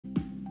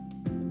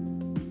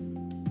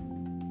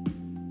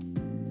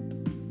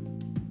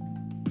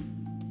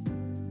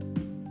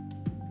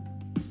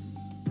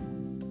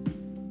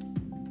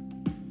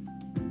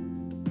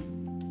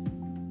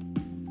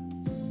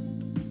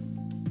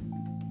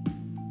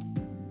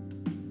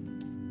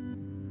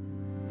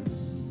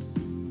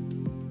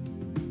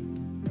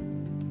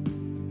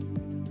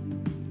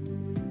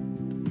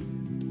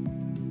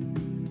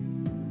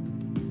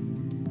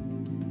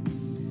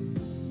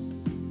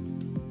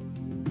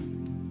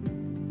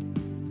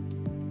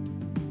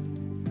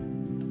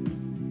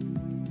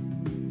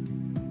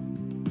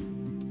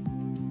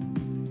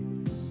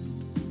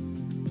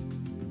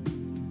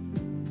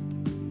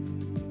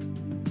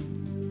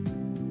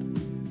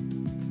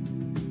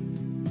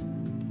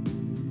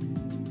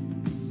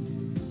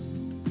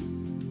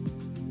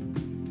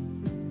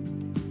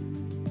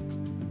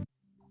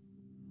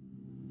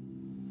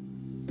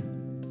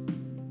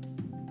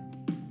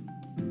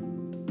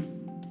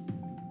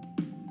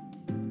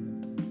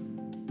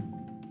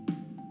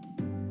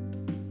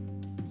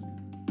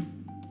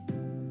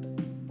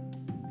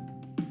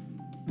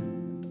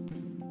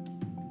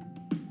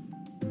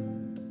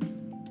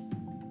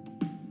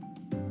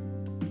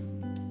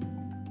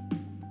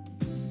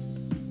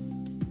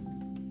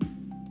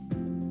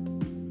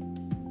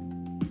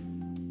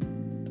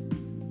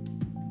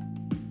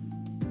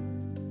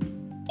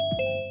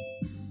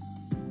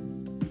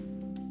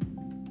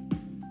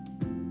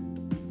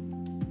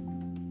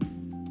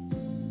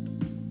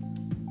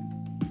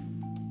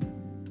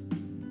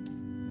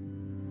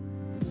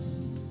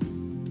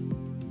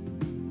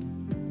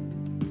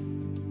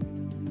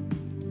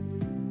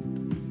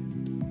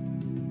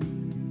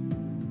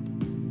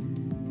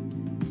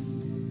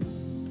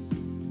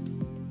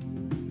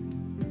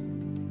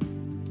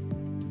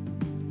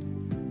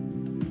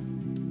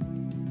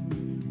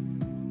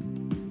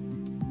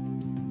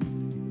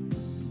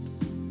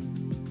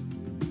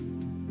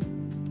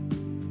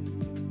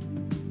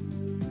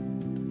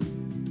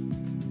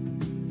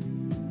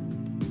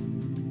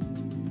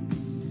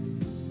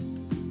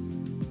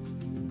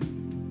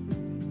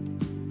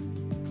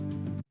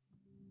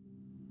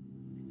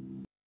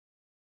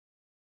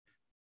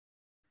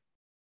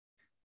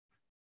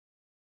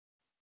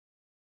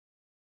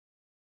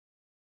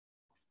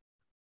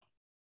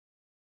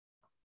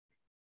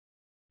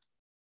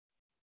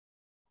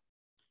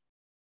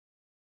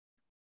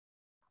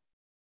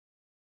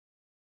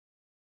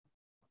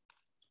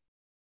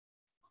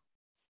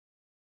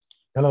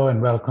Hello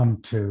and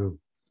welcome to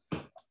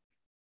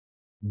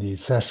the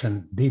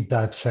session, deep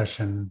dive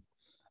session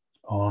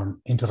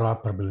on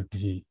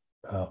interoperability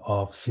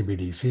of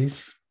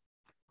CBDCs.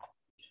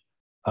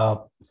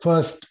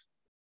 First,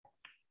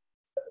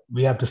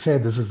 we have to say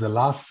this is the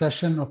last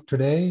session of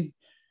today,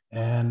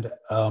 and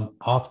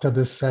after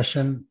this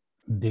session,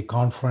 the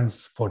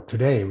conference for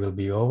today will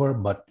be over,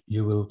 but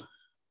you will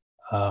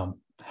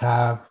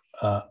have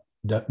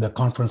the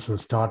conference will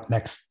start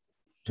next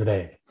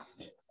today.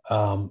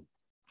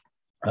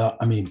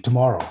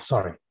 Tomorrow,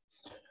 sorry.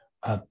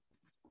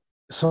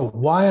 So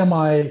why am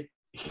I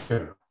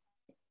here?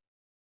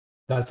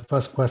 That's the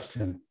first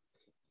question.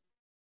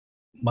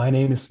 My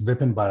name is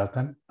Vipin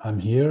Bharathan. I'm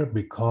here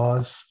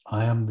because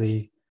I am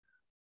the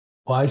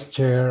Vice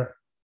Chair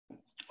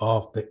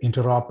of the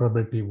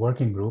Interoperability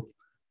Working Group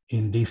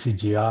in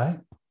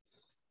DC³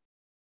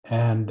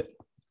 and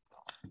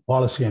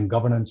Policy and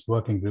Governance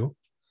Working Group.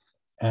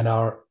 And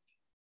I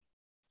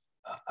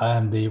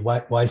am the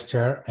Vice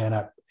Chair,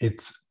 and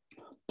it's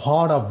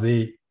part of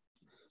the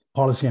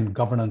Policy and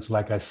Governance,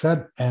 like I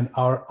said, and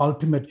our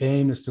ultimate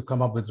aim is to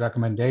come up with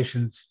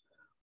recommendations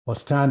for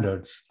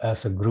standards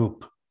as a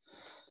group.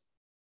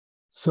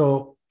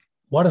 So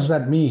what does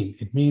that mean?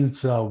 It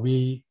means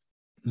we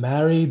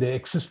marry the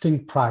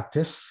existing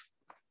practice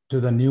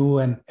to the new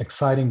and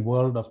exciting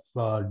world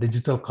of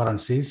digital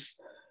currencies.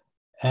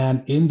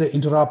 And in the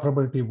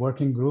Interoperability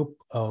Working Group,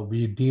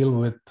 we deal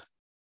with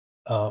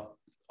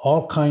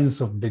all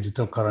kinds of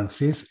digital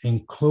currencies,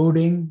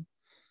 including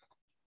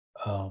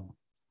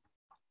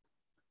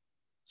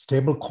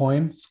stable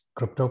coins,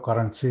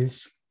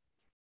 cryptocurrencies,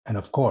 and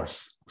of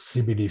course,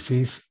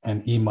 CBDCs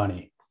and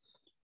e-money.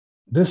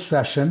 This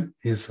session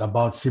is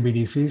about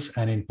CBDCs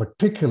and in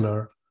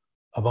particular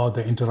about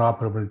the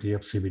interoperability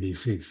of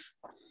CBDCs.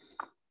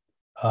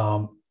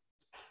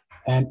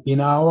 And in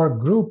our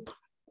group,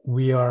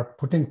 we are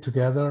putting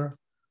together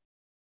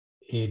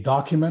a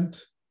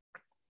document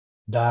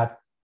that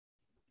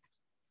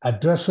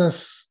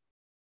addresses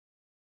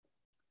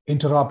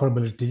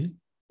interoperability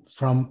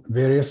from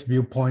various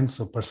viewpoints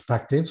or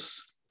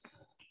perspectives,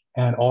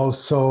 and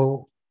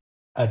also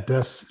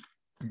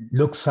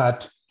looks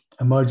at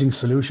emerging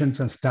solutions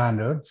and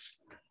standards.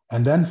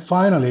 And then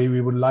finally,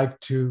 we would like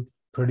to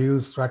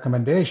produce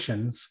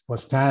recommendations for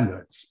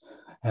standards.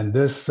 And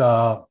this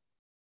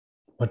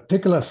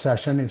particular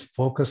session is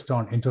focused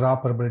on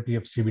interoperability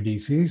of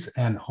CBDCs,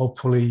 and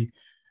hopefully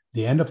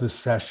the end of this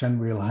session,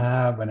 we'll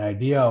have an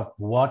idea of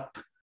what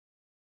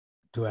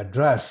to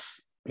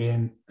address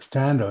in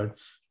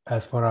standards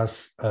as far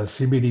as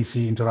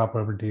CBDC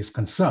interoperability is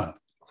concerned.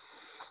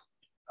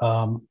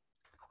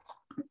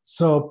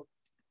 So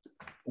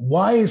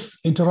why is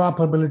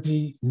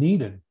interoperability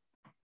needed?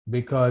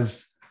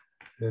 Because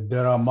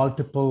there are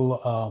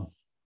multiple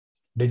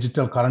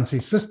digital currency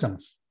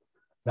systems.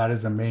 That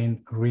is the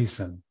main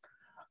reason.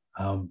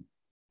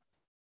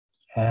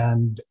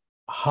 And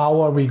how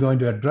are we going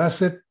to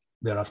address it?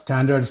 There are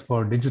standards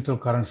for digital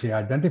currency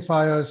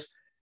identifiers,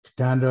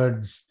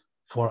 standards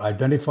for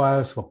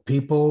identifiers for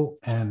people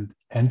and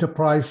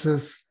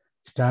enterprises,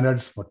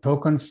 standards for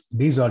tokens.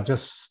 These are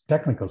just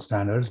technical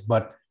standards,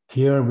 but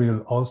here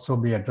we'll also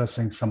be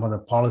addressing some of the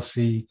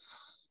policy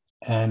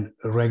and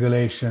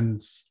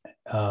regulations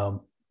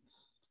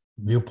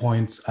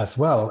viewpoints as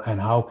well,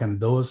 and how can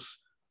those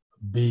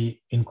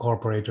be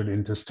incorporated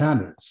into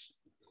standards.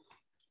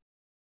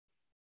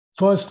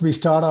 First, we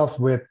start off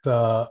with,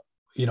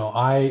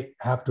 I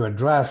have to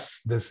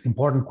address this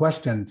important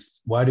question.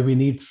 Why do we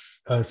need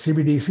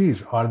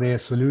CBDCs? Are they a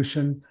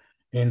solution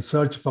in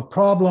search of a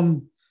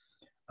problem?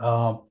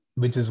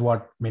 Which is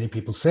what many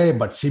people say,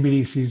 but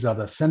CBDCs are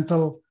the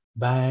central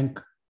bank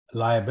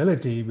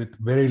liability with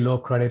very low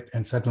credit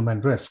and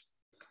settlement risk.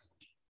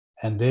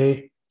 And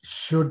they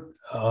should,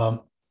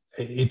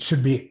 it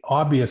should be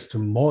obvious to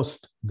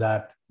most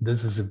that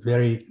this is a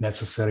very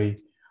necessary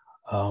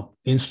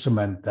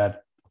instrument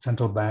that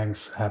central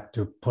banks have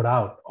to put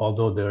out,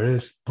 although there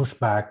is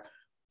pushback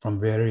from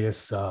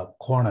various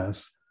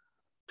corners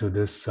to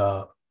this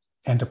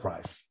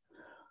enterprise.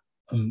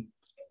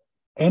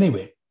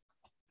 Anyway,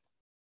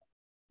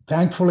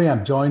 thankfully,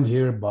 I'm joined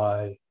here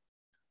by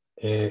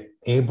an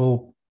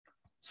able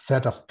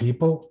set of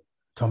people: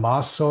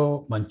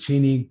 Tommaso,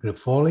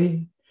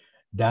 Mancini-Griffoli,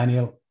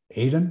 Daniel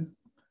Eidan,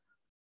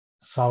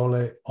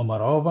 Saule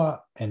Omarova,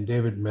 and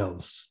David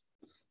Mills.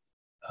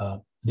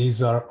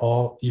 These are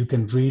all, you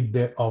can read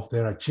of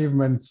their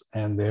achievements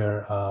and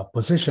their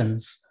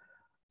positions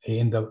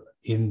in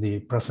the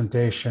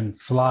presentation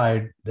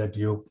slide that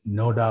you've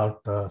no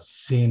doubt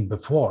seen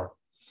before.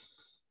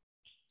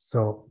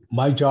 So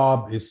my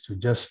job is to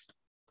just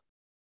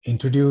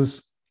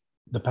introduce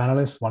the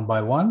panelists one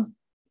by one,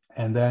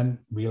 and then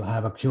we'll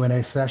have a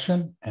Q&A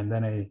session and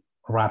then a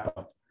wrap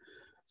up.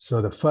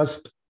 So the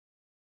first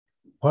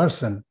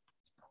person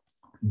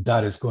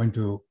that is going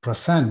to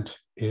present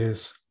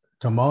is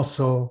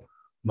Tommaso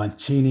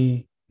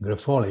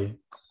Mancini-Griffoli,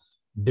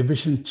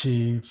 Division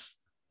Chief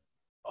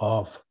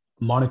of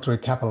Monetary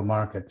Capital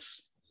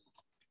Markets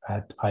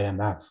at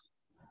IMF.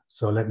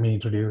 So let me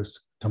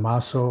introduce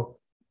Tommaso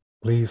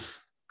please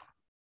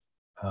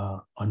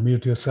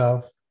unmute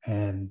yourself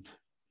and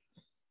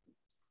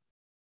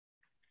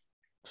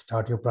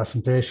start your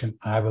presentation.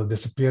 I will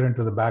disappear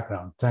into the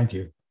background. Thank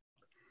you.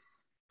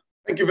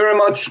 Thank you very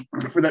much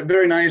for that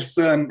very nice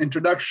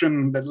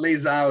introduction that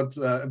lays out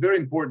a very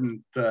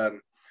important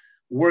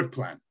work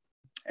plan.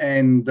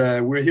 And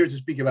we're here to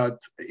speak about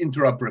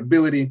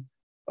interoperability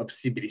of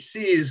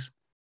CBDCs,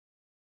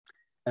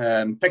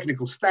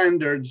 technical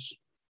standards,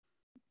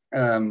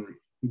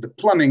 the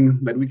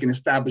plumbing that we can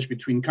establish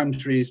between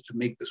countries to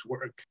make this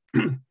work.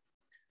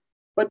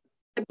 But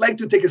I'd like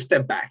to take a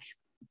step back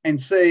and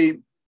say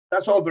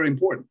that's all very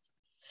important.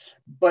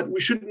 But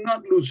we should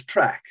not lose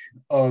track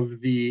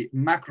of the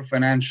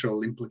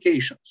macro-financial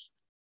implications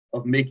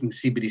of making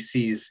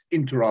CBDCs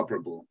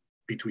interoperable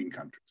between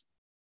countries.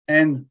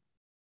 And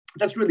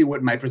that's really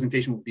what my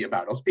presentation will be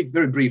about. I'll speak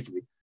very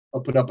briefly.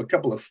 I'll put up a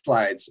couple of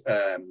slides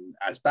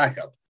as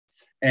backup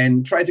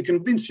and try to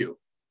convince you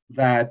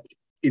that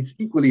it's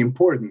equally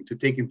important to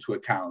take into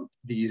account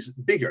these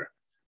bigger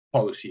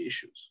policy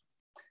issues.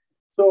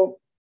 So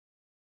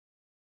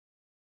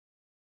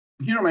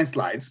here are my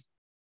slides,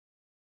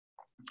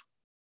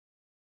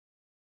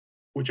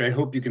 which I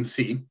hope you can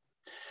see.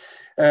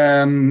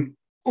 Open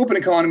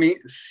economy,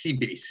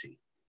 CBDC.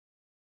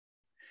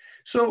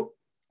 So,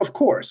 of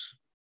course,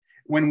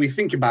 when we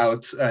think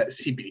about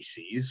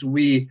CBDCs,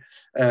 we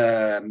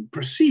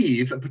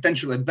perceive a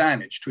potential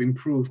advantage to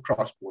improve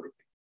cross-border payments.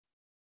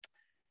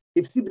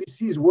 If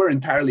CBDCs were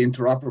entirely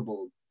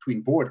interoperable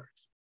between borders,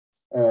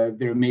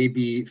 there may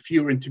be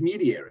fewer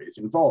intermediaries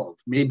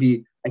involved.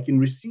 Maybe I can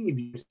receive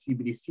your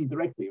CBDC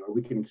directly, or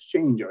we can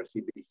exchange our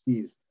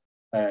CBDCs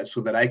so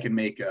that I can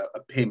make a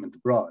payment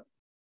abroad.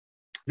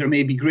 There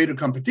may be greater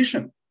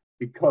competition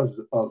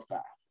because of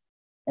that,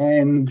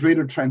 and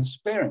greater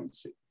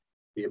transparency,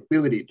 the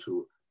ability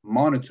to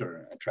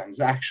monitor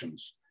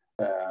transactions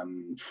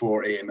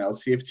for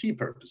AML-CFT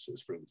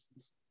purposes, for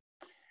instance.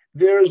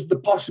 There's the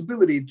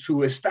possibility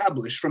to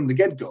establish from the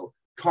get-go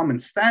common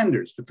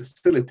standards to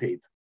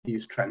facilitate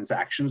these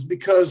transactions,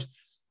 because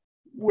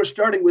we're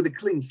starting with a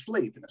clean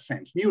slate, in a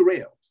sense, new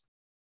rails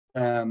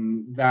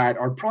that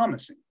are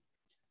promising.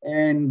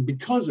 And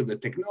because of the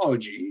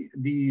technology,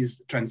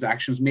 these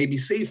transactions may be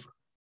safer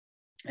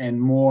and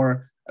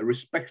more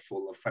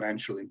respectful of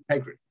financial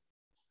integrity.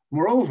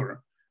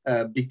 Moreover,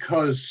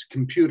 because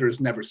computers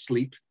never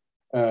sleep,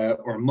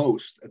 or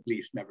most at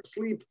least never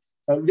sleep,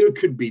 there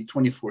could be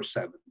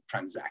 24/7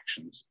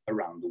 transactions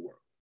around the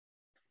world.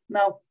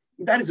 Now,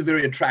 those are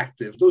very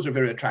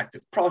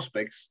attractive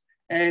prospects,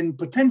 and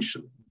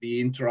potentially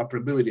the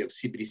interoperability of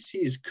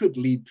CBDCs could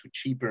lead to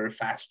cheaper,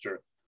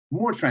 faster,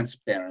 more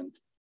transparent,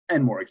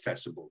 and more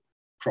accessible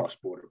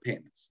cross-border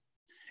payments.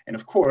 And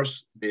of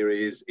course, there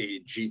is a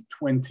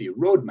G20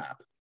 roadmap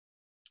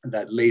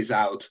that lays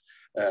out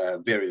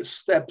various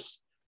steps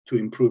to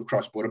improve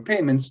cross-border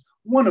payments,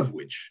 one of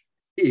which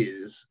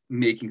is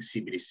making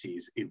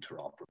CBDCs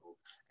interoperable.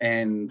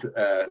 And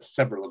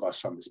several of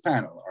us on this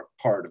panel are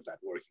part of that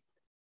working.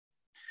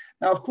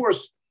 Now, of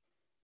course,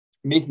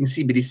 making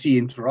CBDC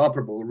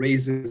interoperable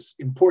raises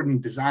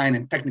important design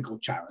and technical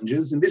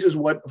challenges. And this is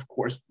what, of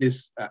course,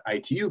 this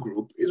ITU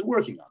group is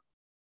working on.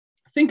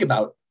 Think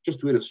about, just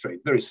to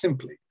illustrate very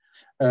simply,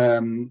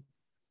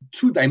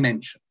 two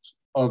dimensions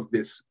of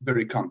this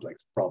very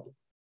complex problem.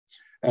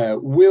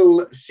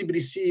 Will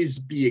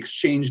CBDCs be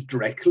exchanged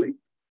directly?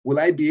 Will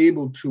I be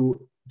able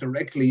to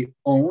directly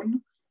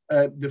own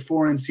the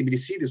foreign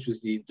CBDC? This was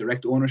the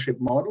direct ownership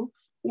model.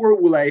 Or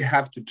will I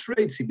have to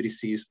trade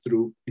CBDCs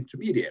through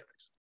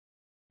intermediaries?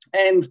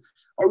 And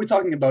are we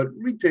talking about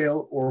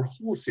retail or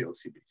wholesale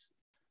CBDC?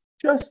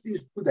 Just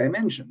these two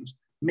dimensions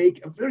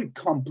raise a very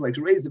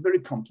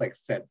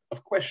complex set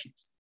of questions.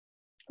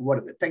 What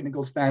are the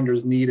technical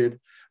standards needed?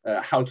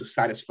 How to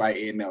satisfy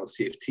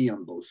AML-CFT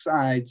on both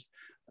sides?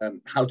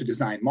 How to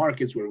design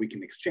markets where we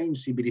can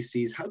exchange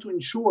CBDCs? How to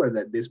ensure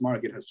that this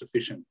market has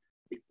sufficient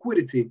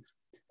liquidity?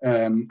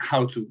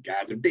 How to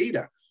gather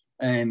data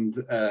and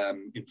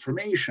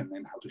information,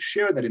 and how to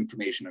share that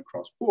information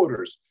across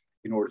borders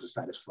in order to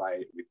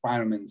satisfy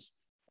requirements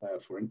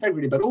for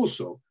integrity, but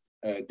also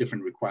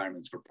different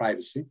requirements for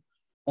privacy.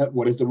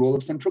 What is the role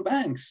of central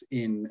banks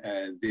in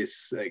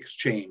this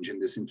exchange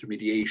and this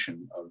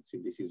intermediation of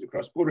CBDCs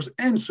across borders,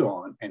 and so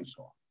on and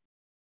so on.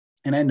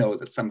 And I know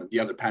that some of the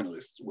other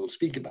panelists will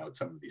speak about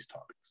some of these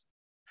topics.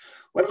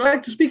 What I'd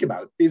like to speak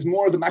about is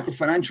more of the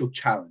macro-financial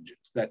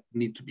challenges that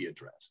need to be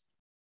addressed.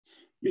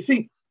 You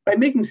see, by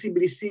making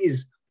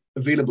CBDCs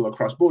available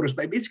across borders,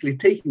 by basically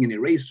taking an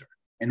eraser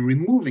and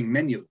removing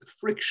many of the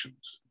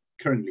frictions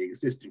currently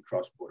exist in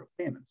cross-border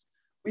payments,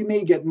 we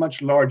may get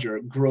much larger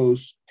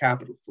gross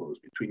capital flows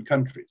between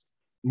countries,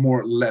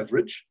 more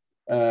leverage,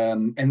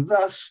 and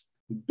thus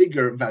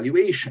bigger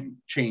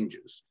valuation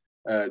changes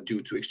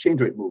due to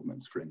exchange rate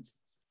movements, for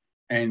instance.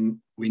 And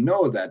we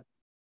know that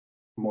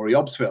Maury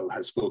Obstfeld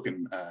has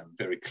spoken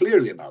very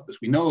clearly about this.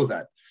 We know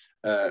that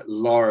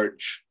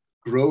large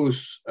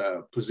gross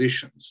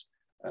positions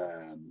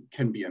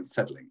can be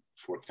unsettling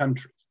for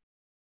countries.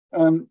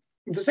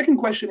 The second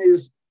question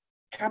is,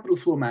 capital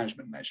flow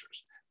management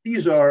measures.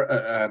 These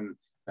are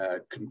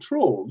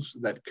controls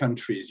that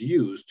countries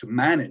use to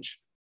manage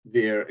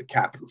their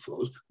capital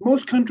flows.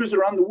 Most countries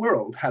around the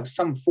world have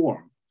some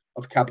form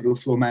of capital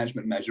flow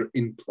management measure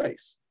in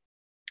place.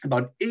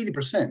 About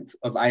 80%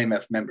 of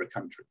IMF member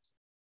countries.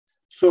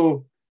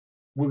 So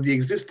will the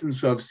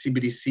existence of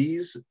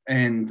CBDCs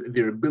and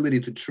their ability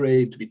to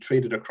trade, to be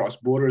traded across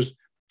borders,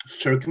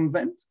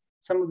 circumvent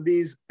some of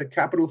these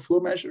capital flow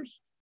measures?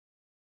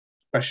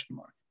 Question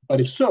mark.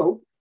 But if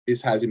so,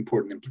 this has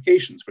important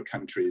implications for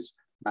countries'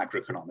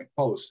 macroeconomic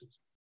policies.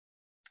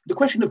 The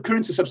question of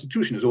currency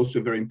substitution is also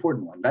a very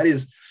important one. That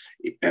is,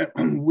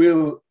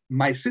 will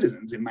my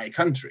citizens in my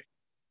country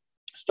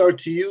start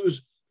to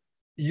use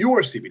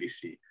your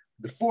CBDC,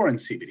 the foreign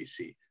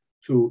CBDC,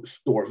 to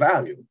store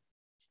value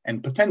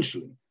and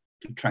potentially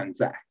to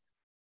transact?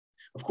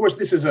 Of course,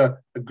 this is a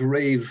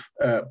grave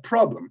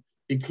problem,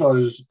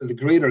 because the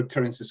greater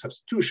currency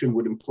substitution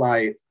would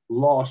imply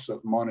loss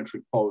of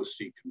monetary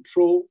policy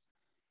control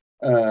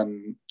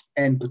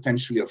and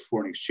potentially of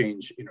foreign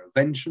exchange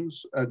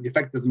interventions. The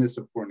effectiveness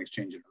of foreign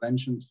exchange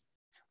interventions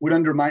would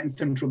undermine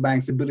central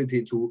banks'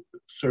 ability to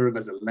serve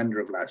as a lender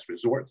of last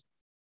resort,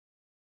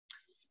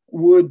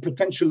 would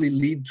potentially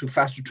lead to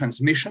faster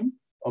transmission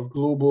of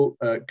global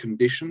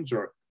conditions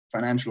or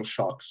financial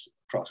shocks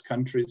across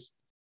countries,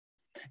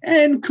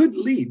 and could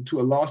lead to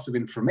a loss of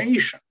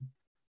information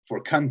for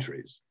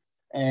countries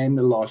and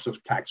the loss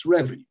of tax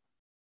revenue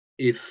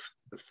if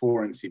the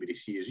foreign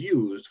CBDC is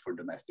used for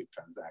domestic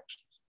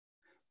transactions.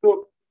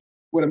 So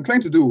what I'm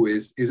trying to do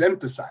is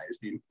emphasize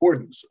the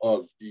importance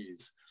of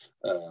these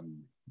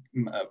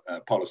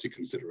policy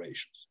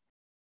considerations.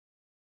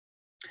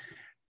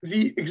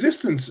 The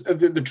existence of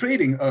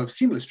the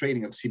seamless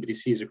trading of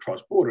CBDCs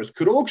across borders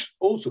could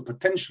also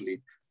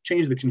potentially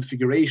change the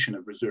configuration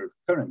of reserve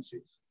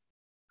currencies.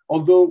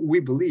 Although we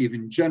believe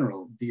in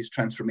general, these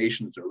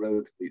transformations are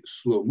relatively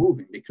slow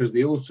moving because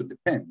they also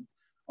depend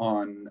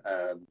on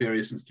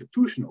various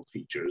institutional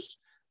features,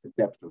 the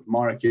depth of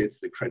markets,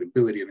 the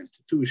credibility of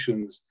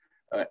institutions,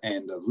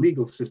 and of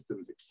legal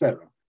systems, etc.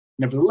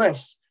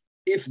 Nevertheless,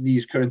 if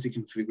these currency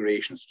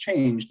configurations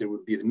change, there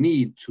would be the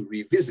need to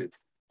revisit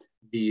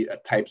the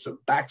types of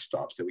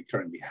backstops that we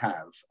currently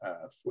have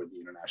for the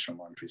international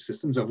monetary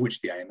systems, of which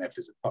the IMF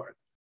is a part.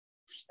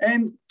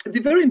 And the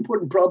very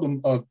important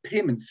problem of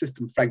payment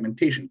system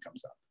fragmentation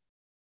comes up.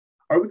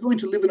 Are we going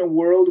to live in a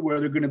world where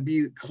there are going to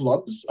be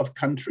clubs of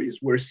countries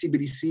where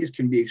CBDCs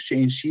can be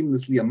exchanged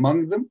seamlessly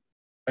among them,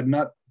 but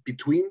not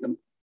between them?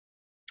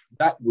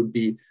 That would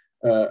be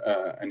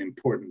an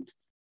important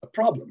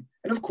problem.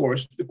 And of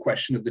course, the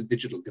question of the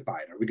digital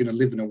divide. Are we going to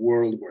live in a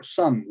world where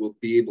some will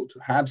be able to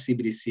have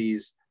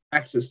CBDCs,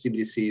 access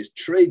CBDCs,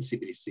 trade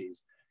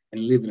CBDCs,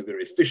 and live in a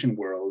very efficient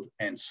world,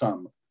 and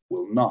some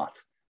will not,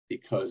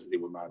 because they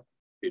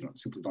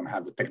simply don't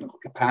have the technical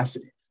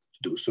capacity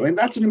to do so. And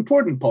that's an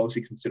important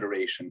policy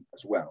consideration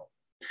as well.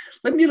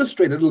 Let me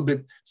illustrate a little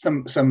bit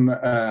some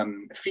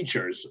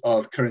features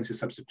of currency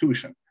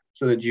substitution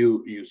so that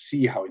you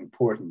see how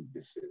important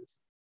this is.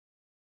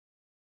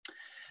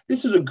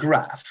 This is a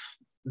graph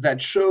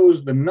that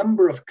shows the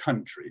number of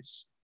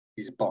countries,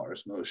 these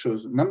bars,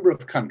 shows the number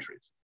of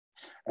countries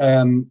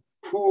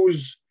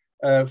whose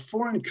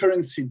foreign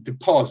currency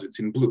deposits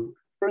in blue,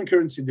 foreign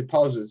currency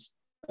deposits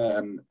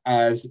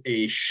as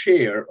a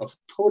share of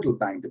total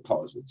bank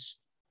deposits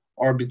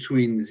are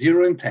between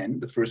 0 and 10,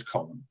 the first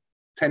column,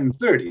 10 and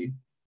 30,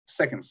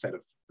 second set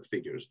of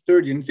figures,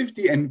 30 and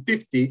 50, and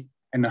 50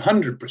 and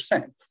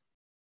 100%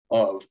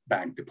 of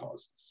bank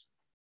deposits.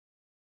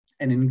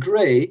 And in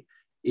gray,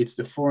 it's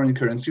the foreign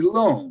currency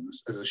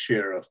loans as a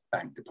share of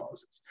bank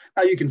deposits.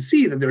 Now you can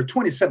see that there are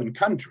 27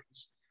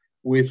 countries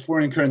with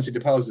foreign currency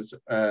deposits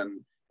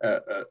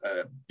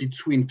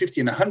between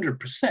 50 and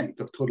 100%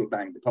 of total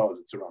bank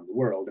deposits around the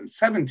world, and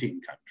 17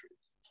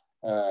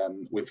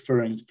 countries with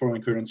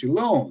foreign currency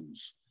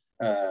loans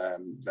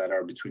that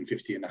are between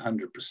 50 and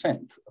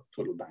 100% of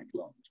total bank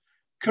loans.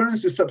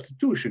 Currency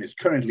substitution is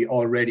currently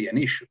already an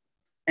issue,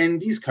 and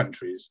these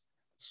countries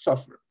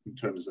suffer in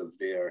terms of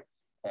their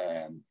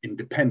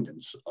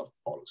independence of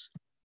policy.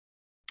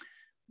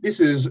 This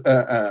is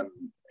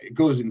it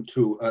goes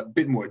into a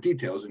bit more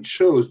details and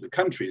shows the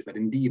countries that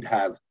indeed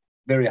have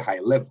very high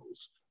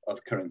levels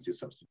of currency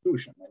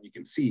substitution. And you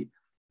can see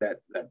that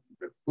there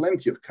are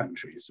plenty of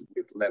countries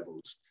with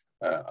levels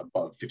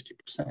above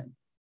 50%.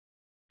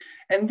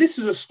 And this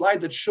is a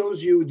slide that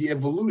shows you the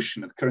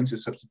evolution of currency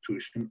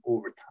substitution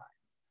over time.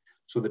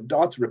 So the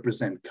dots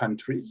represent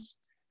countries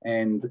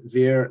and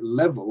their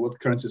level of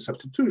currency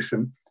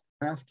substitution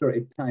after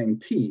a time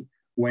t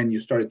when you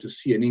started to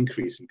see an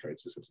increase in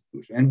currency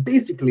substitution. And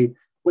basically,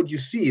 what you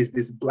see is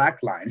this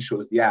black line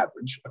shows the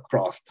average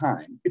across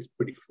time. It's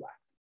pretty flat.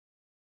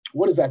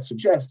 What does that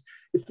suggest?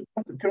 It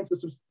suggests that currency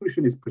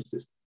substitution is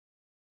persistent.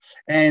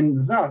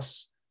 And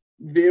thus,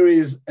 there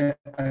is a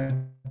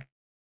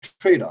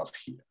trade-off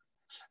here.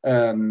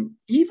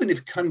 Even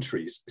if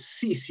countries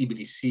see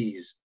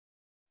CBDCs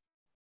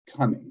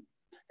coming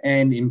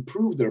and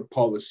improve their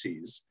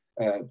policies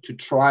to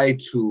try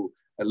to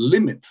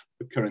limit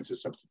the currency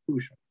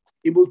substitution.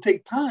 It will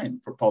take time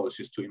for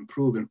policies to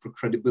improve and for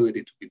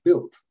credibility to be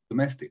built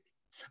domestically.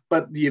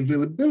 But the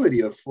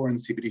availability of foreign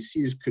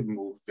CBDCs could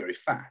move very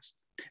fast.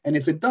 And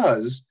if it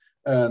does,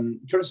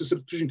 currency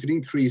substitution could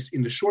increase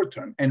in the short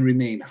term and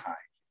remain high.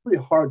 It's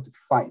really hard to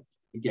fight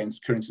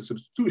against currency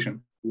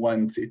substitution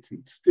once it's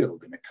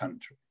instilled in a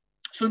country.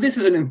 So this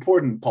is an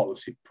important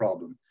policy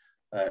problem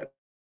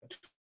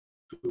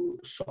to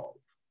solve.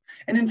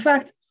 And in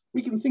fact,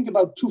 we can think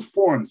about two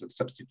forms of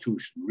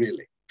substitution,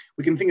 really.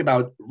 We can think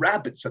about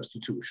rapid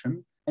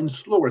substitution and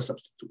slower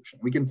substitution.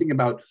 We can think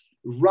about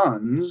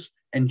runs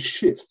and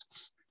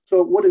shifts.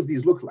 So what does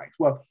these look like?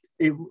 Well,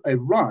 a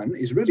run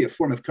is really a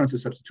form of currency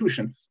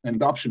substitution and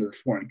adoption of the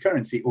foreign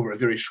currency over a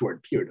very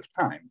short period of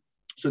time.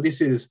 So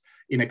this is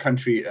in a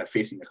country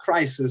facing a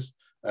crisis,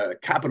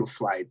 capital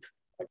flight,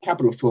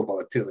 capital flow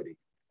volatility,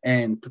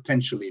 and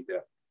potentially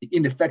the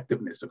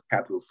ineffectiveness of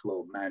capital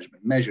flow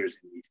management measures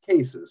in these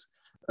cases.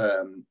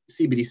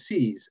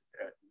 CBDCs,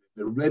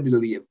 the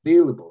readily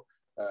available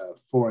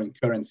foreign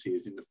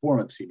currencies in the form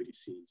of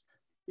CBDCs,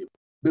 the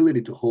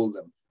ability to hold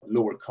them at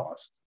lower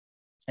cost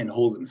and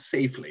hold them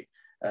safely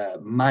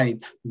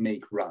might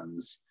make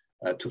runs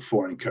to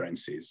foreign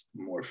currencies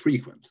more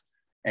frequent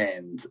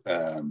and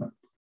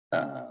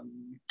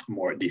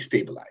more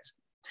destabilizing.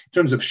 In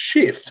terms of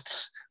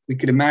shifts, we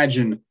could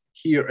imagine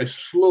here a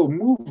slow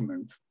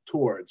movement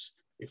towards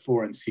a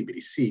foreign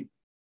CBDC.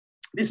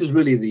 This is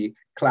really the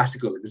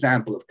classical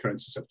example of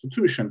currency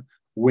substitution,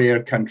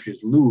 where countries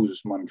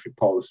lose monetary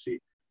policy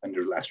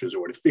under last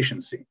resort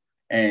efficiency,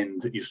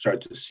 and you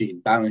start to see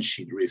balance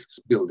sheet risks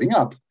building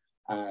up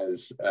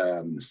as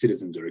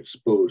citizens are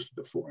exposed to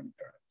the foreign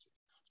currency.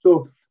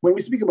 So when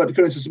we speak about the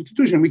currency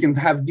substitution, we can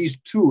have these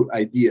two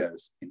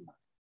ideas in mind.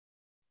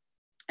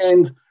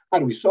 And how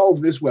do we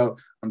solve this? Well,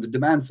 on the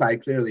demand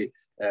side, clearly,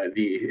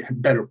 the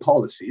better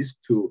policies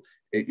to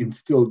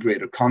instill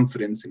greater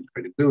confidence and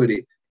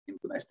credibility in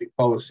domestic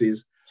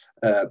policies,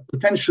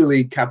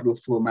 potentially capital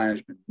flow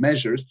management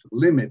measures to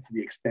limit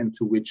the extent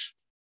to which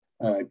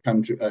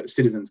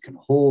citizens can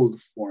hold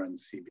foreign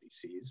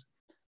CBDCs.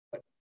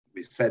 But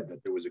we said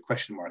that there was a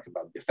question mark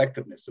about the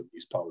effectiveness of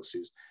these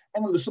policies.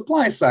 And on the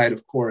supply side,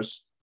 of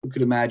course, we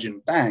could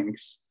imagine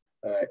banks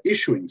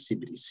issuing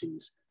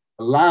CBDCs,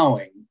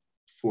 allowing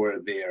for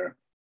their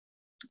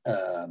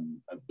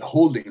the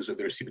holdings of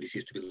their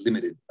CBDCs to be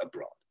limited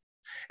abroad.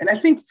 And I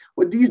think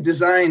what these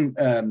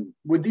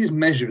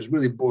measures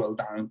really boil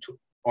down to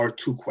are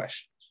two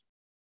questions.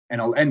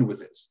 And I'll end with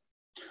this.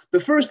 The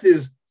first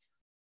is,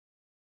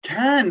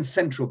 can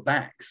central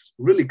banks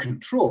really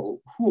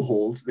control who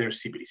holds their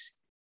CBDC?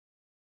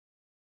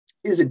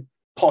 Is it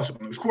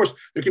possible? Of course,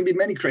 there can be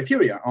many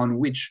criteria on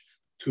which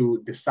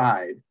to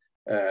decide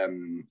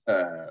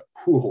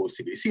who holds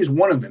CBDCs,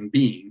 one of them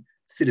being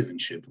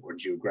citizenship or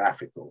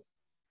geographical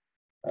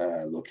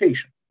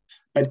location.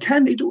 But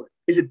can they do it?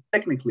 Is it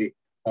technically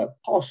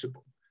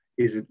possible?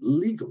 Is it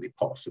legally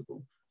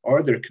possible?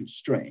 Are there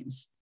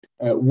constraints?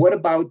 What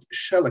about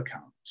shell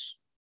accounts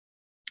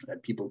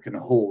that people can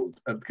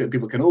hold,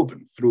 people can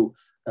open through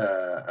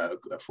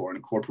a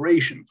foreign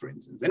corporation, for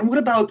instance? And what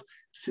about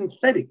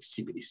synthetic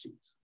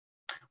CBDCs?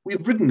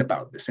 We've written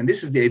about this, and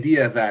this is the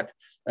idea that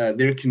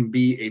there can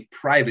be a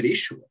private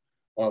issuer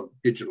of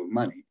digital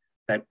money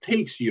that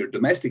takes your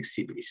domestic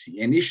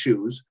CBDC and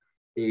issues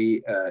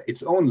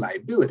its own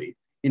liability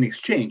in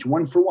exchange,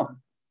 one for one.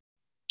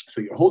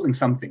 So you're holding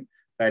something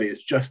that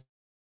is just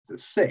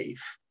as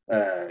safe,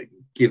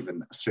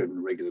 given a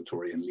certain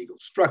regulatory and legal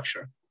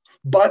structure,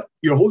 but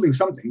you're holding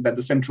something that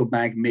the central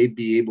bank may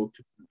be able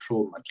to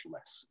control much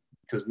less,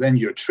 because then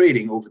you're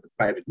trading over the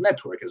private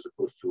network as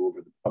opposed to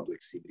over the public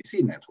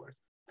CBDC network.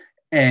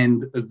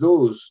 And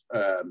those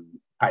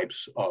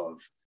types of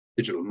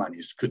digital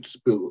monies could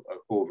spill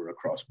over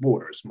across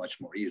borders much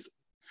more easily.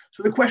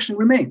 So the question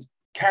remains,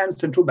 can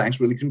central banks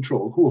really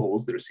control who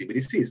holds their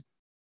CBDCs?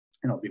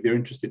 And I'll be very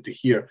interested to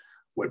hear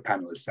what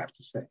panelists have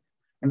to say.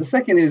 And the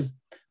second is,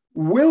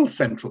 will all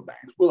central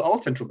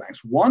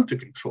banks want to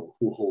control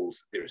who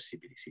holds their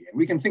CBDC? And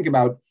we can think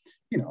about,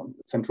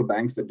 central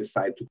banks that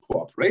decide to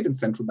cooperate and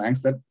central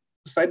banks that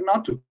decide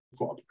not to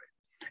cooperate.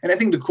 And I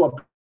think the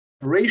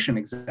cooperation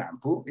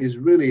example is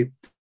really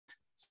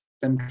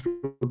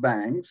central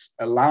banks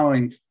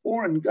allowing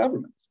foreign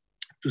governments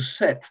to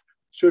set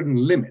certain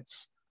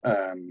limits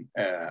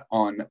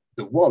on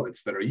the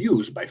wallets that are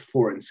used by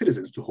foreign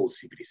citizens to hold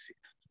CBDC.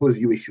 Suppose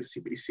you issue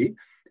CBDC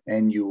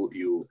and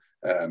you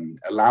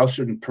allow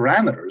certain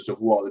parameters of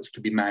wallets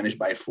to be managed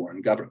by a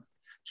foreign government,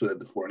 so that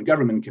the foreign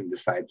government can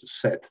decide to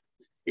set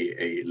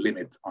a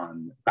limit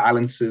on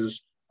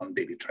balances, on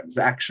daily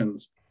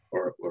transactions,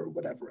 or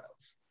whatever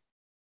else.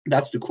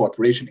 That's the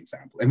cooperation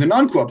example. And the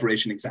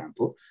non-cooperation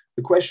example,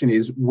 the question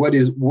is,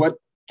 what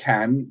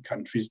can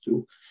countries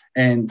do?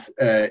 And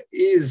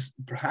is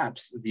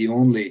perhaps the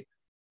only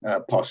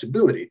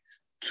possibility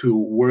to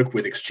work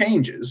with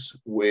exchanges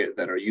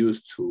that are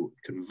used to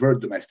convert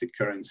domestic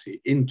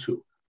currency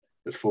into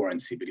the foreign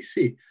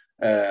CBDC,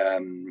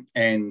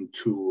 and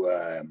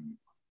to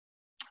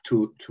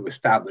to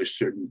establish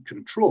certain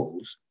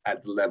controls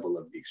at the level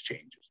of the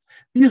exchanges?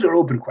 These are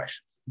open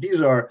questions.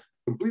 These are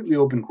completely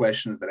open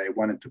questions that I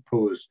wanted to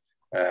pose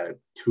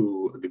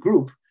to the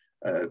group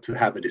to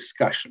have a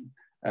discussion.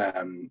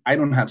 I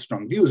don't have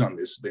strong views on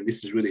this, but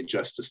this is really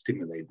just to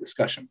stimulate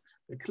discussion.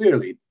 But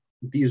clearly,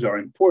 these are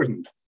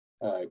important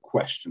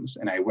questions.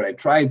 And what I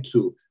tried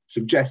to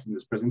suggest in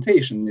this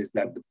presentation is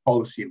that the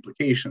policy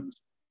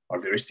implications are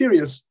very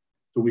serious,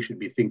 so we should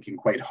be thinking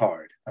quite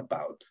hard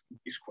about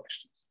these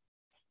questions.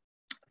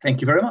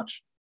 Thank you very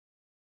much.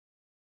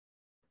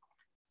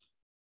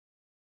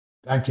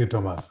 Thank you,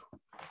 Tommaso.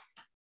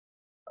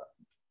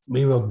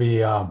 We will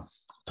be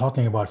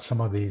talking about some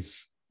of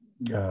these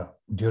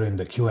during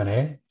the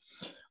Q&A,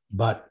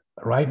 but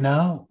right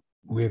now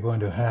we're going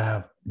to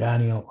have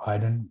Daniel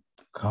Eidan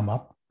come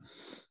up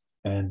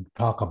and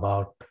talk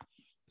about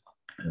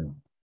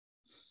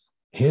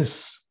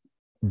his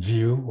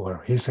view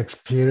or his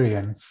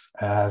experience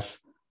as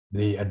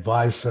the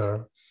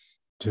advisor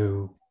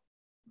to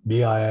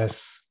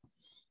BIS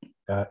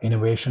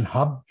Innovation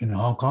Hub in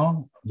Hong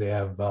Kong. They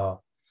have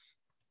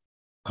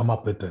come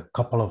up with a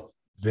couple of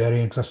very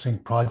interesting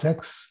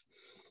projects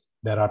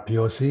that are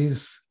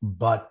POCs,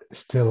 but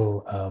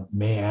still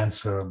may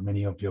answer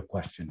many of your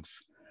questions.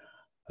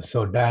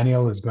 So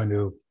Daniel is going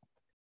to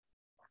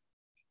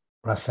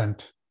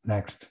present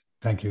next.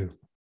 Thank you.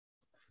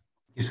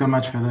 Thank you so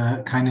much for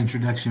the kind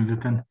introduction,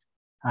 Vipin.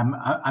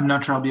 I'm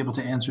not sure I'll be able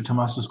to answer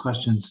Tommaso's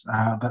questions,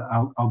 but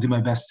I'll do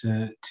my best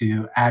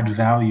to add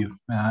value.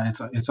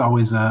 It's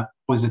always a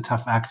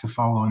tough act to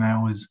follow, and I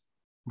always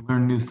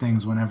learn new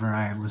things whenever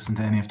I listen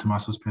to any of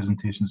Tommaso's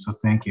presentations. So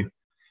thank you.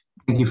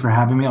 Thank you for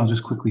having me. I'll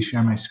just quickly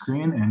share my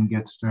screen and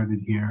get started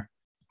here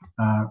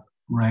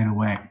right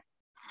away.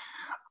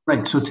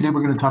 Right, so today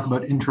we're going to talk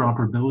about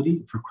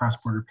interoperability for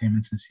cross-border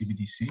payments in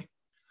CBDC.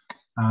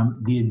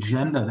 The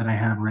agenda that I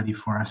have ready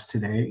for us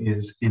today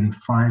is in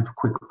 5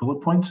 quick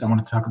bullet points. I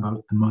want to talk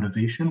about the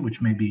motivation,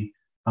 which may be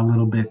a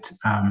little bit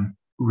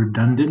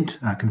redundant,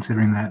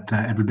 considering that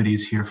everybody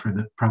is here for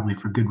probably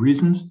for good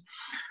reasons.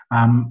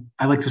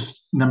 I like to,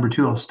 number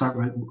 2,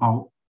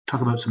 I'll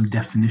talk about some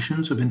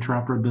definitions of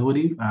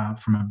interoperability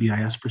from a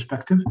BIS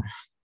perspective.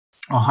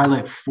 I'll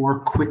highlight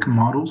 4 quick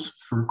models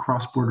for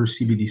cross-border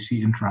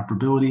CBDC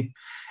interoperability,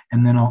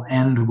 and then I'll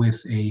end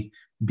with a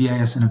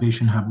BIS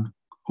Innovation Hub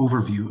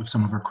overview of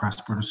some of our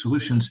cross-border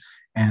solutions,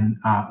 and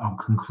I'll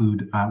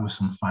conclude with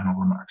some final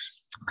remarks.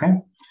 Okay,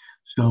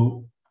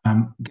 so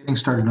getting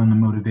started on the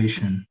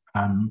motivation,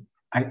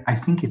 I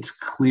think it's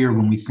clear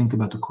when we think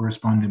about the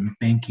correspondent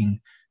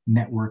banking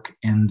network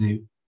and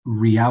the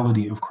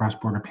reality of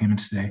cross-border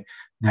payments today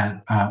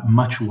that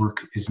much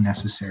work is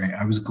necessary.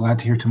 I was glad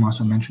to hear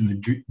Tommaso mention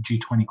the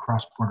G20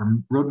 cross-border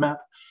roadmap,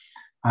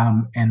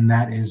 and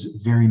that is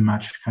very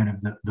much kind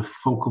of the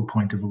focal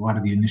point of a lot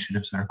of the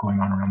initiatives that are going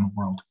on around the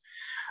world.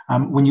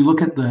 When you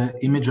look at the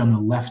image on the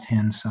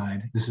left-hand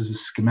side, this is a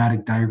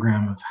schematic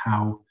diagram of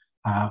how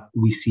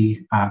we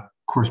see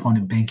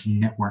correspondent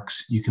banking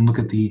networks. You can look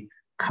at the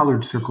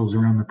colored circles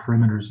around the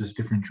perimeters as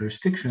different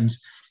jurisdictions.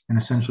 And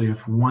essentially,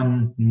 if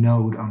one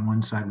node on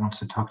one side wants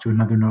to talk to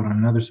another node on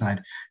another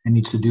side, it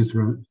needs to do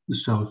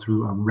so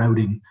through a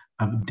routing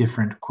of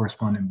different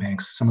correspondent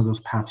banks. Some of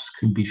those paths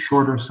can be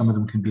shorter, some of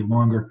them can be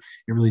longer.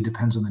 It really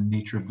depends on the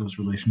nature of those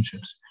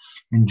relationships.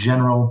 In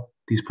general,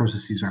 these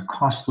processes are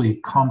costly,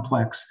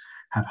 complex,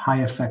 have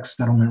high effects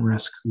settlement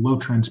risk, low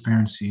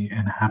transparency,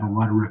 and have a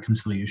lot of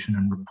reconciliation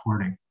and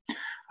reporting.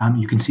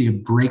 You can see a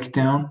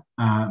breakdown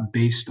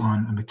based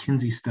on a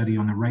McKinsey study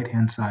on the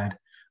right-hand side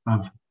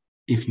of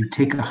if you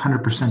take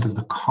 100% of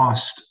the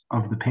cost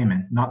of the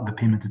payment, not the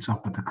payment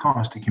itself, but the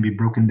cost, it can be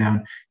broken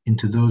down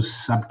into those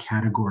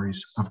subcategories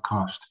of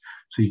cost.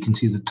 So you can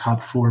see the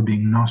top 4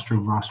 being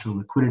nostro-vostro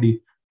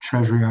liquidity,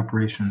 treasury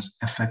operations,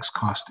 FX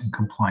cost,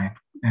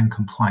 and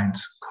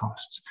compliance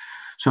costs.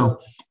 So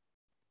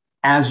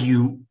as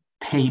you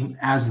pay,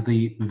 as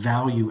the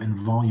value and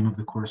volume of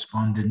the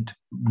correspondent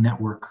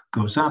network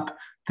goes up,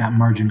 that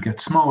margin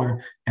gets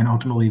smaller, and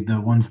ultimately the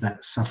ones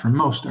that suffer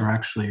most are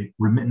actually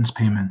remittance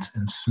payments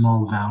and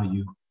small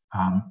value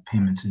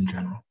payments in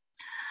general.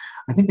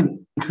 I think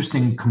an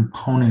interesting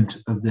component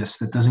of this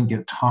that doesn't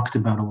get talked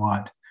about a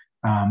lot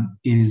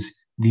is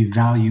the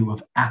value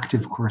of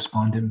active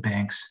correspondent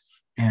banks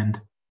and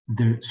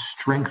the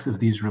strength of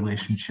these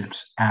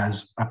relationships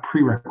as a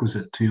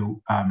prerequisite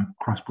to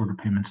cross-border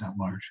payments at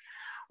large.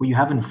 What you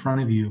have in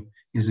front of you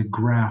is a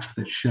graph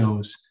that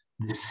shows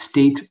the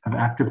state of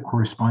active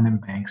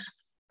correspondent banks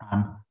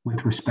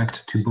with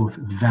respect to both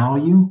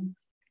value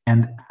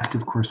and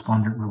active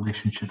correspondent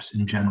relationships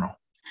in general.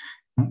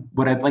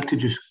 What I'd like to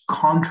just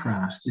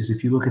contrast is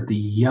if you look at the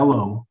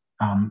yellow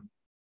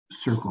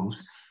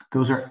circles,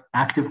 those are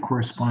active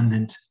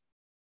correspondent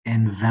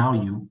and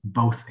value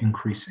both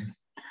increasing,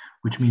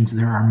 which means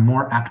there are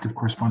more active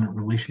correspondent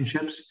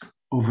relationships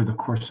over the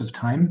course of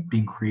time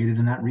being created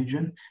in that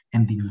region,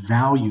 and the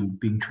value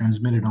being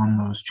transmitted on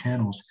those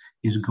channels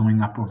is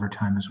going up over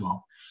time as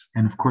well.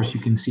 And of course, you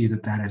can see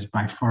that that is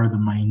by far the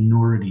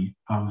minority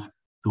of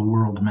the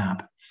world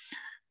map.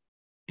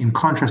 in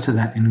contrast to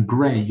that, in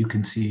gray, you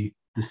can see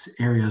this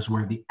areas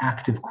where the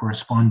active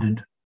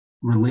correspondent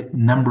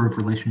number of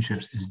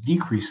relationships is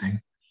decreasing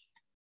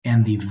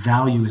and the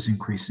value is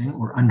increasing,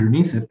 or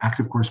underneath it,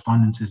 active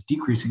correspondence is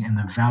decreasing and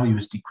the value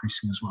is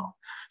decreasing as well.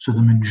 So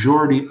the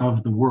majority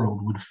of the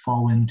world would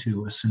fall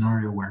into a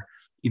scenario where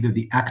either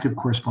the active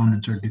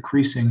correspondents are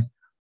decreasing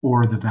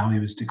or the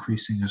value is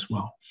decreasing as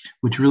well,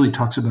 which really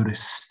talks about a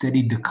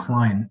steady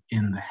decline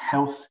in the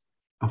health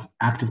of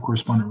active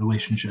correspondent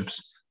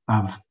relationships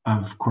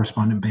of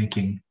correspondent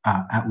banking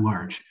at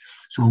large.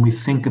 So when we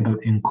think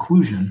about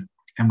inclusion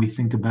and we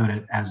think about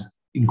it as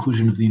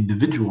inclusion of the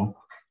individual,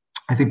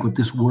 I think what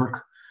this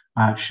work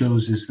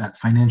shows is that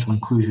financial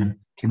inclusion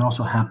can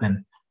also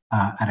happen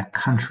at a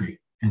country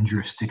and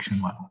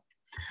jurisdiction level.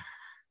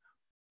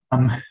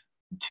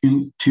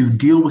 To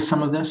deal with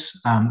some of this,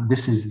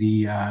 this is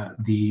the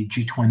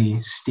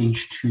G20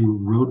 Stage 2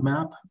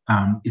 roadmap.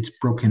 It's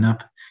broken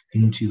up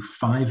into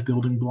 5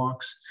 building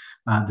blocks.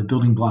 The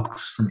building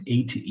blocks from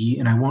A to E,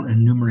 and I won't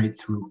enumerate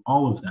through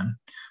all of them,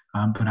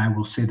 but I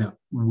will say that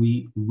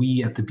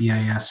we at the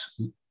BIS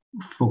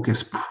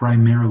focus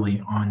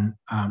primarily on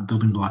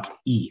building block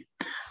E.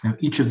 Now,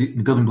 each of the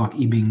building block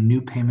E being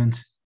new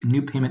payment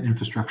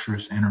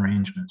infrastructures and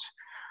arrangements.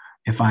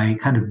 If I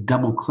kind of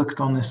double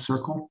clicked on this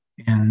circle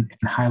and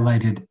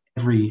highlighted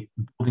every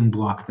building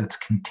block that's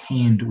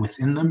contained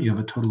within them, you have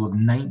a total of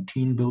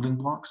 19 building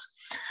blocks.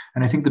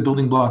 And I think the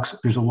building blocks,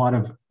 there's a lot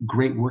of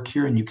great work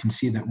here, and you can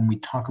see that when we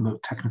talk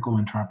about technical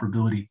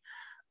interoperability,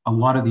 a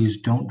lot of these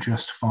don't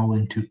just fall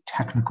into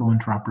technical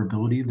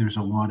interoperability. There's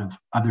a lot of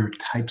other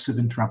types of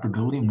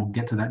interoperability, and we'll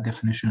get to that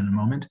definition in a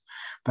moment.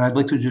 But I'd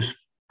like to just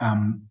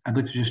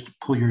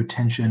pull your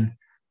attention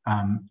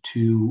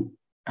to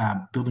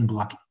building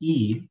block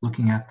E,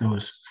 looking at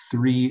those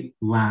 3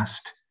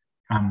 last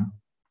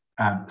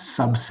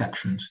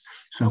subsections.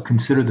 So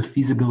consider the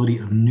feasibility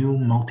of new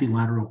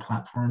multilateral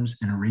platforms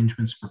and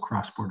arrangements for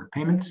cross-border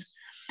payments,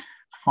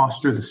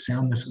 foster the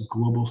soundness of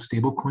global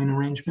stablecoin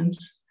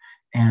arrangements,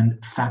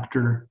 and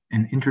factor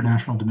an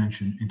international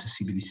dimension into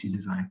CBDC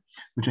design,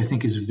 which I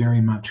think is very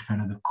much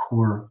kind of the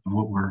core of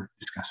what we're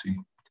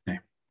discussing today.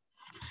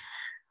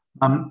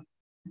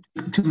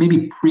 To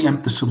maybe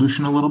preempt the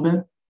solution a little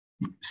bit,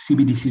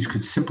 CBDCs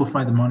could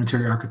simplify the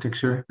monetary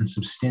architecture and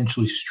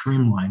substantially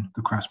streamline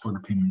the cross-border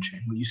payment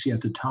chain. What you see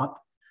at the top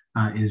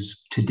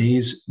is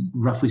today's,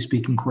 roughly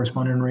speaking,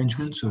 correspondent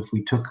arrangement. So if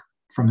we took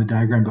from the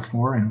diagram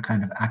before and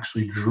kind of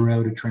actually drew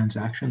out a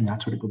transaction,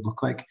 that's what it would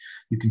look like.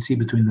 You can see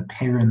between the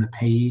payer and the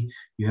payee,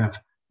 you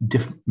have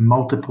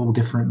multiple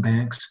different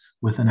banks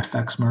with an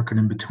FX market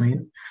in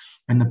between.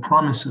 And the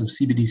promise of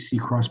CBDC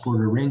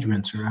cross-border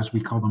arrangements, or as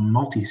we call them,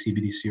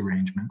 multi-CBDC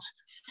arrangements,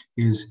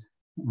 is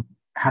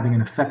having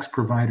an FX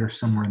provider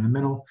somewhere in the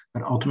middle,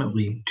 but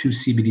ultimately 2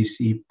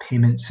 CBDC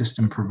payment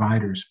system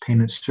providers,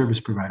 payment service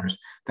providers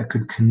that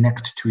could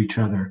connect to each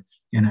other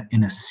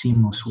in a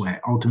seamless way,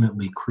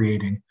 ultimately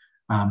creating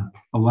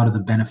a lot of the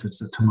benefits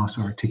that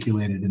Tommaso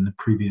articulated in the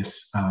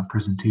previous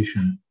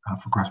presentation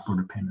for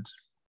cross-border payments.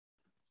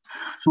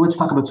 So let's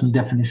talk about some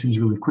definitions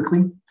really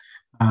quickly.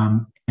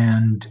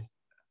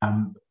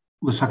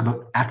 Let's talk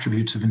about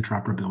attributes of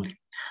interoperability.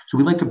 So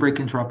we like to break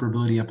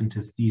interoperability up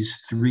into these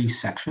 3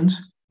 sections: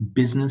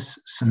 business,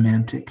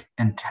 semantic,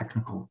 and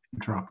technical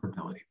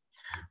interoperability.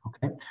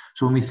 Okay,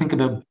 so when we think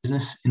about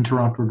business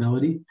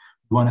interoperability,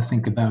 we want to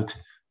think about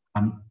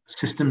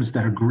systems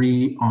that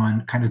agree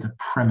on kind of the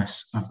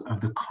premise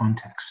of the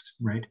context,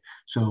 right?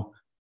 So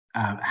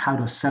how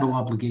to settle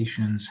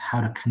obligations,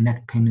 how to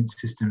connect payment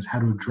systems, how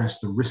to address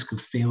the risk of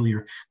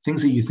failure,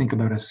 things that you think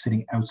about as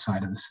sitting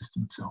outside of the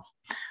system itself.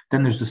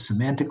 Then there's the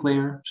semantic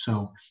layer.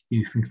 So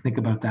you can think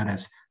about that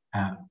as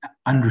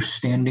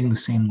understanding the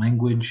same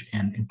language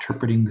and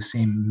interpreting the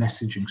same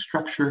messaging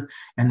structure.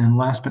 And then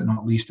last but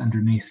not least,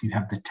 underneath, you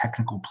have the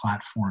technical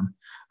platform.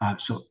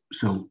 So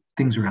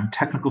things around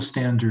technical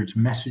standards,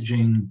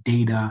 messaging,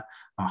 data,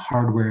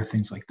 hardware,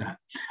 things like that.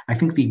 I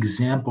think the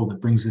example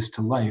that brings this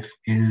to life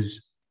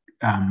is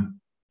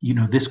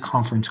this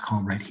conference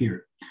call right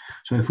here.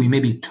 So if we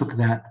maybe took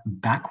that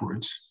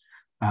backwards,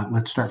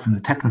 let's start from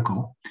the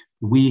technical.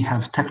 We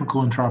have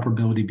technical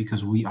interoperability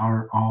because we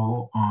are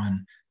all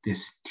on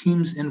this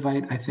Teams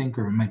invite, I think,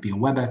 or it might be a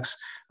WebEx.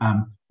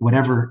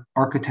 Whatever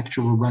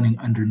architecture we're running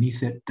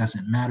underneath it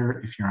doesn't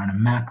matter if you're on a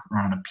Mac or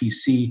on a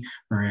PC,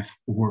 or if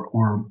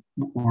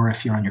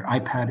you're on your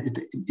iPad.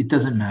 It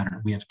doesn't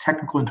matter. We have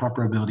technical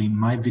interoperability.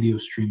 My video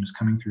stream is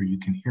coming through. You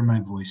can hear my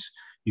voice.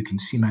 You can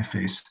see my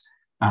face.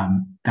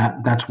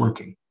 That's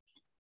working.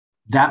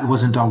 That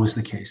wasn't always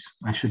the case.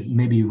 I should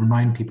maybe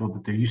remind people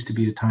that there used to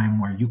be a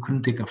time where you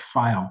couldn't take a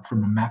file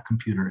from a Mac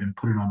computer and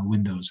put it on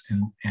Windows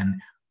and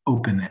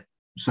open it.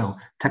 So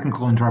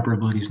technical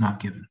interoperability is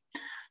not given.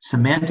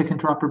 Semantic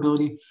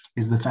interoperability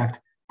is the fact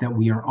that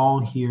we are all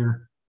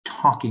here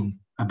talking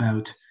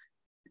about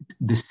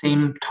the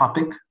same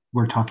topic.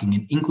 We're talking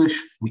in English.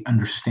 We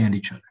understand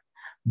each other.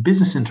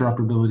 Business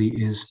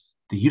interoperability is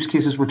the use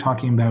cases we're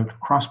talking about,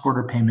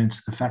 cross-border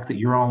payments, the fact that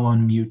you're all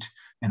on mute,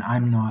 and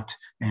I'm not,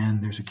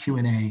 and there's a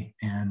Q&A,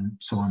 and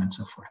so on and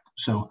so forth.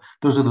 So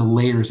those are the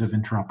layers of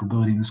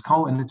interoperability in this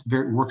call, and it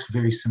works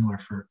very similar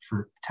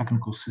for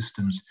technical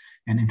systems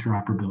and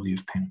interoperability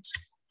of payments.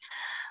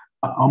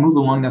 I'll move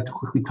along now to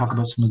quickly talk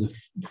about some of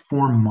the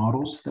form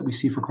models that we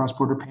see for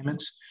cross-border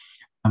payments.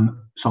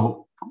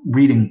 So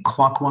reading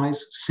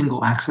clockwise,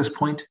 single access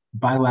point,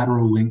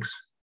 bilateral links,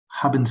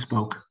 hub and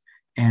spoke,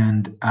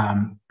 and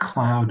a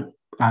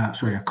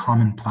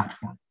common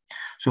platform.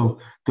 So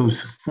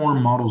those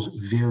form models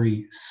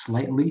vary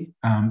slightly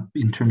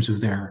in terms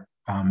of their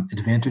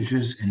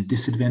advantages and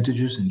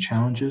disadvantages and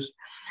challenges.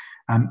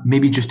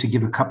 Maybe just to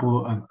give a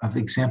couple of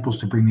examples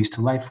to bring these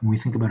to life, when we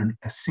think about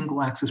a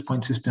single access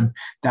point system,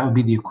 that would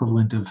be the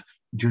equivalent of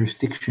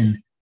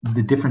jurisdiction,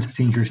 the difference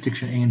between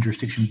jurisdiction A and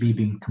jurisdiction B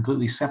being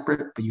completely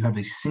separate, but you have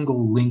a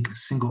single link, a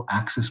single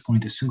access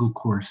point, a single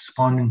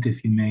correspondent,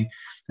 if you may,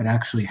 that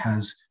actually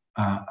has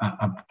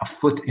a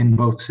foot in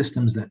both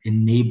systems that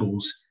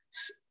enables,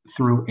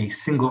 through a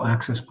single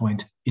access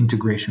point,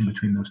 integration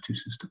between those two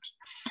systems.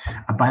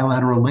 A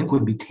bilateral link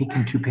would be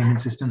taking two payment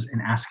systems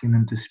and asking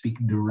them to speak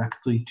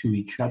directly to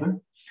each other.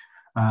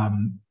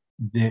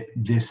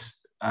 This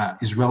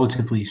is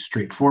relatively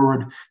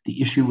straightforward.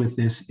 The issue with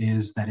this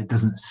is that it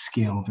doesn't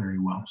scale very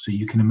well. So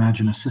you can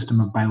imagine a system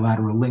of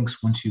bilateral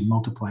links. Once you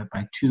multiply it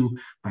by 2,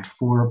 by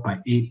 4, by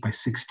 8, by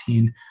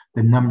 16,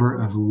 the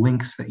number of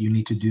links that you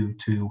need to do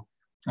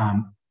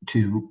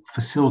to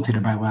facilitate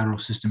a bilateral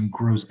system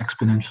grows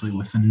exponentially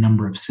with the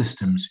number of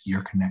systems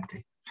you're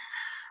connecting.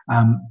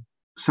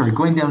 Sorry,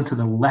 going down to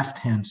the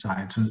left-hand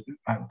side, so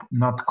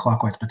not the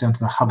clockwise, but down to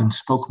the hub and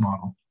spoke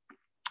model.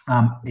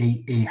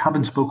 A hub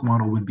and spoke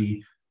model would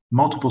be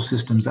multiple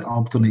systems that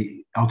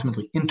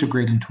ultimately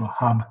integrate into a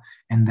hub,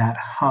 and that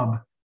hub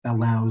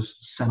allows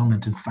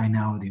settlement and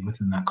finality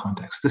within that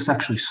context. This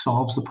actually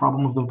solves the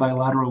problem of the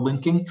bilateral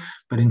linking,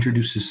 but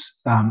introduces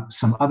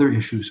some other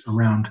issues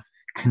around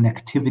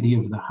connectivity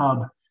of the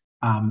hub,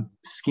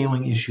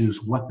 scaling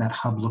issues, what that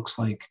hub looks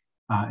like,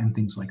 and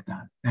things like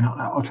that. And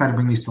I'll try to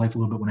bring these to life a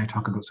little bit when I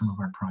talk about some of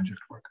our project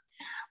work.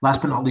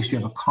 Last but not least, you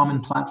have a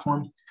common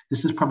platform.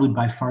 This is probably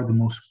by far the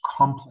most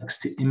complex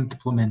to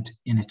implement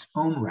in its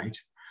own right,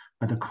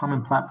 but the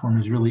common platform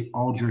is really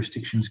all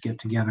jurisdictions get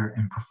together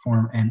and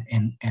perform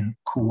and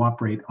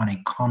cooperate on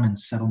a common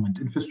settlement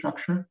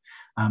infrastructure.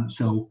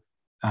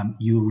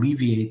 You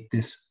alleviate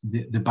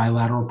the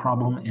bilateral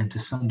problem and to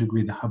some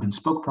degree the hub and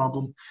spoke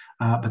problem,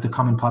 but the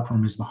common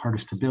platform is the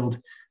hardest to build,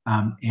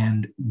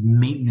 and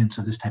maintenance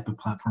of this type of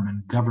platform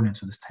and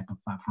governance of this type of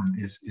platform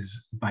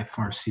is by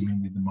far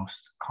seemingly the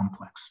most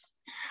complex.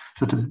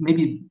 So to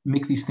maybe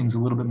make these things a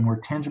little bit more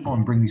tangible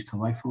and bring these to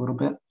life a little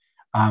bit,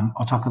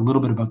 I'll talk a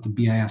little bit about the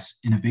BIS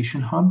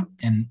Innovation Hub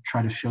and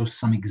try to show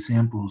some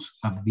examples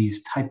of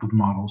these type of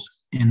models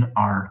in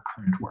our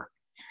current work.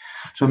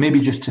 So maybe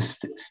just to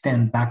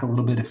stand back a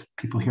little bit, if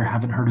people here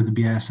haven't heard of the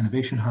BIS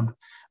Innovation Hub,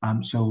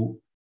 so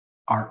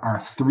our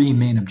three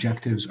main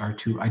objectives are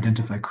to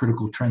identify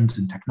critical trends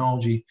in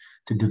technology,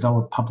 to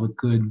develop public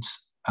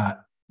goods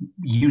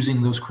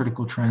using those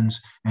critical trends,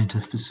 and to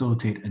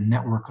facilitate a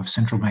network of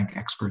central bank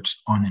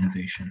experts on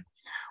innovation.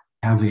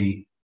 We have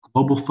a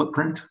global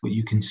footprint. What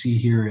you can see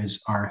here is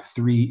our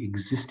three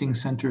existing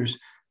centers.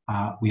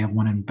 We have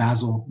one in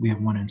Basel, we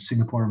have one in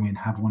Singapore, and we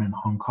have one in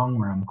Hong Kong,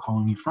 where I'm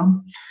calling you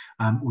from.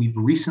 We've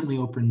recently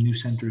opened new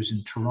centers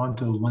in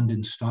Toronto,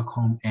 London,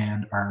 Stockholm,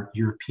 and our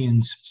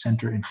European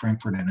center in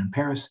Frankfurt and in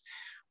Paris.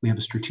 We have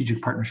a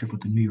strategic partnership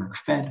with the New York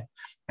Fed,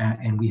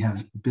 and we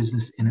have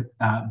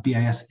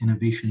BIS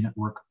Innovation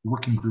Network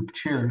working group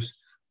chairs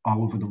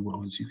all over the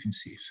world, as you can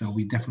see. So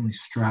we definitely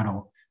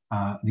straddle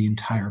the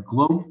entire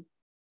globe.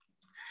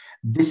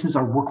 This is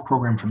our work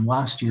program from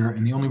last year,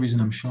 and the only reason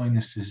I'm showing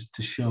this is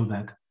to show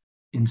that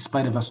in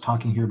spite of us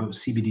talking here about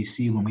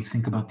CBDC, when we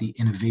think about the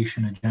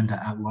innovation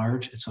agenda at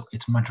large,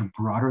 it's much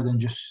broader than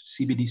just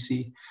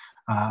CBDC.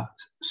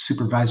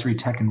 Supervisory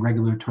tech and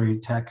regulatory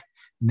tech,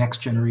 next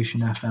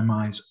generation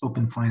FMIs,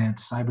 open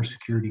finance,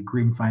 cybersecurity,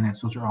 green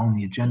finance, those are all on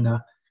the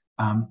agenda.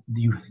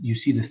 You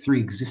see the three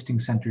existing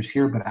centers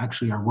here, but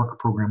actually our work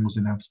program was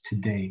announced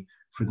today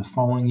for the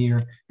following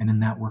year. And in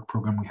that work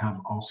program, we have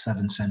all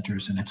 7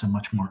 centers, and it's a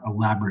much more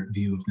elaborate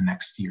view of the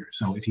next year.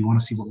 So if you want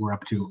to see what we're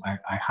up to,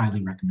 I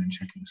highly recommend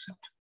checking this out.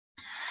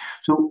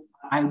 So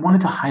I wanted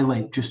to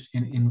highlight just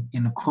in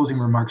the closing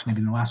remarks,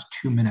 maybe in the last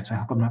 2 minutes, I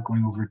hope I'm not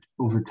going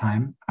over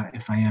time.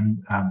 If I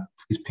am,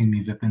 please ping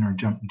me, Vipin, or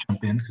jump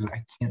in, because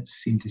I can't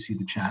seem to see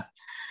the chat.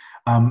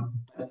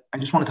 I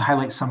just wanted to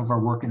highlight some of our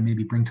work and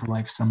maybe bring to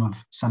life some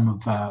of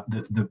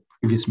the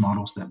previous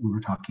models that we were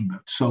talking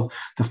about. So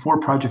the 4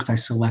 projects I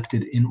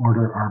selected in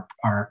order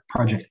are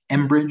Project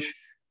Enbridge,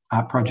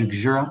 Project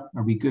Jura.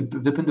 Are we good,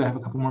 Vipin? Do I have a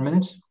couple more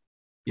minutes?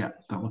 Yeah,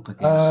 that looked like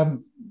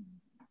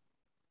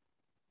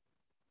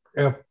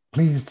yes.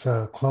 Please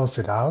close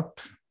it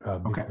out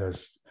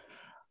because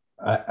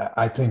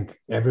I think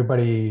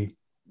everybody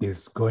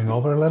is going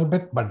over a little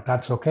bit, but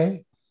that's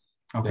okay.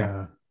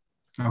 Okay.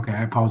 Okay,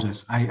 I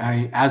apologize.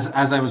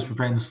 As I was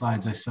preparing the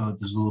slides, I saw it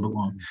was a little bit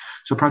long.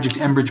 So Project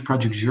Enbridge,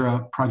 Project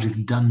Jura,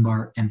 Project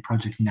Dunbar, and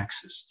Project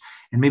Nexus.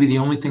 And maybe the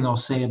only thing I'll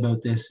say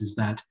about this is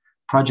that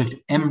Project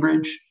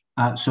Enbridge,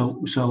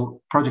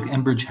 so Project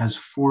Enbridge has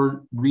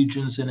 4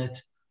 regions in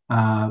it,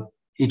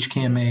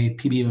 HKMA,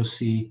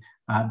 PBOC,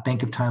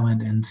 Bank of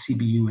Thailand, and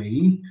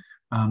CBUAE.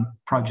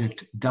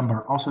 Project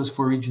Dunbar also has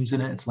 4 regions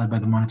in it. It's led by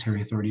the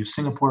Monetary Authority of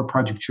Singapore.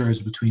 Project Jura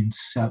is between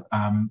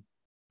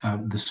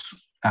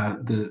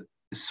the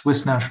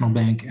Swiss National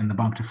Bank and the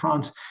Banque de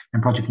France,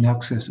 and Project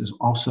Nexus is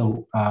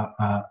also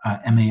a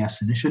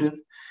MAS initiative.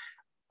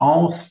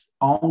 All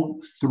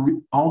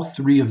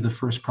three of the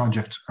first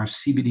projects are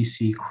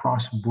CBDC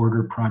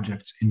cross-border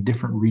projects in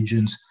different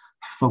regions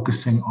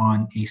focusing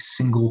on a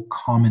single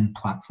common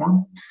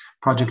platform.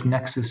 Project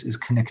Nexus is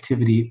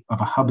connectivity of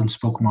a hub and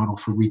spoke model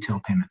for retail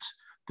payments.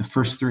 The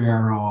first 3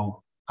 are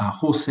all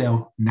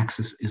wholesale.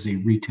 Nexus is a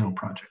retail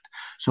project.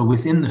 So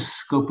within the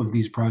scope of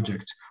these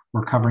projects,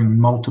 we're covering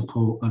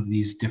multiple of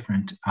these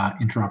different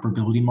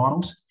interoperability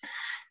models.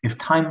 If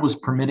time was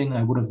permitting,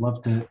 I would have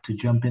loved to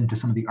jump into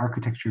some of the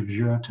architecture of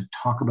Jura to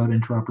talk about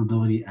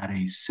interoperability at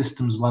a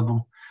systems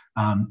level.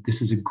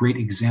 This is a great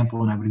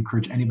example, and I would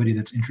encourage anybody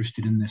that's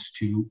interested in this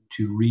to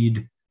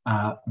read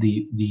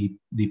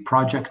the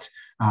project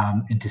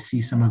and to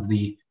see some of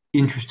the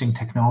interesting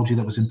technology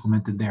that was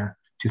implemented there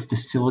to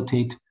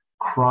facilitate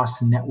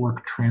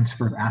cross-network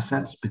transfer of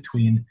assets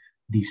between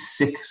the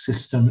SIC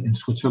system in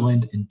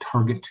Switzerland and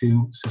Target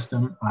 2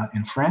 system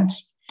in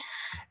France.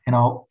 And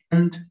I'll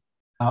end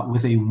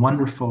with a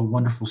wonderful,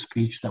 wonderful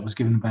speech that was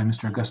given by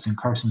Mr. Augustin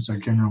Carsons, our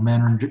general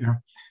manager.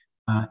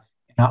 And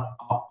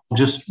I'll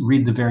just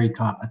read the very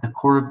top. At the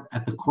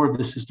core of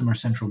the system are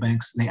central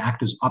banks. They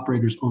act as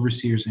operators,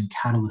 overseers, and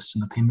catalysts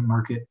in the payment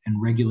market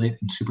and regulate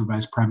and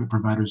supervise private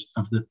providers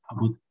of the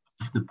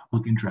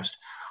public interest.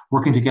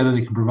 Working together,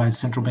 they can provide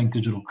central bank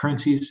digital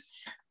currencies.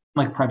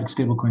 Like private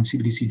stablecoin,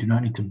 CBDC do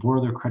not need to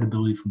borrow their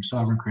credibility from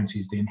sovereign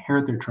currencies. They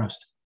inherit their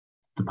trust.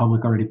 The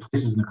public already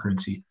places in the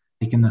currency.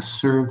 They can thus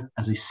serve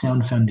as a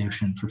sound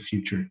foundation for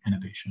future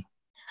innovation.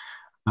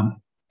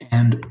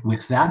 And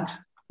with that,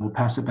 we'll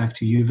pass it back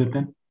to you,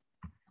 Vipin.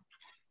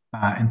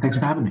 And thanks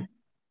for having me.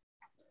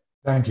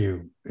 Thank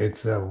you.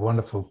 It's a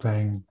wonderful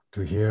thing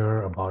to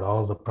hear about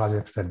all the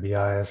projects that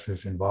BIS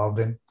is involved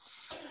in.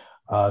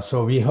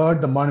 So we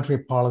heard the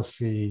monetary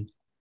policy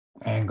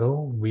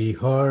angle. We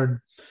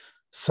heard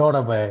sort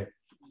of a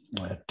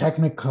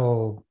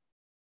technical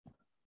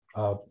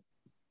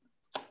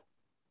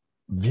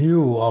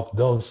view of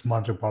those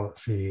monetary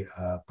policy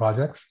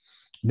projects.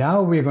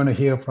 Now we're going to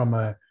hear from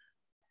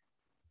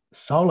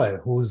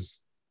Saule, who's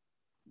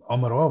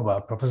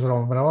Professor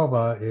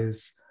Omarova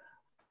is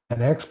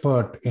an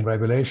expert in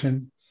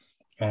regulation,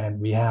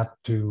 and we have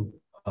to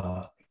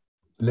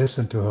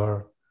listen to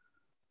her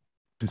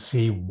to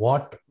see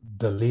what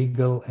the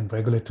legal and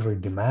regulatory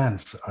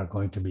demands are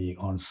going to be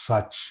on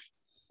such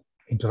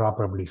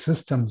interoperability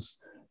systems.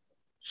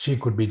 She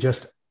could be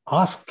just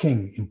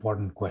asking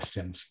important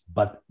questions,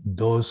 but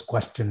those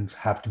questions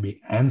have to be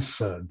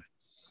answered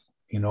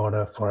in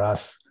order for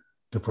us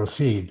to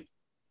proceed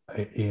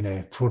in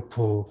a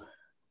fruitful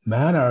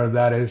manner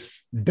that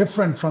is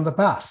different from the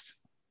past.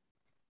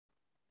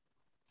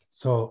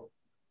 So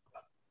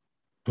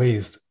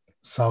please,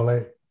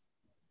 Saule,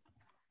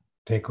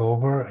 take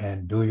over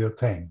and do your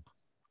thing.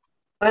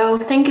 Well,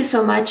 thank you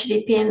so much,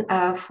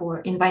 Vipin,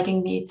 for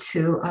inviting me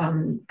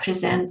to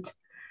present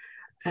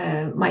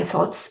my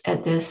thoughts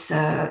at this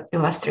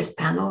illustrious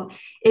panel.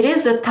 It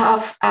is a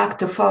tough act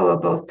to follow,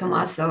 both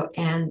Tommaso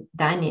and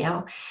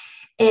Daniel.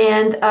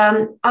 And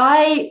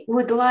I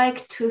would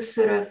like to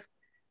sort of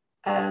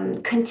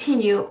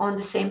continue on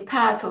the same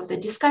path of the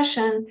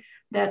discussion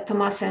that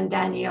Tommaso and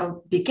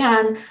Daniel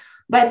began,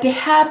 by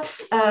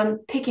perhaps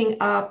picking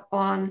up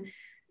on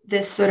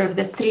this sort of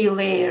the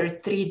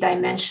 3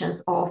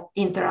 dimensions of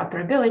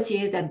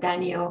interoperability that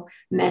Daniel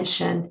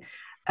mentioned,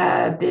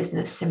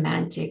 business,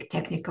 semantic,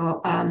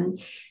 technical,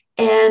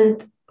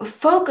 and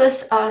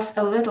focus us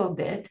a little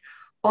bit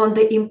on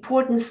the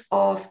importance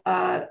of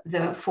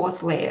the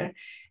 4th layer.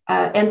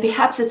 And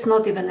perhaps it's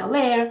not even a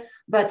layer,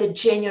 but the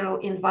general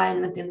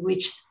environment in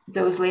which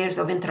those layers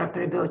of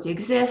interoperability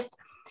exist.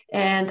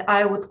 And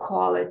I would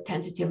call it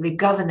tentatively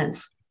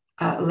governance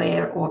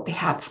layer, or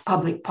perhaps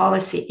public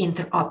policy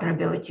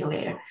interoperability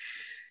layer.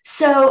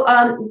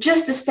 So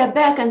just to step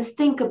back and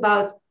think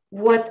about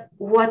what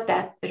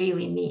that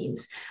really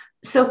means.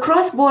 So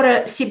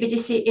cross-border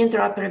CBDC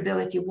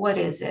interoperability, what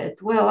is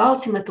it? Well,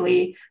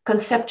 ultimately,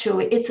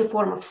 conceptually, it's a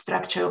form of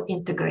structural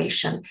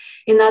integration.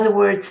 In other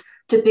words,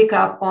 to pick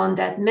up on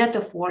that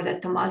metaphor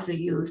that Tommaso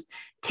used,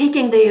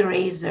 taking the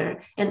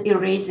eraser and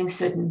erasing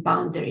certain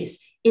boundaries,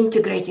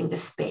 integrating the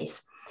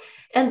space.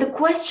 And the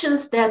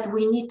questions that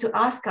we need to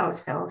ask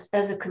ourselves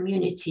as a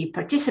community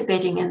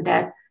participating in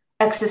that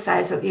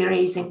exercise of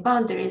erasing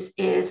boundaries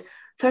is,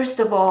 first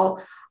of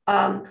all,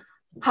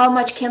 how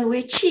much can we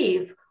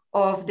achieve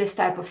of this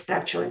type of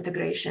structural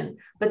integration?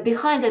 But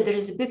behind it, there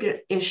is a bigger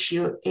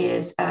issue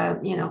is,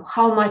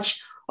 how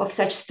much of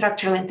such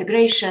structural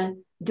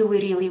integration do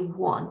we really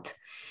want?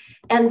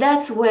 And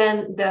that's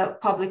when the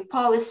public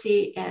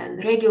policy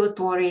and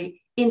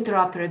regulatory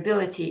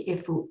interoperability,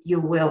 if you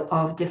will,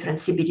 of different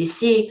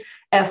CBDC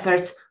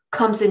efforts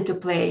comes into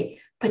play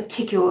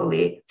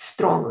particularly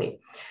strongly.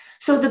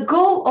 So the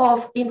goal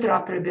of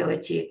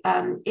interoperability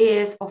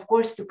is, of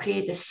course, to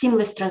create a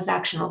seamless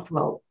transactional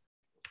flow,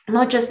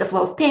 not just the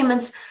flow of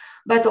payments,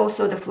 but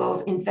also the flow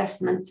of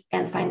investments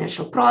and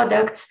financial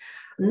products,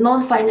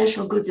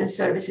 non-financial goods and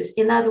services.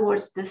 In other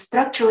words, the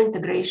structural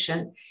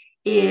integration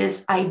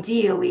is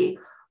ideally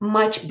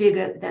much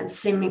bigger than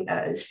simply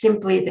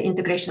the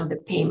integration of the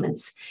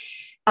payments.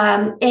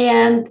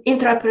 And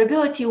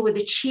interoperability would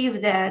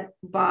achieve that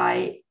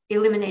by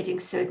eliminating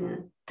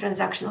certain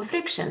transactional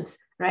frictions,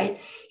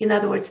 right? In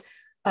other words,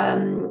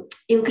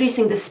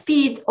 increasing the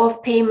speed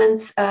of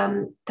payments,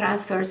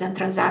 transfers and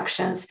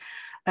transactions,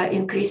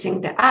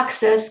 increasing the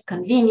access,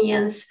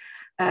 convenience,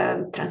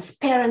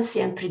 transparency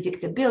and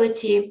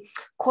predictability,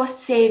 cost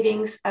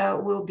savings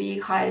will be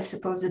higher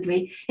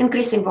supposedly,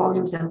 increasing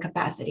volumes and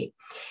capacity.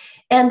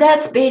 And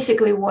that's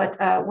basically what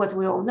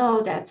we all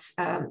know,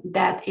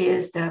 that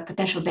is the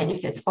potential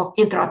benefits of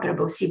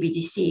interoperable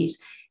CBDCs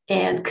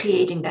and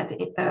creating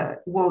that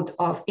world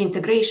of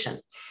integration.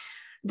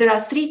 There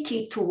are three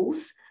key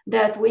tools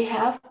that we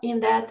have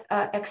in that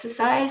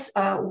exercise.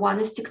 One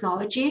is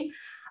technology.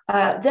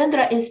 Then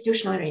there are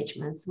institutional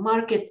arrangements,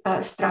 market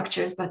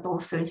structures, but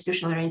also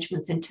institutional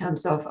arrangements in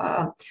terms of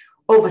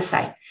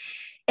oversight.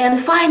 And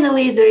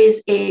finally, there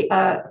is a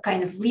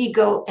kind of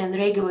legal and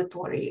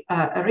regulatory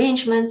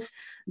arrangements,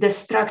 the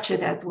structure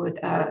that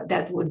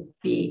would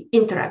be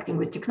interacting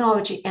with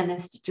technology and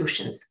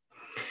institutions.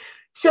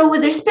 So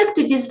with respect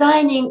to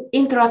designing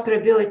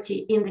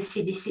interoperability in the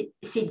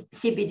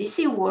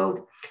CBDC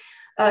world,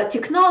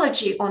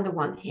 technology on the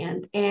one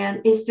hand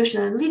and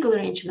institutional and legal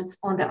arrangements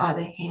on the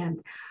other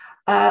hand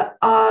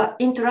are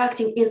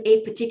interacting in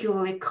a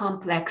particularly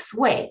complex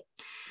way.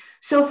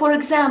 So for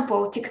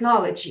example,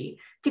 technology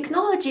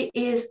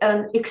is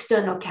an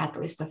external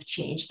catalyst of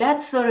change.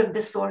 That's sort of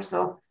the source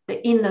of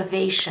the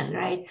innovation,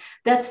 right?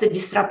 That's the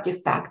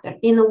disruptive factor.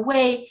 In a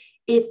way,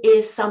 it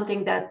is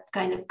something that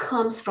kind of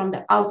comes from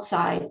the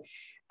outside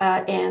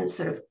and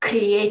sort of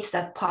creates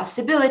that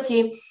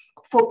possibility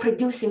for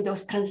producing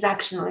those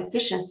transactional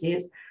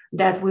efficiencies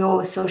that we all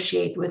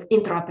associate with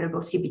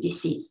interoperable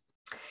CBDCs.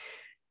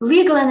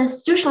 Legal and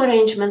institutional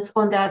arrangements,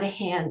 on the other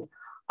hand,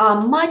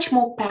 are much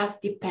more path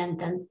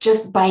dependent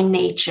just by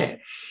nature.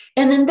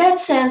 And in that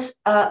sense,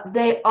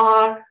 they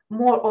are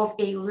more of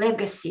a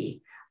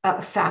legacy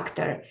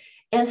factor.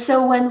 And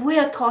so when we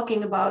are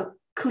talking about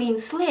clean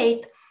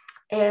slate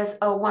as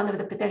one of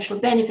the potential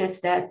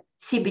benefits that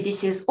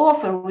CBDCs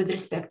offer with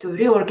respect to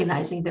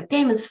reorganizing the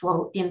payments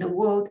flow in the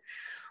world,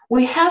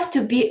 we have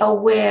to be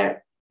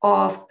aware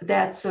of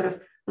that sort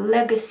of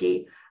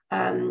legacy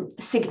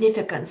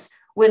significance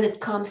when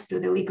it comes to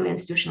the legal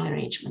institutional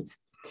arrangements.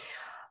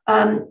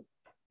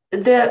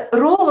 The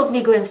role of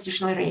legal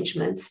institutional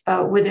arrangements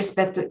with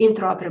respect to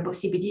interoperable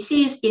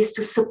CBDCs is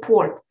to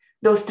support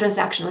those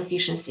transactional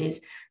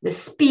efficiencies, the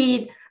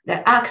speed,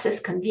 the access,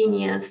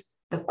 convenience,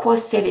 the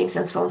cost savings,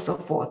 and so on and so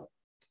forth.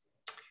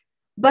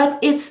 But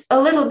it's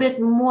a little bit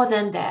more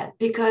than that,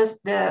 because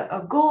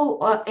the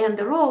goal and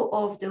the role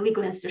of the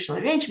legal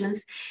institutional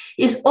arrangements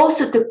is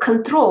also to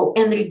control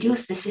and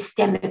reduce the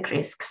systemic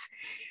risks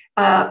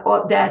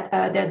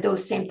that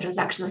those same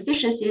transactional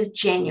efficiencies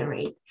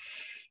generate,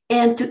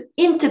 and to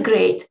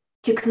integrate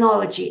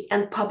technology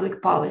and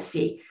public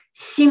policy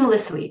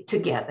seamlessly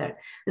together.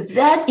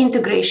 That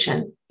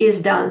integration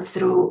is done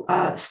through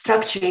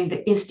structuring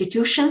the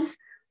institutions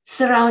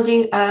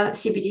surrounding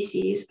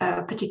CBDCs,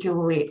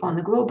 particularly on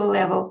the global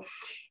level,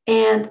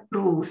 and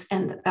rules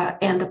and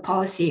the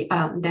policy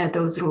that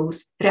those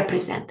rules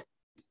represent.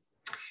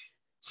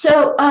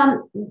 So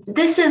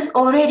this is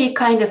already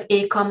kind of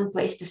a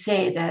commonplace to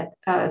say that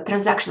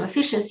transactional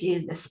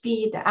efficiencies, the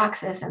speed, the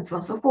access, and so on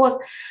and so forth,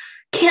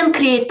 can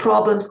create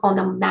problems on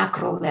a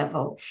macro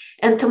level.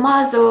 And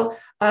Tommaso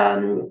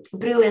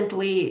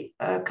brilliantly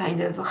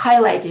kind of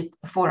highlighted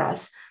for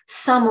us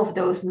some of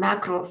those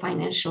macro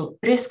financial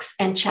risks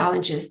and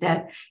challenges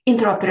that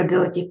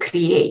interoperability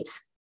creates.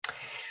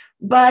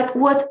 But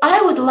what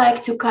I would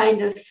like to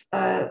kind of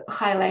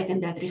highlight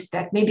in that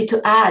respect, maybe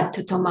to add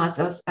to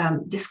Tommaso's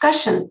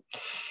discussion,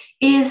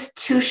 is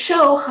to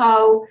show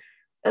how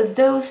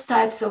those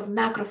types of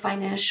macro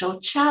financial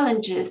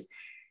challenges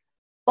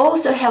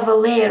also have a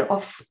layer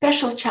of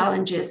special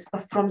challenges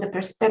from the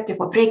perspective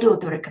of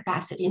regulatory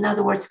capacity. In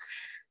other words,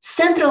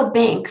 central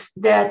banks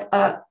that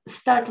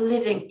start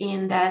living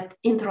in that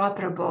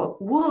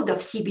interoperable world of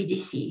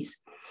CBDCs,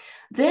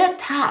 their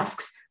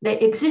tasks,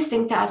 the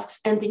existing tasks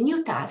and the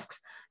new tasks,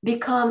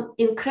 become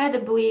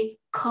incredibly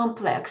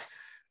complex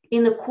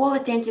in a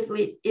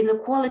qualitatively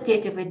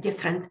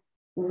different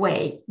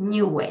way,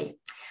 new way.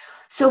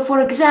 So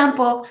for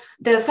example,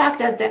 the fact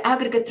that the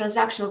aggregate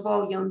transactional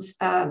volumes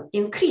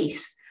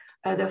increase,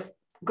 the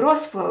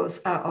gross flows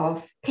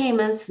of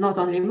payments, not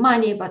only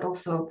money, but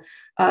also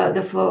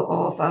the flow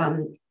of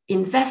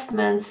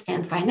investments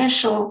and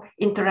financial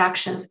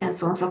interactions and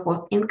so on and so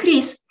forth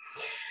increase,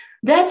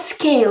 that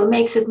scale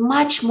makes it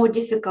much more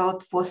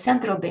difficult for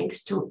central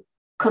banks to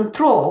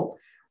control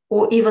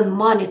or even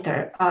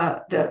monitor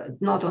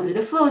not only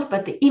the flows,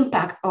 but the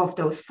impact of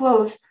those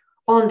flows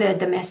on their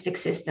domestic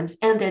systems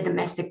and their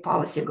domestic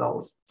policy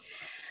goals.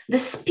 The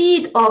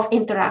speed of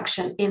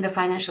interaction in the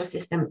financial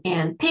system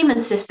and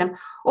payment system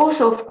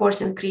also, of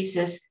course,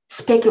 increases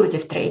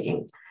speculative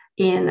trading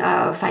in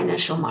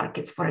financial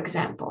markets, for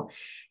example,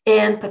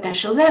 and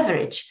potential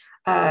leverage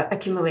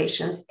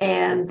accumulations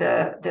and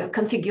the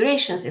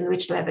configurations in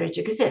which leverage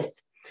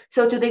exists.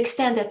 So to the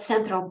extent that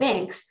central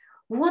banks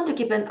want to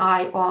keep an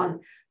eye on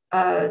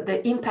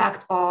the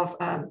impact of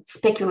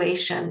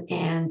speculation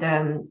and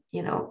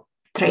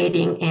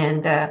trading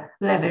and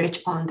leverage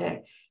on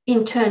their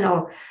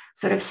internal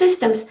sort of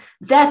systems,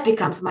 that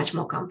becomes much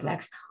more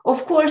complex.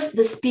 Of course,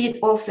 the speed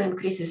also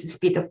increases the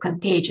speed of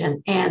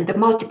contagion and the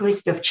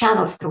multiplicity of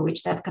channels through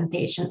which that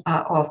contagion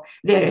of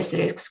various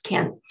risks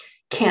can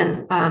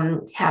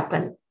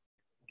happen.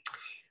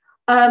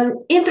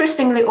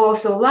 Interestingly,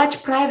 also,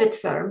 large private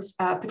firms,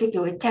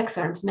 particularly tech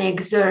firms, may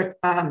exert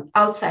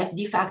outsized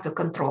de facto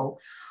control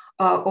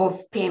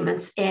of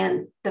payments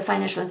and the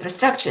financial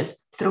infrastructures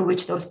through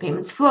which those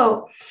payments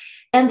flow.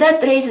 And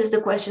that raises the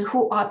question,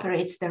 who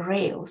operates the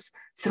rails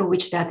through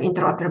which that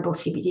interoperable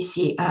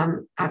CBDC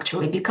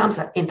actually becomes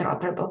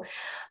interoperable?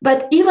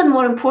 But even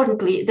more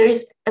importantly, there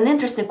is an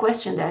interesting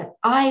question that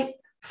I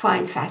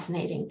find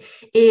fascinating,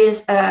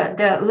 is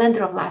the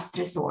lender of last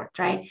resort,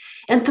 right?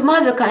 And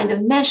Tommaso kind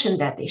of mentioned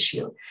that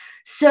issue.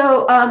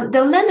 So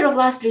the lender of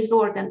last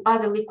resort and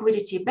other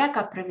liquidity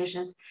backup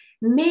provisions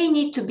may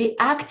need to be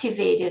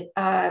activated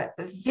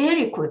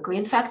very quickly,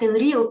 in fact, in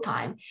real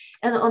time,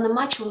 and on a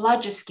much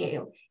larger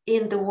scale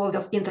in the world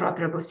of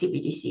interoperable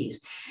CBDCs.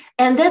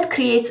 And that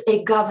creates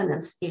a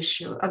governance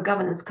issue, a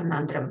governance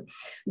conundrum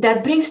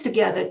that brings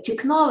together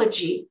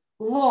technology,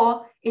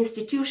 law,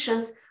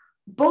 institutions,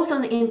 both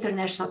on the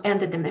international and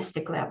the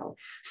domestic level.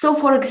 So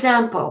for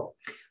example,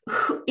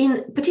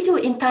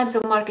 particularly in times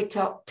of market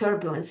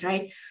turbulence,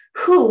 right?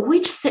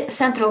 Which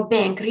central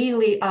bank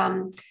really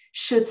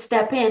should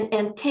step in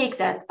and take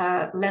that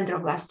lender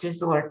of last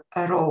resort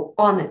role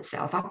upon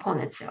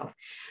itself?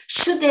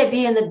 Should there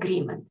be an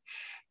agreement?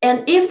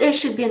 And if there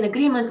should be an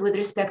agreement with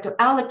respect to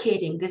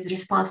allocating these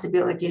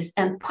responsibilities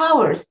and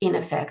powers, in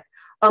effect,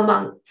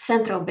 among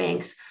central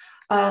banks,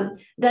 then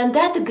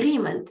that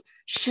agreement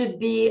should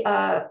be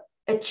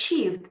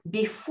achieved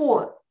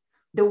before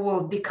the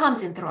world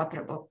becomes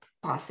interoperable,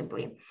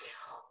 possibly.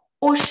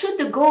 Or should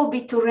the goal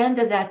be to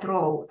render that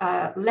role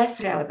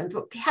less relevant,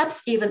 or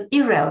perhaps even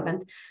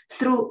irrelevant,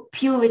 through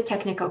purely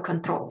technical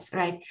controls,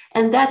 right?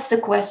 And that's the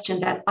question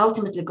that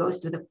ultimately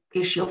goes to the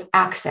issue of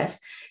access.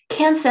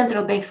 Can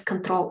central banks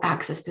control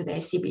access to their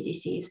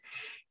CBDCs?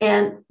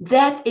 And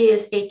that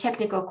is a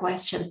technical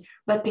question,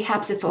 but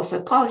perhaps it's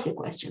also a policy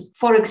question.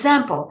 For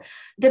example,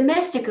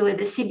 domestically,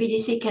 the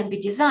CBDC can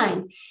be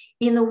designed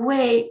in a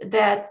way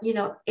that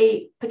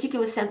a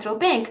particular central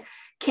bank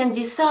can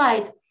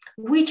decide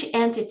which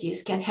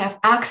entities can have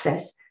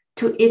access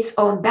to its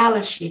own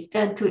balance sheet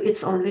and to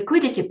its own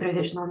liquidity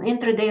provision on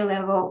intraday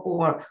level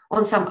or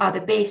on some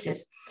other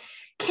basis.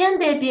 Can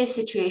there be a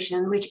situation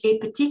in which a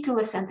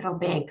particular central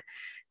bank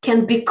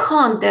can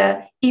become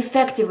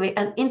effectively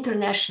an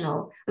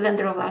international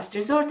lender of last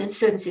resort in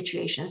certain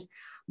situations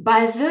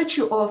by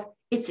virtue of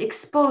its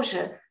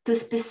exposure to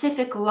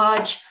specific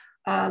large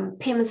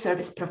payment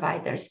service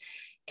providers?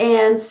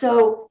 And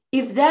so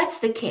if that's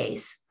the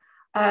case,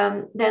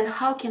 then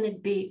how can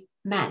it be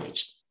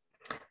managed?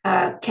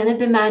 Can it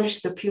be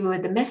managed through pure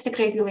domestic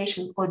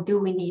regulation, or do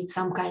we need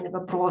some kind of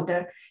a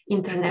broader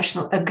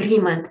international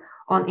agreement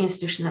on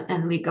institutional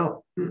and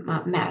legal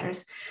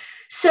matters?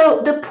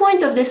 So the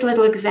point of this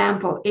little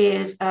example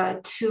is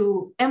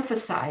to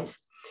emphasize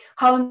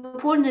how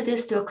important it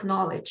is to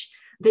acknowledge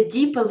the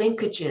deeper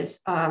linkages,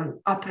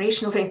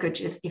 operational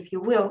linkages, if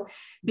you will,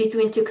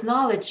 between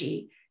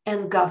technology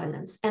and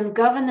governance. And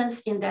governance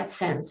in that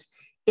sense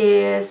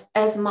is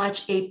as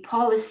much a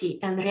policy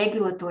and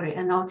regulatory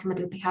and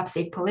ultimately perhaps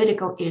a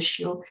political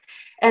issue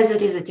as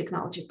it is a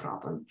technology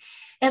problem.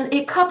 And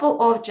a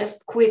couple of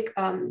just quick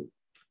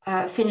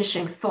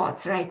finishing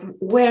thoughts, right?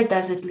 Where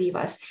does it leave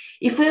us?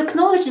 If we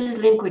acknowledge these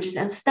linkages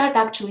and start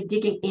actually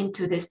digging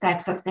into these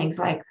types of things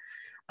like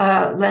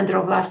lender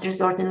of last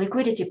resort and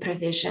liquidity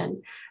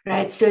provision,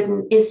 right?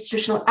 Certain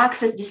institutional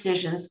access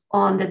decisions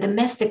on the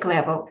domestic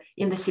level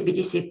in the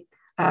CBDC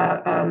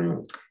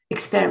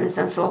experiments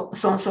and so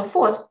on and so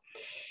forth.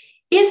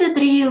 Is it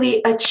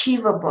really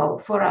achievable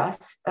for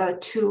us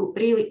to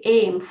really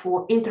aim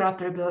for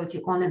interoperability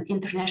on an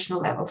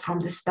international level from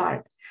the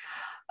start?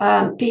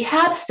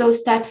 Perhaps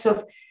those types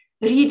of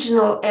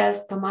regional,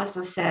 as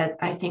Tommaso said,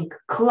 I think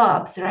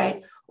clubs,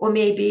 right? Or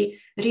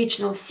maybe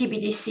regional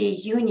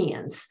CBDC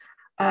unions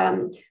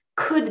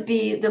could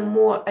be the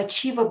more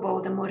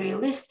achievable, the more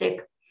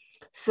realistic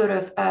sort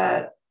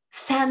of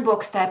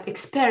sandbox type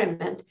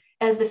experiment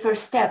as the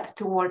first step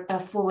toward a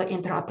fuller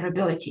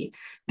interoperability,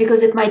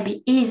 because it might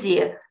be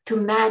easier to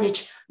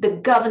manage the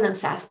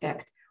governance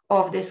aspect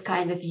of this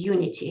kind of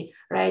unity,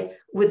 right,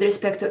 with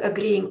respect to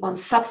agreeing on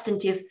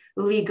substantive,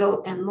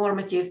 legal, and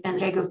normative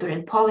and regulatory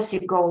and policy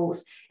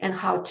goals, and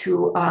how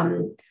to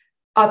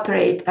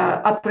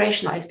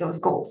operationalize those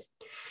goals.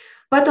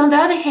 But on the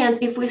other hand,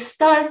 if we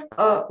start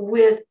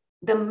with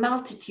the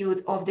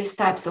multitude of these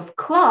types of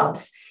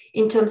clubs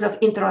in terms of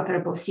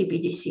interoperable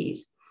CBDCs,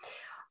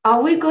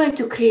 are we going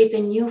to create a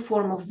new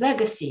form of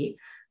legacy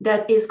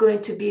that is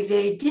going to be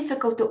very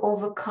difficult to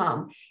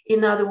overcome?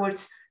 In other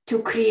words,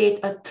 to create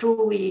a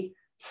truly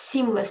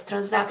seamless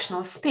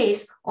transactional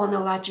space on a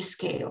larger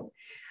scale?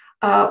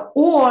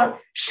 Or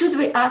should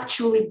we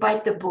actually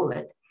bite the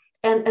bullet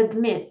and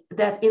admit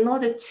that in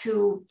order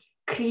to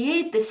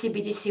create the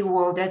CBDC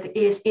world that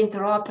is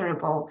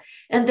interoperable,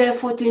 and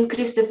therefore to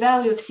increase the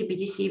value of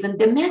CBDC even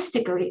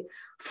domestically,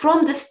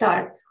 from the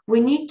start, we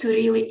need to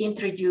really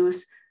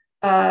introduce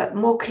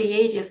more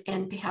creative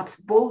and perhaps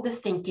bolder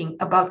thinking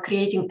about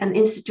creating an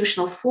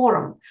institutional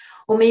forum,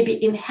 or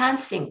maybe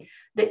enhancing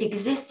the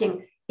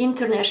existing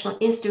international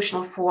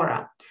institutional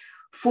fora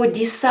for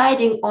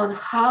deciding on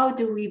how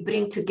do we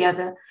bring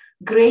together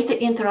greater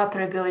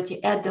interoperability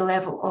at the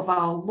level of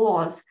our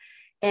laws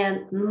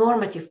and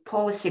normative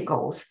policy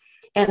goals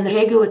and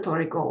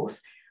regulatory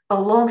goals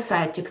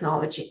alongside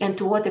technology, and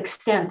to what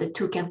extent the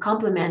two can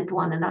complement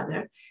one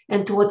another,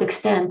 and to what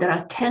extent there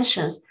are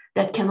tensions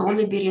that can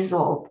only be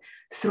resolved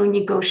through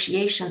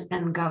negotiation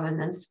and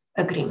governance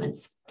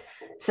agreements.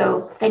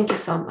 So thank you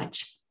so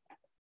much.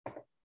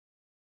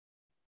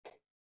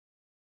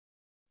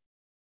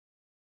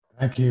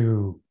 Thank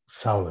you,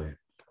 Saule.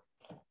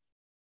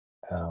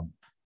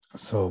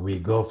 So we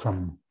go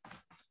from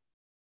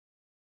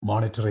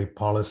monetary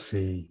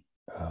policy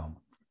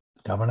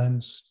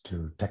governance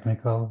to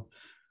technical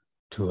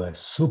to a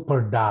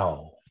super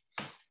DAO,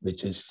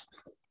 which is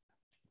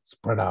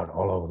spread out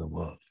all over the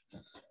world.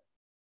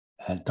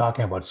 And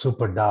talking about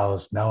super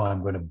DAOs, now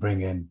I'm going to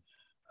bring in,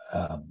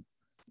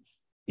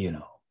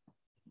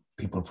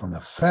 people from the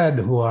Fed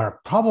who are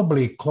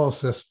probably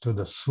closest to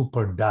the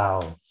super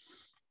DAO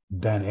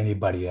than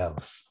anybody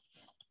else.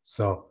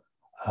 So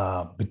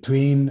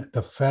between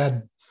the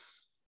Fed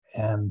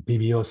and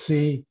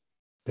PBOC,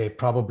 they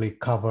probably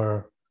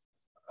cover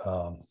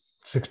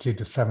 60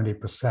 to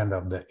 70%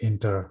 of the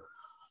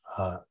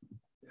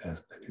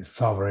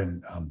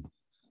sovereign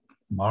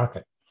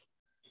market.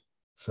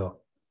 So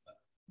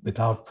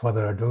without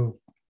further ado,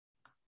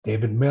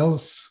 David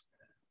Mills,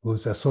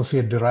 who's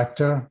Associate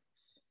Director,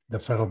 the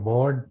Federal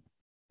Board,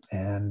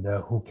 and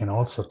who can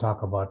also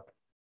talk about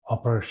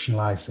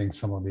operationalizing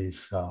some of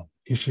these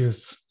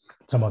issues,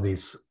 some of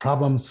these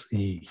problems.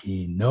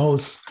 He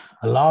knows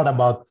a lot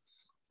about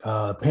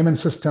payment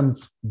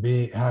systems,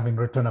 having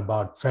written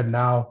about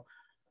FedNow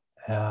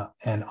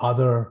and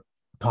other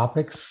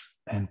topics,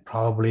 and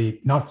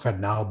probably not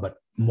FedNow, but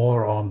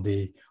more on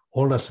the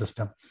older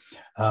system.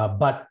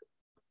 But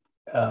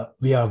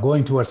we are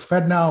going towards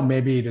FedNow.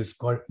 Maybe it is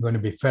going to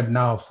be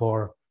FedNow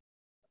for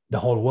the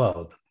whole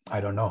world. I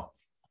don't know.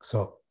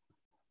 So,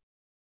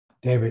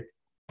 David,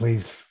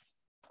 please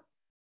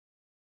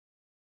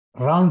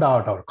round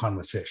out our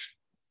conversation.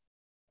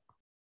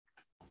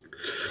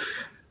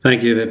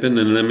 Thank you, Vipin.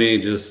 And let me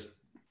just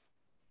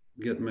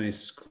get my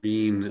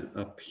screen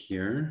up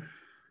here.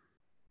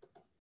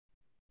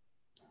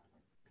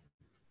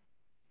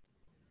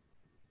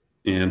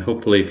 And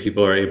hopefully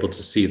people are able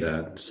to see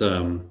that.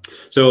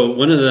 So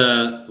one of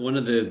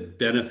the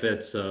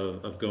benefits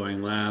of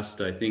going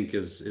last, I think,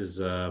 is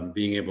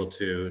being able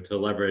to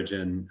leverage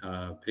and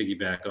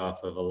piggyback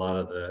off of a lot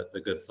of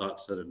the good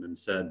thoughts that have been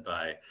said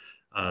by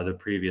the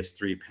previous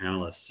three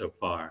panelists so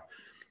far.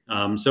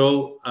 I'm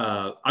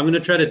going to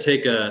try to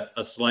take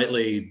a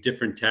slightly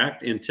different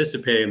tact,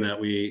 anticipating that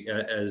we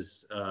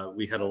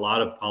had a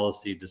lot of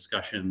policy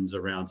discussions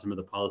around some of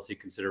the policy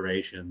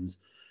considerations,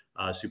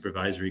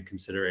 supervisory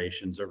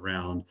considerations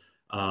around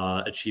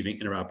achieving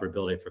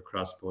interoperability for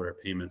cross-border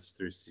payments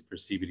for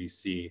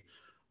CBDC.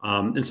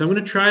 And so I'm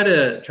going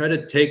to try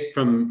to take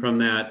from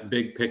that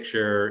big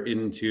picture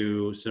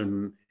into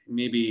some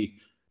maybe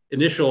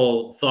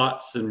initial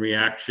thoughts and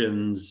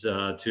reactions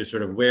to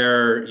sort of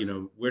where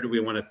do we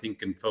want to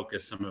think and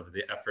focus some of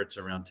the efforts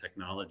around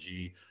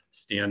technology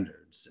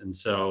standards. And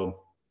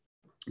so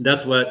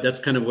that's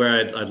kind of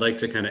where I'd like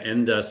to kind of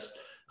end us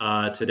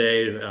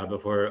today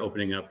before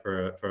opening up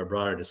for a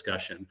broader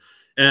discussion.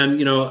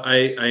 And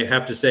I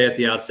have to say at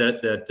the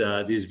outset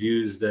that these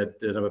views that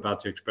I'm about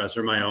to express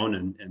are my own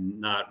and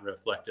not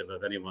reflective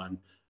of anyone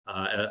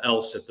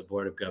else at the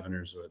Board of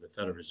Governors or the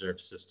Federal Reserve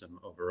System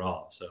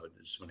overall. So I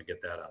just want to get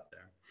that out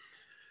there.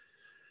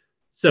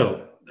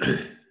 So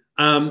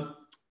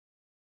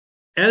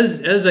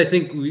as I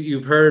think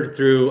you've heard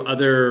through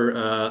other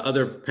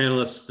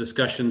panelists'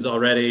 discussions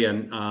already,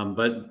 and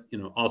but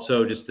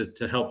also just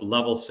to help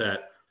level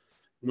set,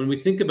 when we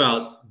think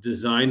about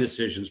design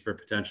decisions for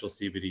potential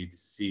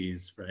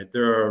CBDCs, right,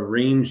 there are a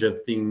range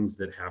of things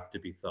that have to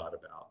be thought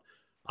about.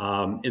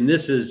 And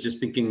this is just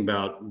thinking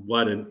about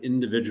what an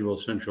individual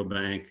central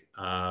bank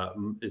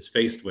is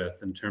faced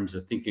with in terms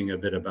of thinking a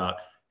bit about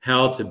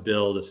how to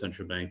build a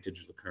central bank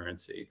digital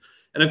currency.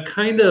 And I've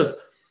kind of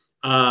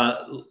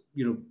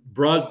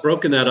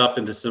broken that up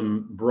into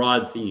some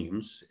broad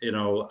themes,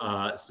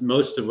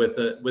 most of with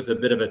a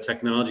bit of a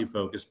technology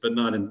focus, but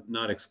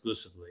not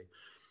exclusively.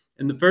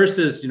 And the first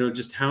is,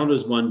 just how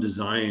does one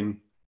design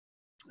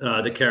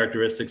the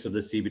characteristics of the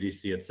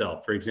CBDC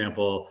itself? For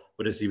example,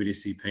 would a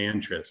CBDC pay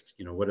interest?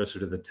 What are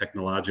sort of the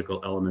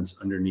technological elements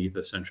underneath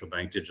a central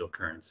bank digital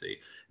currency?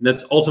 And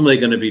that's ultimately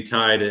going to be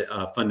tied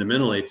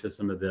fundamentally to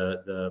some of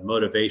the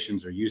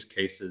motivations or use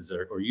cases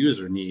or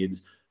user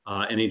needs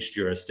in each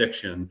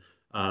jurisdiction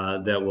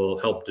that will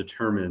help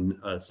determine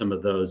some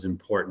of those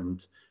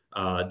important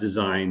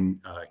design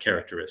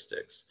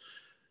characteristics.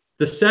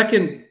 The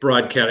second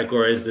broad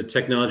category is the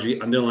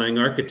technology underlying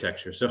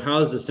architecture. So how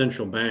is the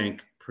central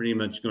bank pretty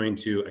much going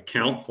to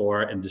account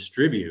for and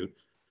distribute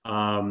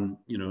any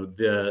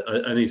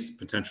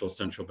potential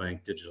central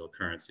bank digital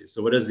currency?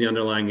 So what is the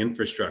underlying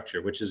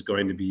infrastructure, which is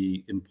going to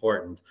be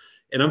important?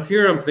 And I'm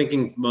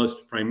thinking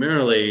most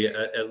primarily,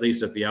 at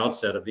least at the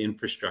outset, of the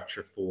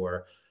infrastructure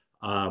for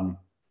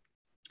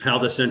how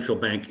the central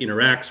bank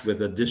interacts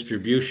with a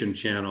distribution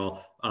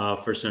channel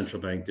for central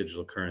bank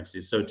digital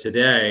currencies. So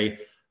today,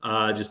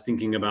 just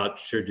thinking about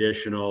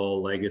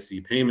traditional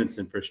legacy payments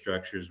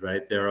infrastructures,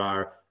 right? There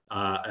are,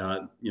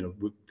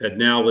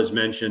 FedNow was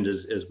mentioned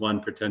as one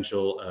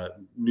potential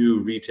new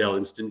retail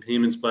instant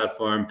payments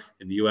platform.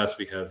 In the US,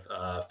 we have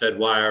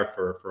FedWire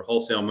for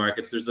wholesale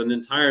markets. There's an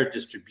entire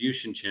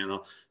distribution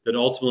channel that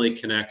ultimately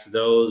connects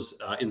those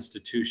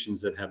institutions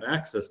that have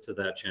access to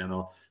that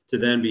channel to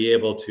then be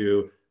able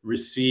to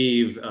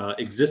receive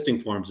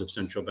existing forms of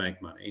central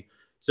bank money.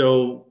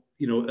 So,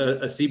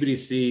 a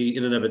CBDC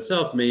in and of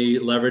itself may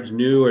leverage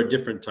new or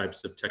different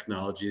types of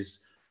technologies,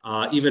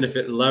 even if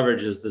it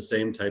leverages the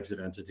same types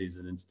of entities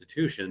and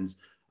institutions.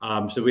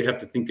 So we have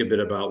to think a bit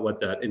about what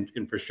that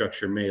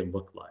infrastructure may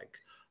look like,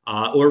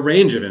 or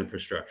range of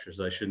infrastructures.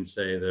 I shouldn't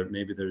say that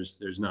maybe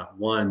there's not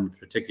one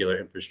particular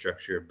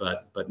infrastructure,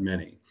 but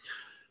many.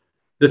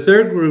 The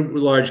third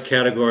large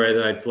category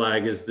that I'd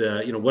flag is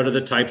what are the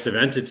types of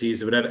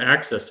entities that would have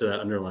access to that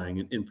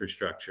underlying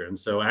infrastructure? And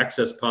so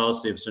access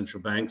policy of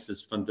central banks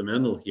is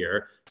fundamental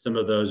here. Some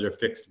of those are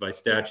fixed by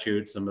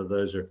statute, some of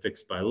those are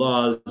fixed by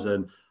laws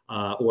and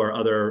or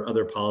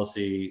other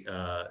policy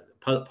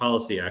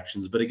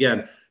actions. But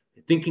again,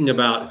 thinking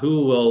about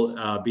who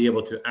will be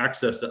able to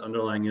access the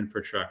underlying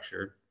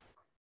infrastructure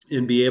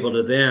and be able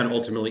to then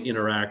ultimately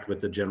interact with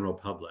the general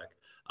public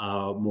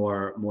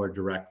more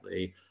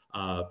directly.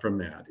 From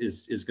that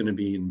is going to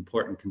be an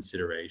important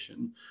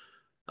consideration.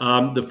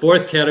 The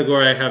fourth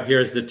category I have here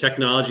is the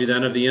technology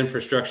then of the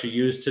infrastructure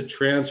used to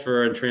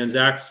transfer and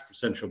transact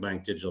central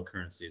bank digital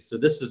currencies. So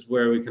this is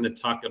where we kind of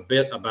talk a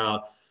bit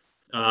about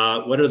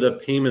what are the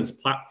payments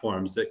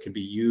platforms that could be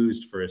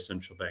used for a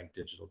central bank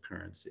digital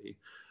currency.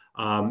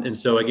 And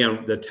so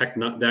again,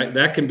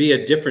 that can be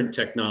a different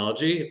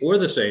technology or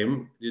the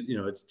same,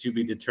 it's to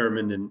be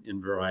determined in a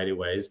variety of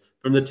ways,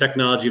 from the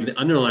technology of the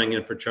underlying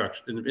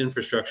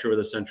infrastructure where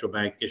the central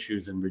bank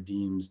issues and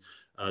redeems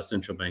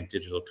central bank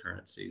digital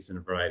currencies in a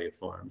variety of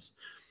forms.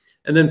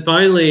 And then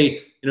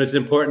finally, it's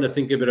important to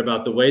think a bit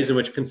about the ways in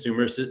which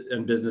consumers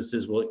and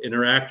businesses will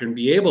interact and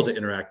be able to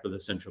interact with a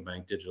central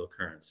bank digital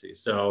currency.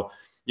 So,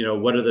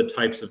 what are the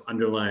types of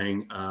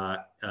underlying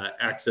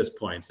access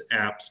points,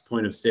 apps,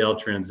 point of sale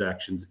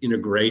transactions,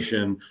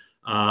 integration,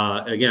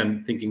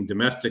 again, thinking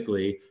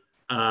domestically,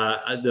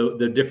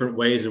 the different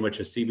ways in which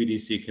a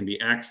CBDC can be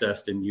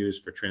accessed and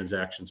used for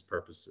transactions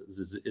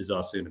purposes is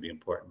also going to be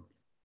important.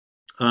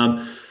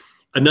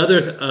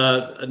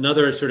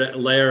 Another sort of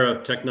layer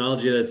of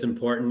technology that's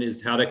important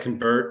is how to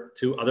convert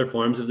to other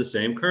forms of the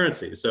same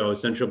currency. So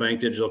central bank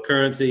digital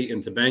currency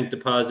into bank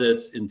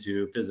deposits,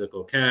 into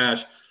physical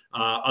cash,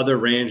 other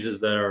ranges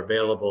that are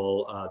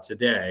available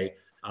today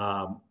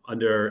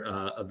under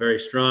a very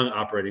strong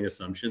operating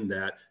assumption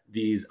that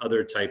these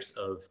other types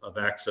of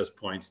access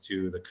points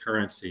to the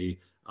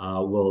currency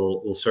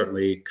will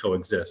certainly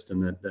coexist,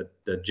 and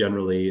that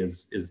generally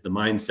is the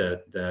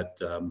mindset that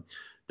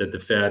the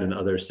Fed and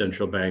other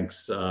central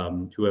banks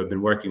who have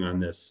been working on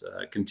this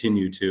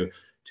continue to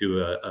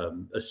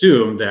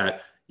assume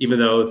that even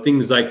though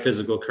things like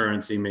physical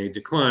currency may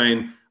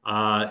decline,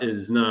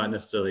 is not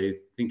necessarily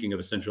thinking of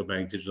a central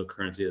bank digital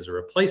currency as a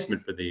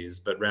replacement for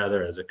these, but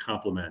rather as a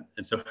complement.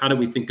 And so how do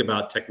we think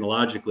about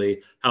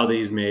technologically how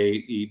these may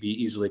be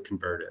easily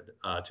converted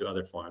to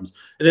other forms?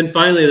 And then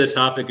finally, the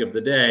topic of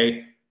the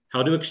day,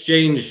 how to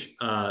exchange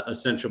a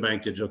central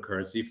bank digital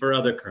currency for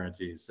other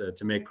currencies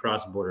to make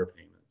cross-border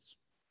payments.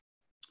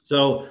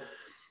 So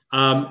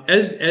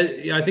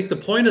I think the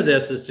point of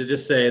this is to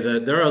just say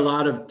that there are a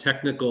lot of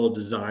technical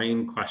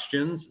design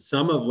questions,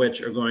 some of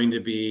which are going to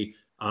be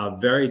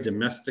very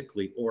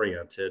domestically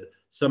oriented,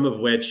 some of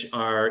which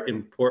are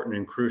important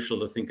and crucial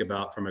to think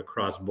about from a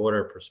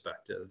cross-border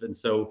perspective. And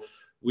so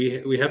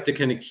we have to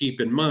kind of keep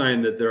in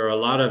mind that there are a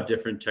lot of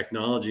different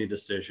technology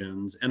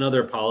decisions and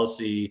other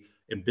policy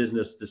and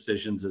business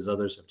decisions, as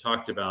others have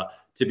talked about,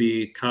 to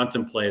be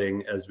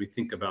contemplating as we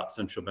think about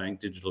central bank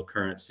digital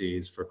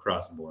currencies for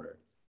cross-border.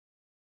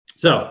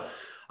 So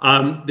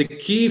the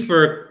key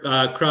for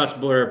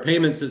cross-border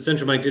payments and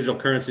central bank digital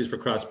currencies for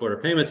cross-border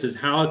payments is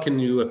how can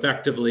you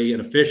effectively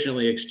and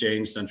efficiently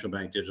exchange central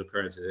bank digital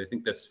currencies? I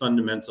think that's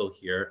fundamental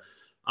here.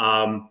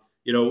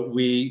 You know,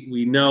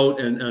 we note,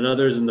 and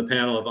others in the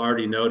panel have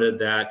already noted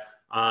that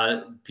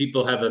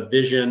people have a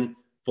vision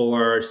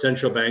for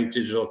central bank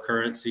digital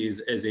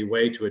currencies as a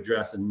way to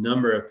address a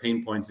number of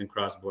pain points in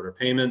cross-border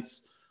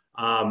payments.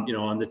 You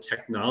know, on the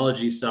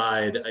technology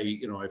side,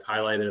 I've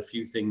highlighted a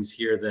few things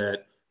here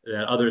that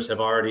others have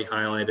already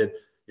highlighted.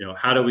 You know,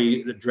 how do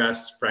we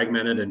address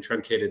fragmented and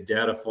truncated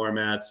data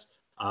formats,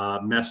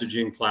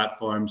 messaging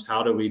platforms?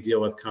 How do we deal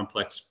with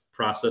complex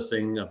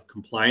processing of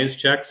compliance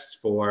checks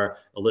for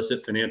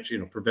illicit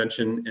financial,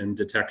 prevention and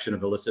detection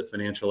of illicit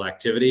financial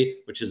activity,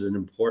 which is an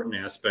important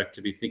aspect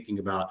to be thinking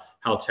about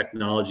how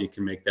technology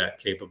can make that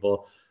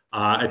capable.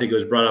 I think it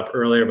was brought up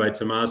earlier by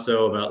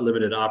Tommaso about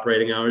limited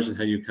operating hours and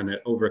how you kind of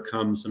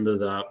overcome some of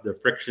the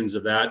frictions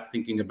of that,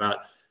 thinking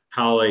about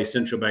how a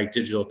central bank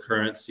digital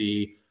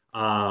currency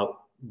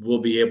will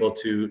be able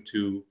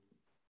to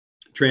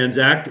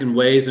transact in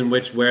ways in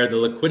which where the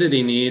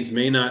liquidity needs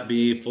may not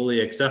be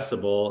fully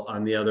accessible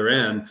on the other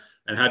end.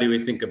 And how do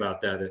we think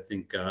about that? I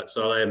think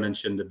Saleh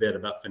mentioned a bit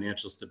about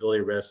financial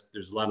stability risk.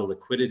 There's a lot of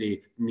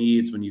liquidity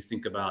needs when you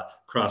think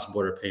about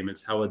cross-border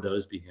payments. How would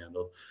those be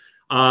handled?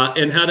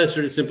 And how to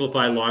sort of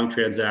simplify long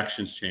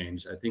transactions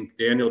change. I think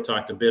Daniel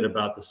talked a bit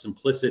about the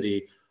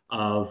simplicity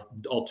of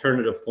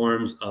alternative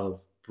forms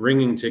of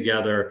bringing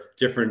together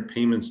different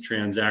payments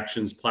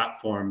transactions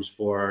platforms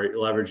for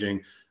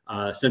leveraging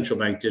central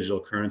bank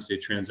digital currency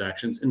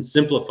transactions and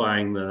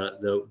simplifying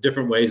the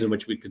different ways in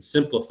which we could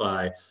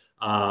simplify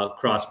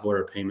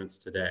cross-border payments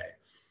today.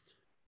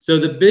 So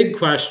the big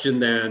question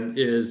then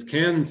is,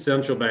 can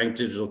central bank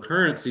digital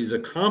currencies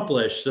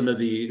accomplish some of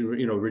the,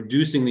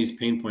 reducing these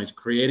pain points,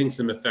 creating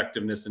some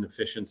effectiveness and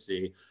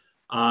efficiency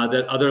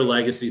that other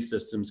legacy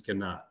systems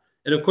cannot?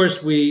 And of course,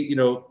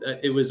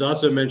 it was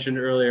also mentioned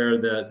earlier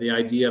that the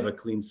idea of a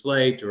clean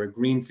slate or a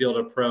greenfield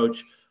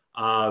approach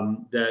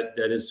that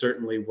is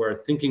certainly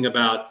worth thinking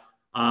about.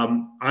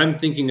 I'm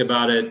thinking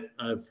about it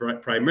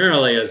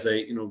primarily as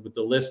with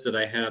the list that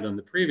I had on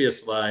the previous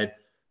slide,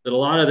 that a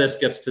lot of this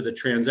gets to the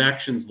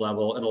transactions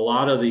level, and a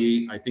lot of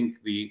I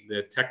think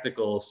the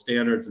technical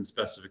standards and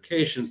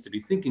specifications to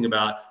be thinking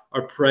about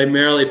are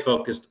primarily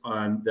focused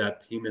on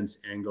that payments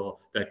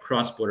angle, that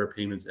cross-border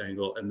payments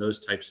angle, and those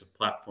types of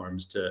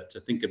platforms to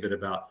think a bit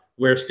about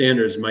where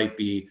standards might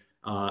be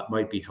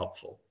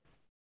helpful.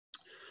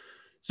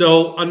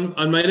 So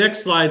on my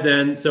next slide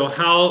then, so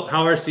how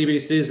are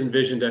CBDCs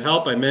envisioned to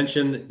help? I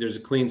mentioned there's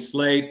a clean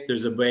slate.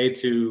 There's a way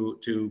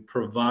to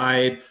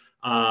provide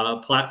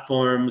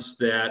platforms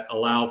that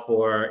allow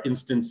for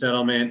instant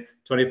settlement,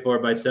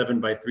 24/7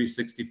 by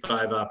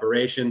 365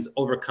 operations,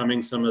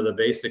 overcoming some of the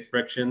basic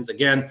frictions.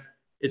 Again,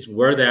 it's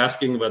worth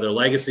asking whether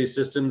legacy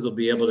systems will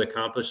be able to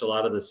accomplish a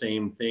lot of the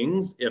same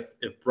things if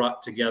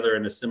brought together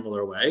in a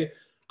similar way.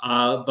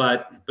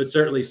 But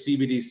certainly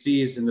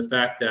CBDCs, and the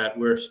fact that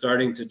we're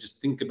starting to just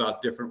think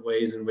about different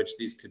ways in which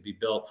these could be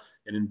built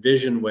and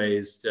envision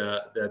ways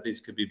that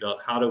these could be built.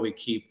 How do we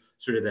keep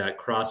sort of that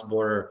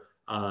cross-border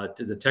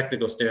to the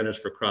technical standards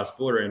for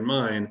cross-border in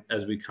mind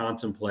as we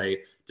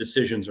contemplate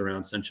decisions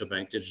around central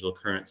bank digital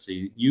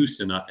currency use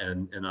and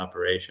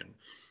operation?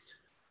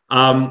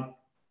 And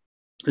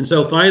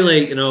so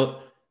finally,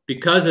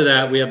 because of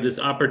that, we have this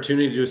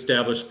opportunity to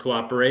establish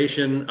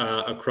cooperation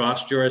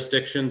across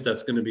jurisdictions.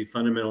 That's going to be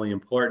fundamentally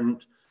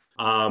important.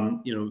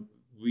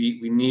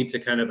 We need to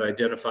kind of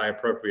identify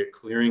appropriate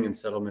clearing and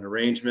settlement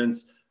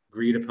arrangements,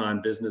 agreed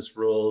upon business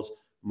rules,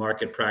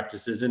 market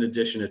practices, in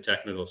addition to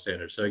technical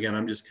standards. So again,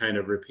 I'm just kind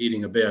of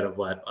repeating a bit of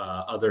what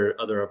other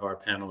of our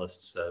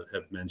panelists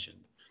have mentioned.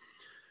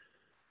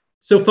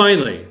 So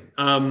finally,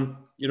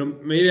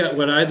 maybe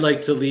what I'd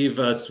like to leave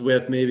us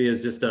with maybe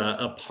is just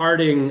a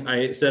parting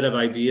set of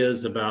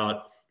ideas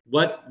about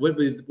what would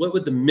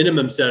the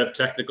minimum set of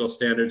technical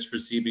standards for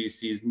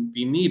CBDCs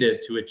be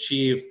needed to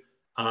achieve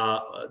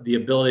the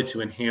ability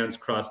to enhance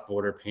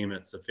cross-border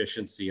payments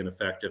efficiency and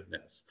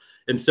effectiveness.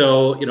 And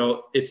so,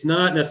 it's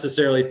not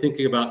necessarily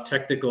thinking about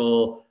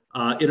technical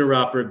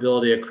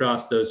interoperability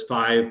across those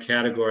 5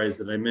 categories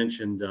that I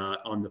mentioned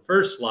on the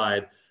first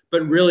slide,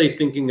 but really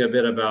thinking a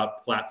bit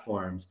about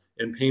platforms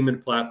and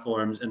payment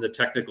platforms and the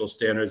technical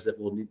standards that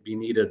will be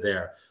needed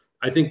there.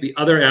 I think the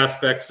other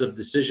aspects of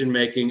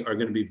decision-making are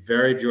going to be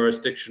very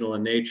jurisdictional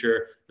in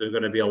nature. There are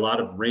going to be a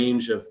lot of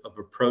range of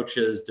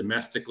approaches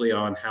domestically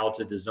on how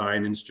to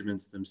design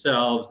instruments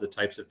themselves, the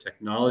types of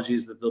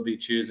technologies that they'll be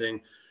choosing,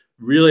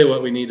 really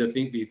what we need to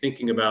be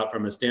thinking about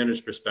from a standards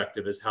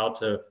perspective is how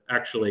to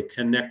actually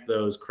connect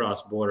those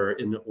cross-border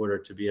in order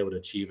to be able to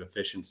achieve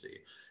efficiency.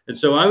 And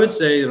so I would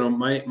say, you know,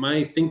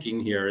 my thinking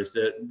here is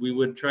that we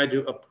would try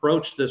to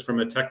approach this from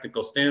a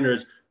technical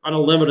standards on a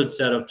limited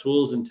set of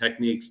tools and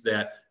techniques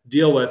that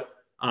deal with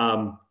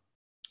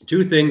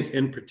two things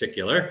in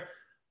particular.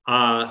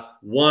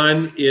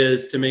 One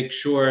is to make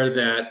sure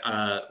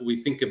that we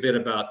think a bit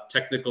about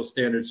technical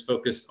standards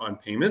focused on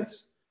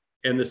payments,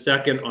 and the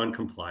second on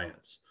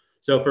compliance.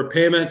 So for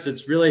payments,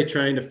 it's really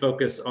trying to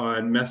focus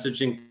on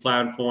messaging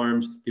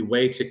platforms, the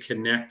way to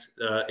connect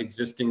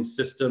existing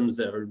systems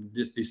that are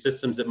just these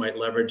systems that might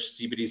leverage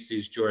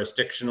CBDCs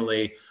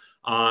jurisdictionally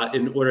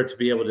in order to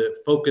be able to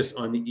focus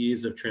on the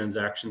ease of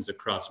transactions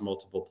across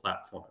multiple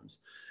platforms.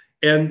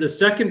 And the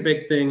second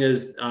big thing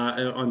is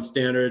on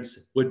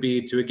standards would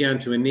be to, again,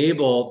 to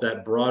enable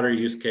that broader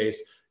use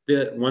case.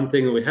 The one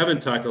thing that we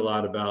haven't talked a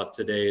lot about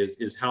today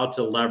is how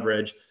to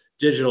leverage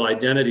digital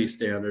identity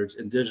standards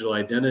and digital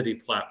identity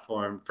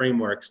platform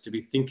frameworks to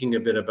be thinking a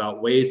bit about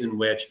ways in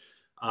which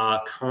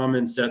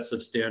common sets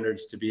of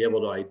standards to be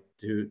able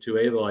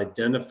to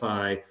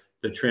identify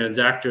the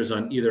transactors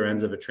on either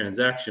ends of a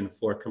transaction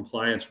for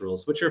compliance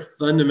rules, which are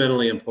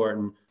fundamentally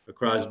important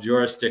across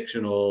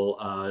jurisdictional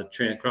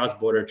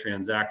cross-border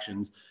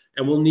transactions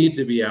and will need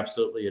to be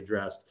absolutely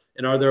addressed.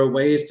 And are there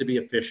ways to be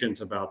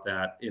efficient about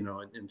that, you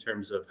know, in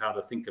terms of how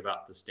to think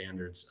about the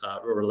standards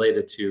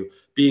related to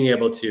being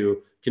able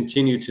to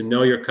continue to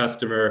know your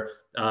customer,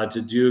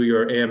 to do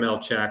your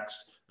AML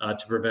checks,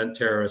 to prevent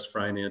terrorist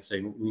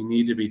financing? We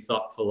need to be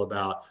thoughtful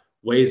about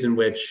ways in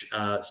which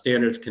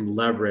standards can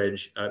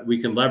leverage,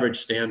 we can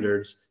leverage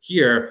standards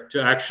here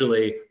to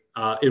actually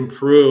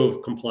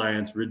improve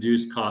compliance,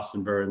 reduce costs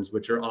and burdens,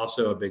 which are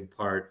also a big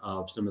part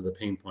of some of the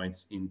pain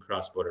points in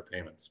cross-border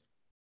payments.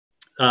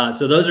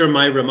 So those are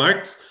my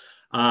remarks.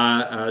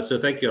 So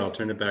thank you. I'll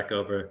turn it back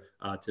over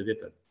to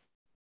Vipin.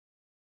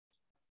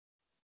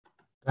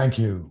 Thank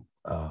you,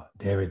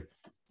 David.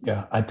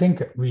 Yeah, I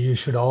think you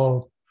should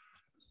all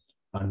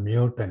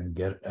unmute and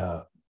get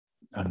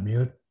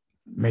unmute.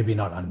 Maybe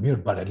not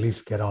unmute, but at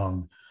least get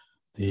on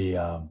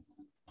the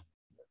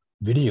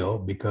video,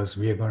 because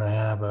we are going to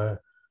have a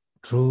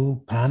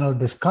true panel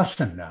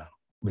discussion now,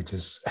 which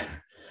is,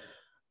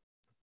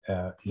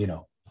 you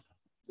know,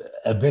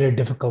 a very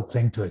difficult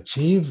thing to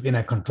achieve in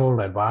a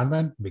controlled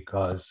environment,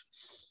 because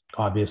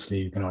obviously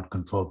you cannot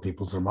control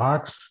people's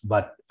remarks.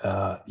 But,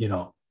 you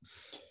know,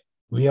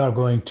 we are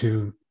going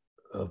to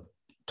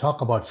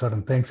talk about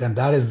certain things, and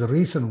that is the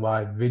reason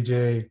why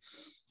Vijay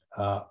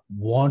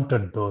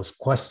wanted those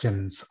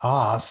questions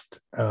asked,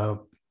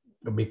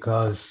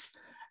 because,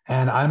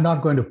 and I'm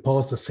not going to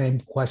pose the same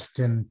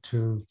question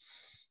to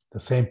the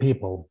same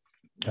people,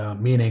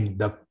 meaning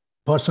the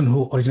person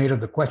who originated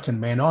the question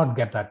may not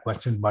get that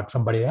question, but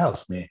somebody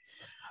else may.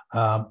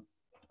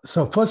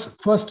 So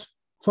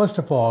first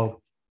of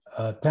all,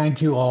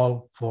 thank you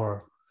all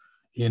for,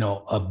 you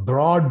know, a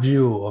broad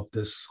view of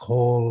this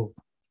whole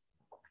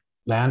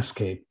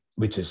landscape,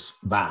 which is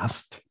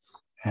vast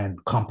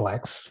and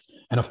complex.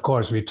 And of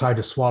course, we try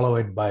to swallow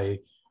it by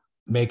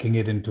making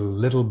it into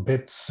little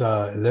bits,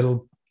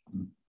 little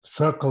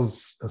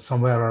circles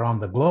somewhere around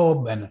the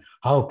globe. And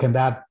how can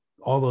that,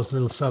 all those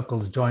little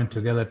circles join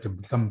together to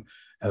become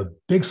a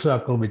big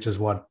circle, which is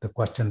what the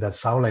question that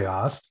Saule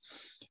asked.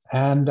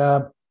 And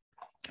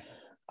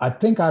I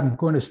think I'm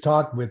going to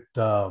start with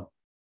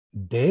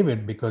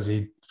David, because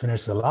he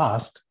finished the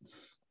last.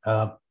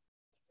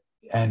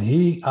 And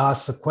he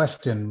asked a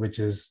question, which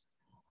is,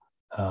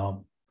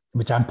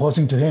 which I'm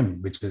posing to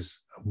him, which is,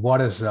 what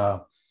is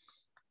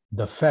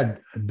the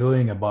Fed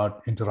doing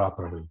about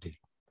interoperability?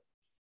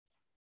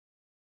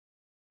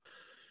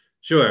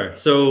 Sure.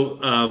 So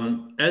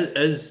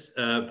as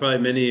probably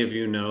many of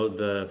you know,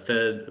 the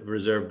Fed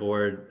Reserve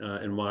Board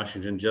in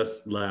Washington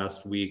just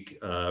last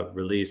week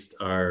released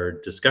our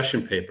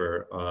discussion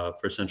paper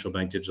for central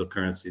bank digital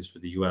currencies for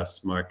the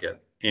US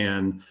market.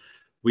 And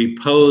we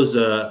pose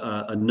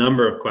a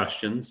number of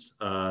questions.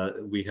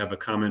 We have a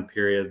comment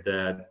period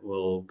that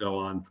will go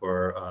on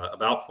for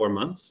about 4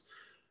 months.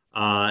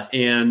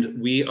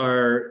 And we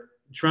are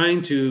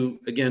trying to,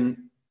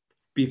 again,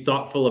 be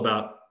thoughtful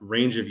about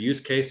range of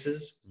use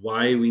cases,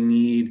 why we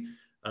need,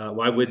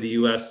 why would the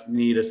US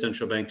need a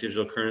central bank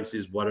digital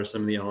currencies? What are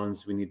some of the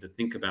elements we need to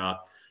think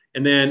about?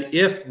 And then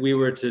if we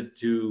were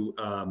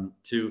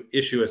to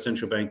issue a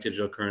central bank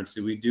digital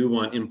currency, we do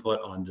want input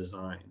on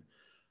design.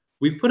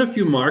 We've put a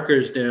few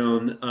markers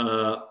down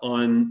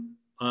on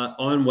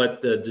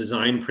what the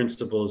design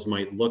principles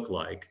might look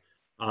like.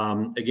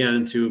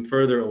 Again, to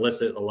further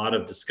elicit a lot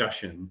of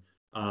discussion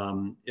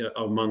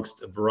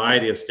amongst a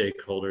variety of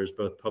stakeholders,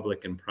 both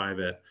public and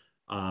private,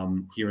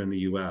 here in the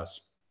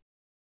US.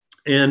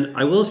 And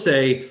I will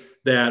say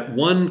that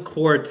one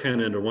core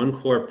tenet or one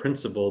core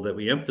principle that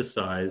we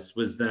emphasized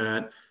was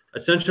that a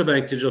central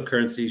bank digital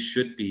currency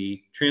should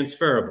be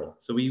transferable.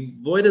 So we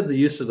avoided the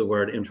use of the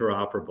word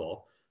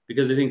interoperable,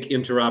 because I think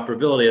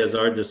interoperability, as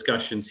our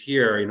discussions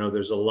here, you know,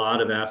 there's a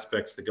lot of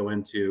aspects that go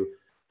into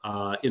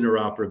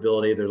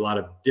interoperability. There's a lot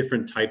of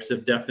different types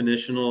of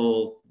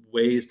definitional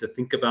ways to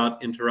think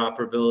about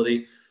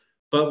interoperability.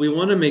 But we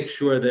want to make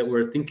sure that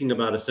we're thinking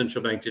about a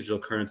central bank digital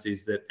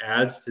currencies that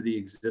adds to the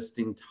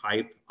existing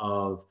type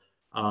of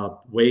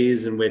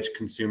ways in which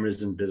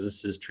consumers and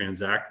businesses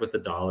transact with the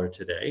dollar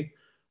today.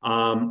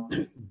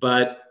 And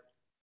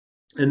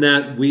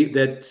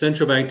that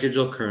central bank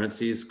digital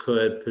currencies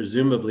could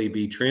presumably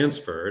be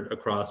transferred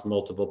across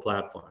multiple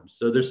platforms.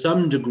 So there's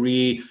some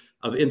degree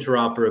of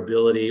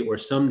interoperability or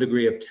some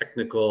degree of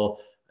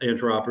technical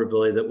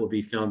interoperability that will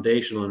be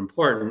foundational and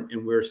important.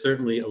 And we're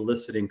certainly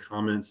eliciting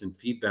comments and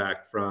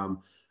feedback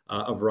from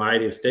a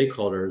variety of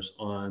stakeholders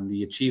on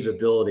the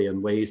achievability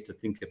and ways to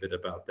think a bit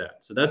about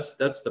that. So that's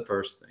the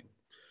first thing.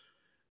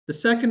 The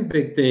second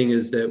big thing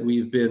is that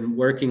we've been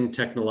working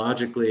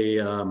technologically,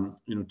 on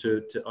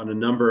a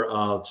number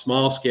of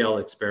small-scale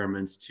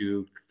experiments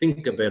to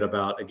think a bit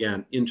about,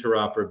 again,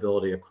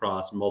 interoperability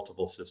across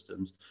multiple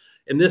systems.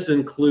 And this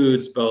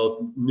includes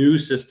both new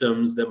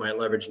systems that might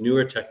leverage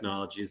newer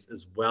technologies,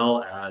 as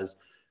well as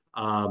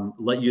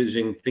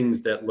using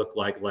things that look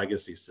like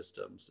legacy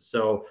systems.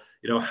 So,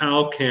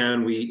 how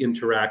can we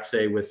interact,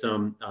 say, with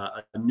some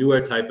a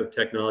newer type of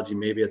technology?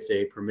 Maybe it's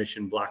a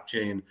permission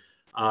blockchain.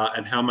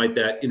 And how might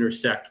that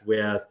intersect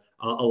with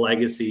a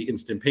legacy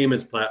instant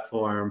payments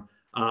platform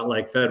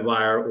like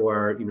Fedwire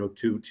or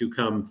to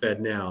come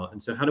FedNow?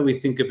 And so how do we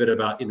think a bit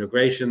about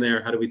integration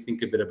there? How do we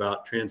think a bit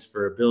about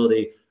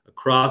transferability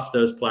across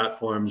those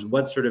platforms?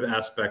 What sort of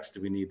aspects do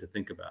we need to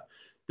think about?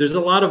 There's a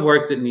lot of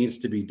work that needs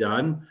to be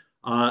done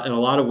and a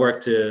lot of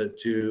work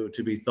to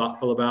be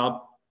thoughtful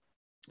about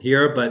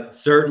here. But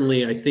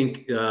certainly, I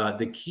think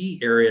the key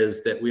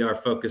areas that we are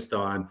focused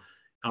on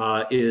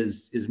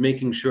is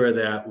making sure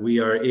that we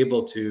are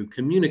able to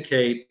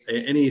communicate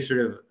any sort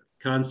of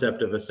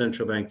concept of a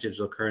central bank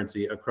digital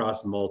currency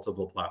across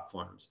multiple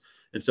platforms.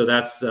 And so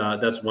that's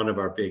one of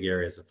our big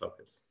areas of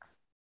focus.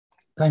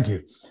 Thank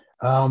you.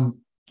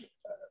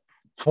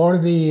 For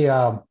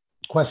the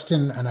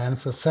question and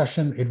answer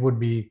session, it would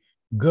be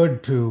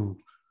good to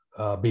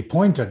be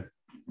pointed,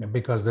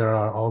 because there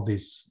are all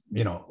these,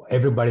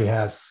 everybody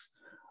has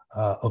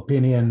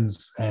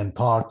opinions and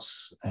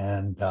thoughts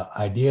and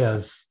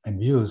ideas and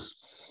views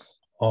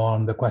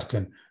on the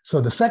question.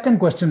 So the second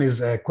question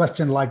is a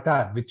question like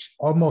that, which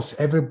almost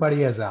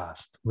everybody has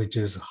asked, which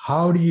is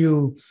how do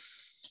you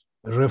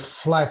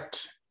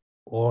reflect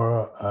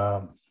or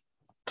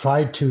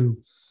try to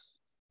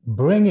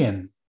bring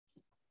in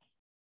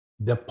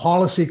the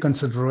policy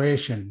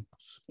consideration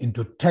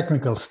into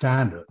technical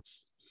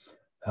standards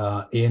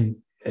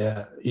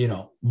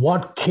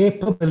what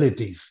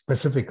capabilities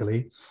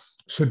specifically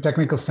should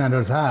technical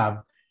standards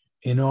have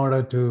in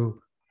order to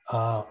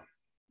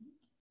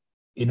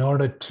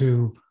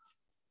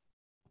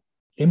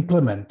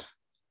implement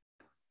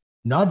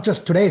not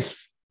just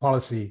today's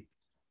policy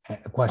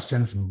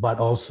questions, but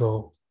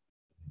also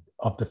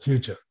of the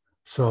future.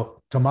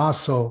 So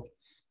Tommaso,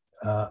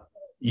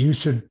 you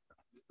should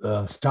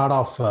start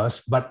off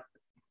first, but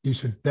you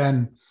should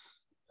then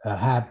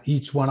have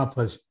each one of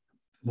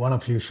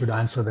you should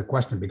answer the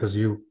question, because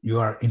you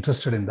are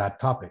interested in that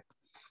topic,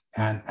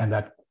 and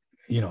that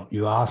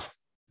you asked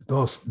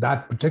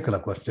that particular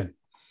question.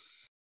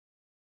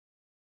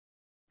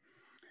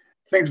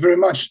 Thanks very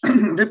much,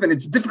 Vipin.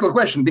 It's a difficult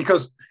question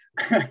because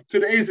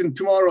today's and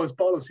tomorrow's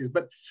policies.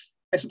 But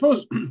I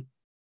suppose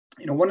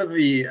one of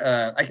the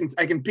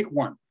I can pick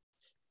one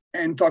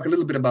and talk a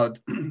little bit about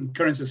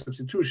currency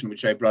substitution,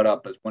 which I brought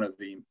up as one of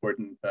the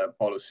important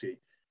policy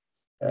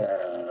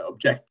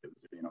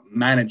objectives.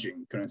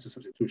 Managing currency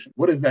substitution.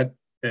 What does that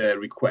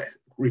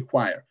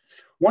require?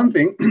 One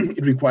thing,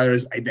 it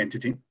requires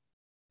identity.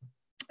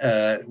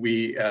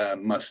 We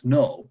must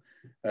know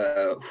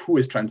who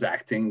is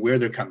transacting, where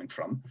they're coming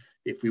from,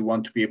 if we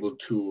want to be able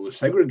to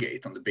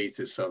segregate on the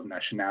basis of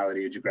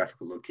nationality,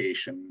 geographical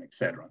location,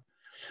 etc.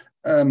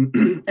 And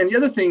the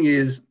other thing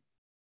is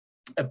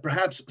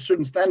perhaps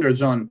certain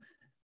standards on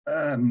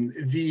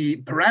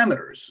the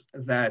parameters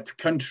that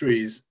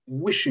countries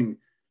wishing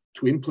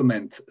to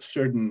implement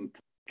certain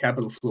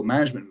capital flow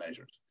management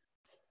measures.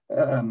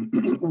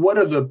 What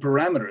are the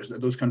parameters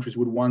that those countries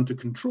would want to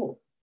control?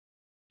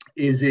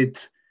 Is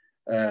it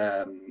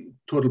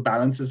total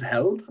balances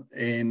held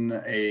in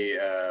a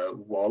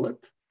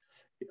wallet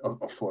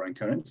of foreign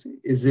currency?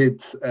 Is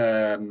it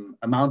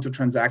amount of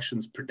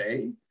transactions per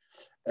day?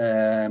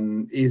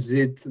 Is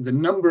it the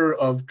number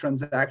of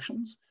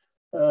transactions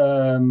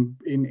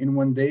in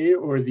one day,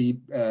 or the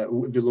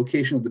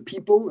location of the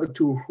people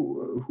to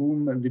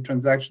whom the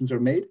transactions are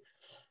made?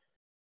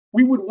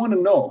 We would want to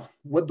know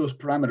what those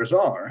parameters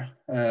are,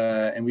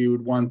 and we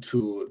would want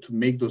to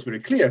make those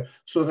very clear,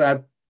 so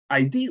that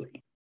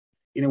ideally,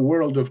 in a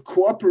world of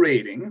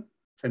cooperating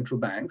central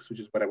banks, which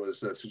is what I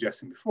was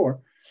suggesting before,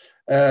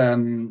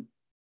 there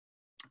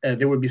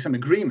would be some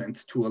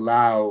agreement to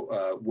allow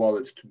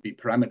wallets to be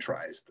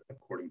parameterized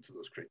according to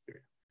those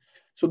criteria.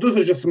 So those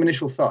are just some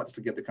initial thoughts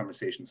to get the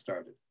conversation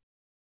started.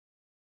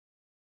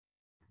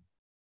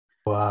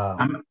 Wow.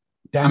 I'm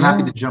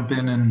happy to jump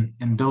in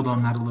and build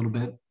on that a little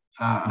bit.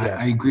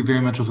 I agree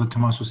very much with what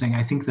Tommaso was saying.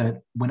 I think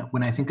that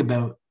when I think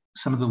about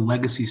some of the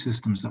legacy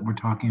systems that we're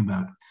talking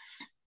about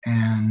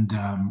and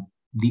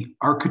the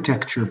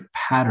architecture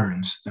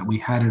patterns that we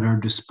had at our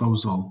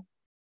disposal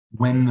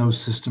when those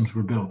systems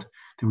were built,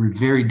 they were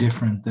very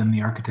different than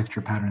the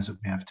architecture patterns that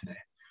we have today,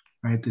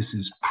 right? This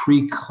is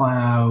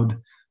pre-cloud,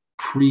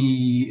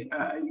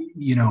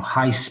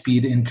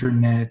 high-speed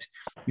internet.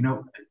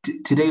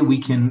 Today we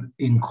can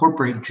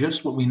incorporate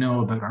just what we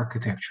know about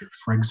architecture.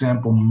 For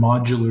example,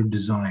 modular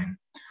design.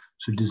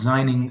 So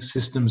designing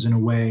systems in a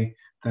way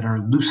that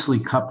are loosely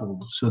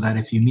coupled so that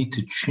if you need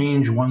to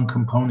change one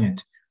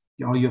component,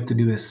 all you have to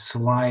do is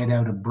slide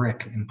out a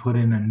brick and put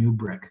in a new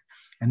brick.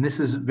 And this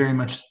is very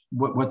much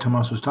what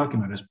Tommaso was talking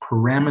about, is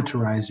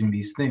parameterizing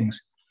these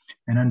things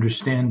and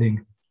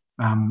understanding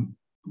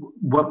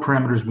what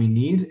parameters we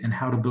need and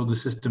how to build a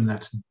system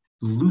that's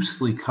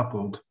loosely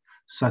coupled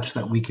such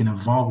that we can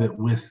evolve it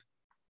with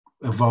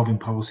evolving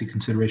policy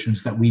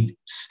considerations that we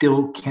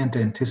still can't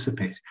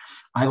anticipate.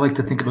 I like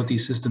to think about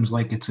these systems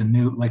like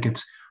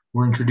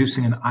we're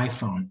introducing an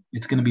iPhone.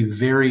 It's going to be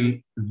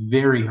very,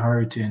 very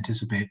hard to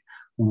anticipate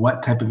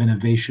what type of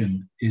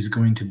innovation is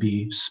going to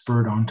be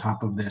spurred on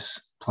top of this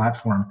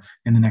platform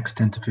in the next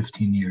 10 to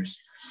 15 years.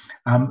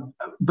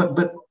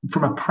 But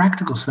from a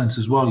practical sense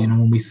as well,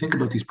 when we think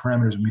about these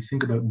parameters and we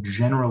think about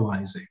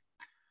generalizing,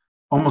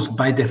 almost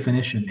by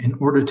definition, in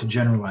order to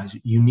generalize,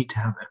 you need to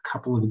have a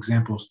couple of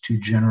examples to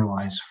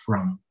generalize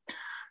from.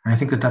 And I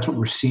think that that's what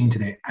we're seeing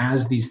today.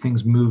 As these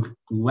things move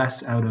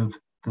less out of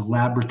the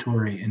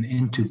laboratory and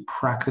into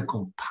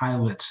practical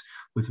pilots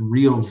with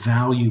real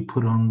value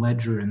put on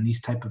ledger and these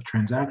type of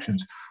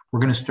transactions, we're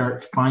going to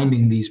start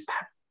finding these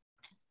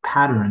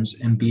patterns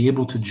and be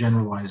able to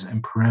generalize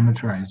and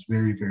parameterize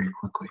very, very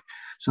quickly.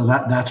 So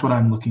that's what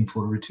I'm looking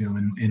forward to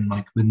in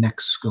like the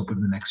next scope of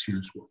the next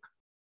year's work.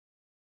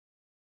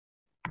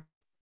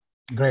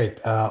 Great.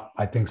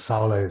 I think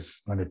Saula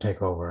is going to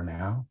take over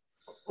now.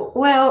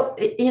 Well,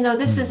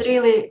 this is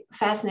really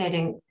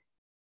fascinating.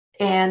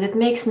 And it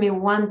makes me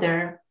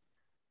wonder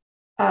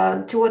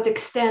to what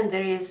extent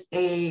there is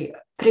a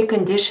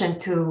precondition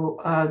to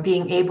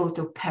being able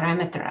to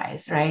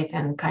parameterize, right?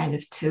 And kind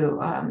of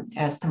to,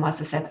 as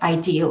Tommaso said,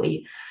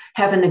 ideally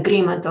have an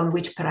agreement on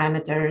which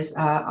parameters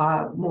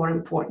are more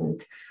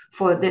important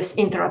for this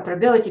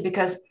interoperability,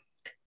 because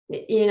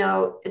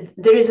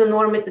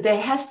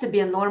there has to be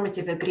a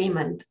normative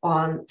agreement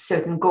on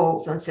certain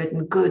goals, on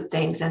certain good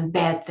things and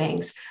bad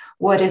things.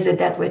 What is it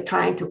that we're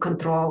trying to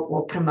control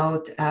or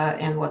promote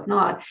and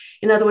whatnot?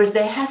 In other words,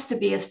 there has to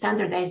be a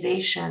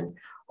standardization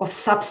of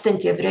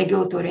substantive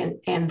regulatory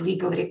and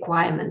legal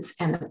requirements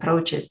and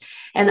approaches.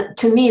 And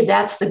to me,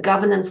 that's the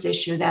governance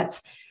issue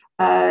that's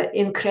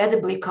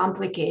incredibly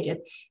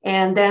complicated.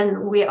 And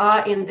then we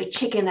are in the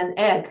chicken and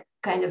egg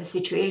kind of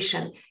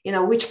situation,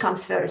 which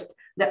comes first?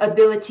 The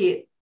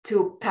ability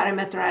to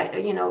parameterize,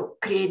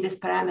 create these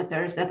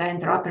parameters that are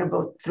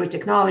interoperable through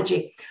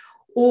technology,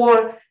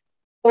 or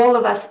all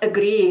of us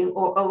agreeing,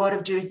 or a lot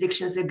of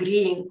jurisdictions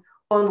agreeing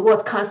on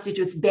what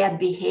constitutes bad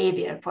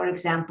behavior. For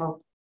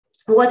example,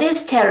 what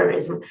is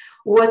terrorism?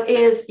 What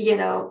is,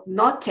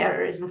 not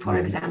terrorism, for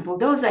example?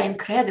 Those are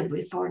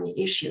incredibly thorny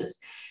issues.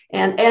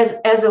 And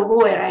as a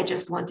lawyer, I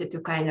just wanted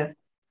to kind of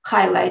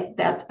highlight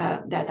that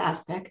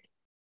aspect.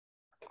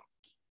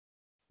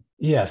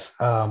 Yes.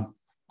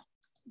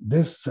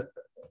 This,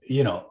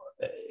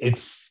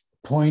 it's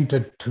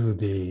pointed to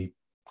the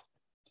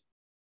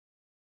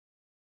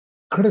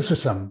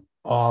criticism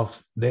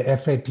of the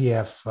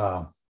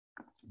FATF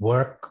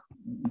work.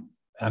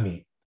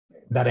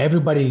 That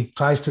everybody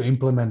tries to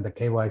implement the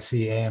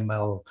KYC,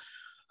 AML,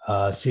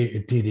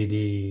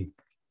 TDD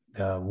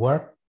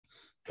work,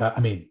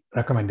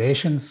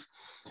 recommendations.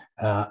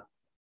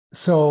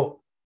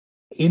 So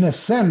in a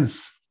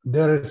sense,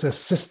 there is a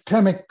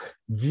systemic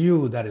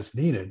view that is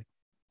needed,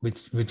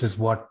 which is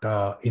what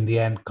in the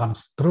end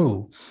comes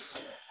through.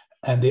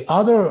 And the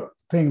other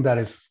thing that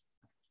is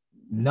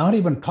not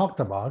even talked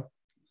about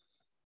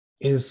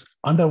is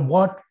under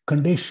what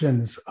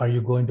conditions are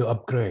you going to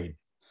upgrade?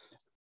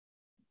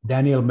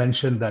 Daniel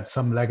mentioned that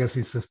some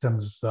legacy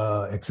systems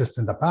exist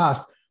in the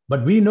past,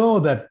 but we know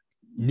that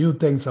new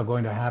things are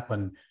going to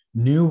happen.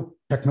 New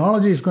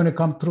technology is going to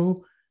come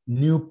through,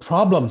 new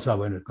problems are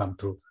going to come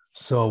through.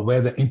 So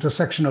where the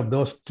intersection of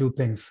those two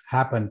things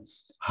happen,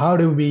 how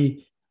do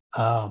we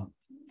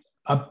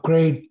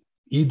upgrade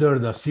either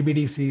the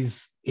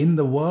CBDCs in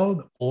the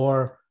world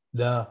or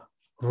the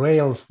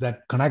rails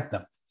that connect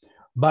them?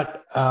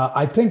 But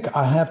I think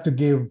I have to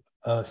give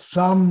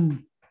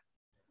some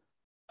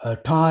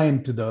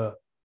time to the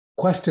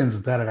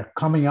questions that are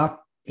coming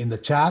up in the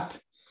chat.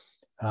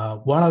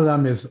 One of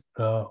them is,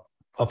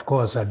 of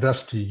course,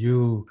 addressed to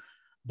you,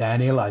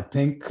 Daniel. I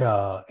think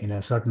in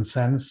a certain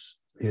sense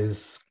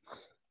is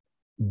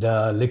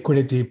the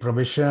liquidity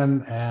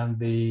provision and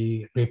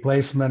the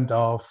replacement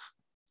of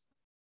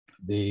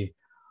the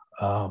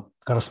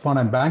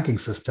correspondent banking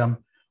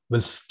system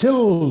will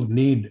still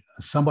need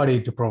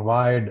somebody to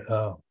provide,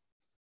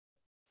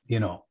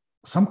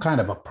 some kind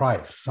of a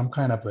price, some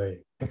kind of a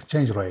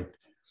exchange rate.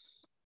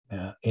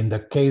 In the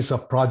case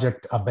of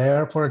Project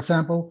Aber, for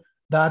example,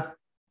 that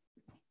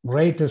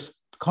rate is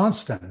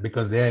constant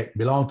because they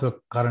belong to a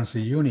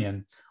currency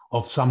union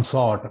of some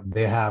sort.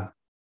 They have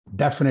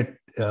definite,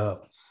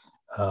 sort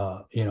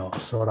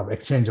of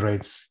exchange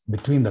rates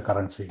between the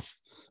currencies,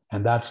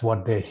 and that's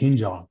what they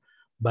hinge on.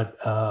 But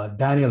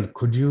Daniel,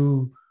 could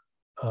you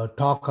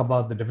talk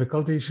about the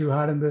difficulties you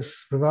had in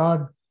this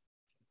regard?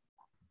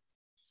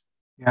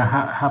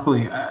 Yeah,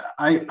 happily.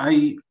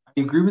 I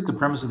agree with the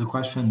premise of the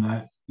question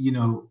that,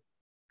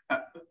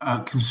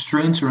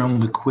 constraints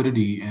around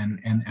liquidity and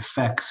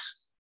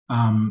effects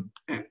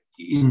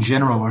in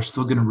general are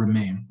still going to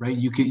remain, right?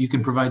 You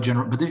can provide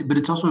general, but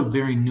it's also a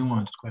very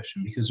nuanced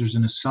question because there's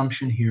an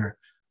assumption here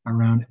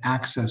around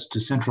access to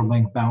central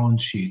bank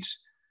balance sheets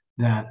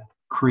that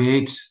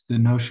creates the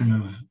notion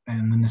of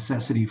and the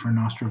necessity for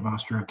nostra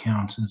vostra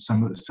accounts and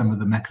some of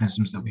the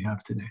mechanisms that we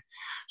have today.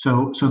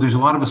 So there's a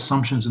lot of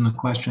assumptions in the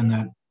question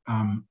that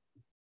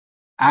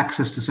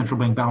access to central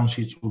bank balance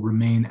sheets will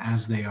remain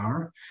as they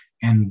are,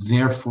 and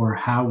therefore,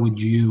 how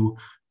would you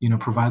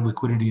provide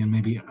liquidity in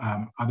maybe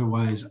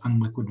otherwise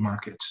unliquid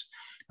markets?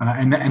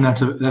 And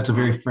that's a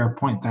very fair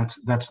point.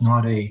 That's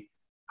not a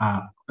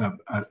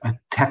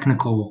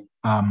technical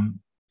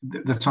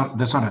that's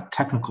not a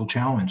technical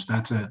challenge.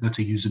 That's a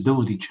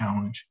usability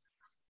challenge,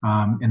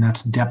 and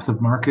that's depth of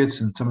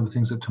markets and some of the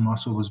things that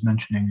Tommaso was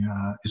mentioning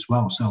as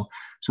well. So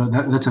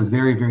that's a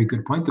very, very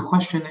good point. The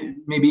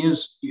question maybe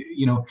is,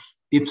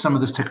 if some of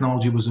this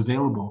technology was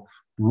available,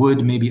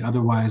 would maybe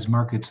otherwise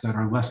markets that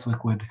are less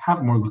liquid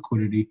have more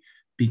liquidity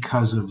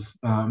because of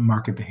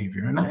market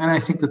behavior? And I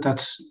think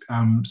that's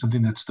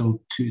something that's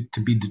still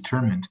to be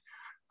determined.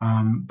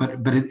 But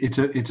it's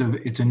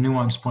a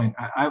nuanced point.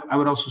 I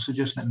would also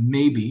suggest that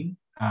maybe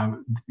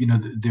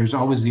there's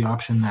always the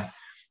option that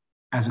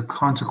as a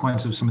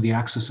consequence of some of the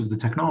access of the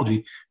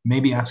technology,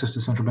 maybe access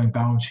to central bank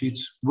balance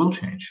sheets will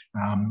change.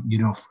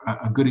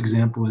 A good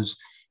example is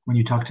when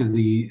you talk to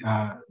the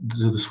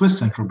Swiss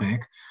central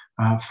bank.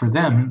 For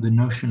them, the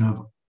notion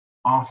of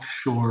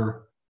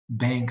offshore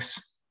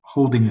banks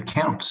holding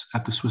accounts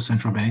at the Swiss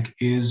central bank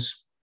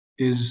is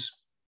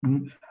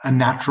a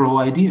natural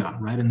idea,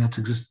 right? And that's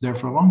existed there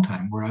for a long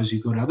time. Whereas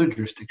you go to other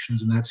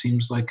jurisdictions, and that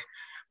seems like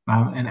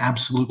an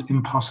absolute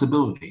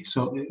impossibility.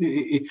 So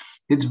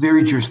it's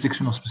very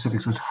jurisdictional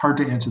specific. So it's hard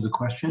to answer the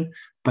question,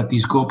 but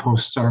these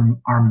goalposts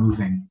are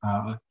moving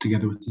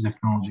together with the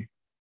technology.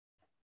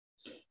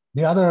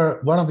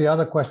 One of the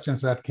other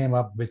questions that came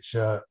up, which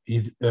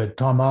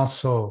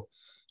Tommaso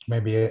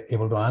may be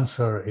able to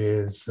answer,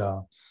 is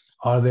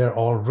are there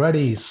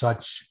already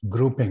such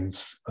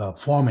groupings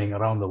forming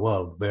around the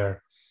world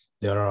where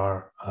there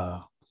are,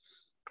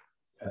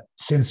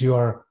 since you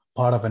are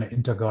part of an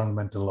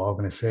intergovernmental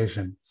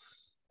organization,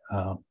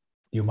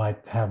 you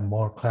might have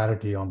more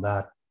clarity on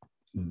that,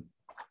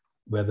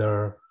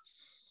 whether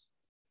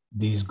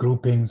these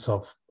groupings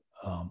of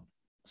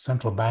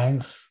central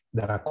banks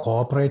that are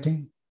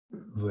cooperating,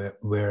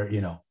 where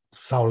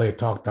Saule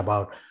talked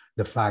about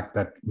the fact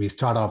that we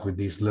start off with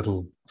these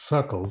little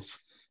circles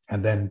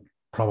and then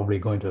probably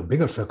going to a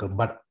bigger circle.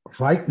 But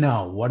right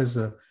now, what is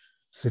the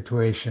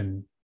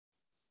situation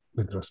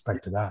with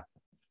respect to that?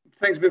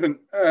 Thanks, Vipin.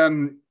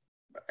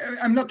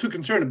 I'm not too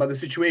concerned about the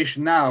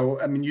situation now.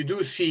 I mean, you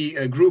do see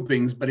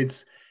groupings, but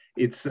it's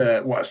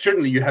well,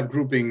 certainly you have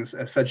groupings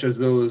such as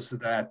those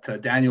that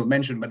Daniel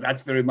mentioned, but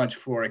that's very much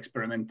for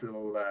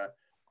experimental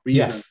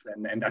reasons, yes.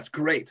 And that's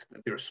great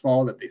that they're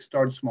small, that they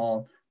start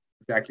small,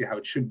 exactly how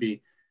it should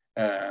be.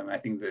 I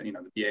think that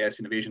the BIS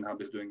Innovation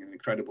Hub is doing an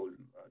incredible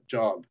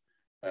job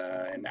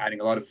and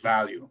adding a lot of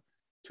value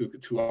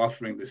to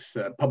offering this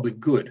public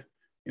good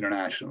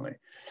internationally.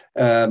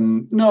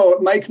 No,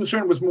 my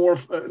concern was more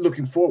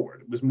looking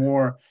forward. It was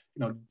more,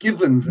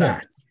 given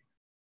that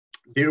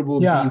there will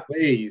be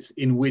ways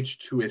in which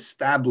to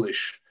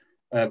establish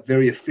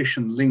very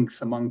efficient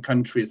links among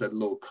countries at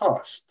low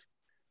cost.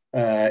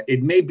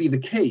 It may be the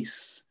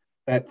case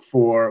that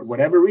for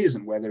whatever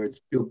reason, whether it's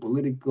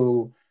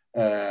geopolitical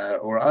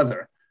or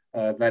other,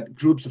 that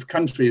groups of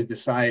countries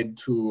decide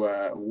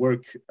to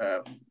work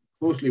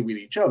closely with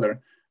each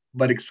other,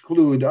 but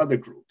exclude other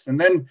groups. And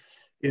then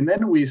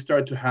we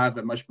start to have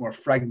a much more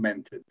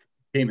fragmented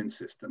payment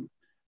system,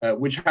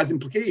 which has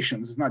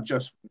implications. It's not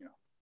just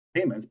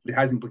payments, but it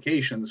has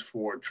implications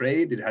for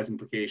trade. It has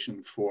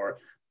implications for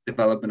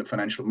development of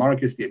financial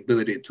markets, the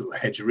ability to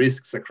hedge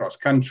risks across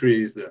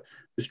countries, the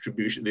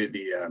distribution,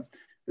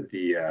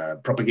 the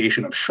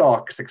propagation of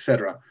shocks,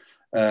 etc.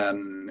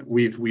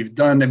 We've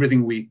done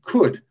everything we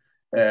could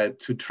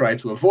to try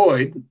to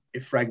avoid a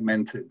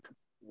fragmented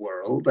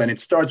world, and it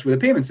starts with a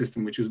payment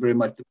system, which is very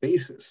much the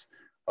basis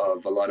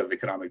of a lot of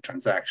economic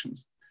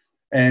transactions.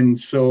 And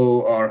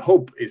so our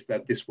hope is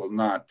that this will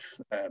not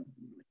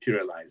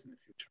materialize in the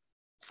future.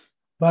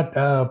 But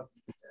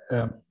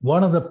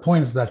one of the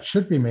points that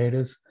should be made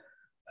is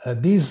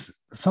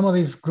some of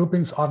these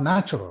groupings are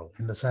natural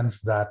in the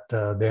sense that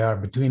they are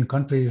between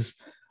countries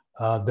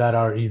that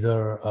are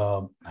either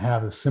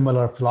have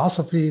similar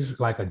philosophies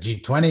like a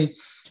G20,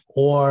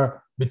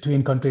 or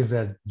between countries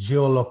that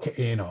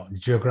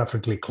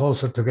geographically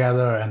closer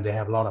together, and they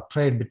have a lot of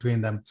trade between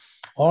them.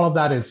 All of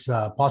that is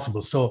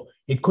possible. So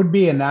it could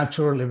be a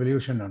natural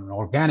evolution, an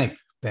organic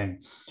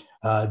thing.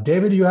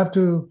 David, you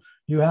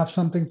have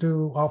something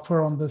to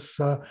offer on this?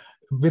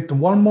 With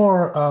one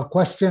more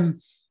question,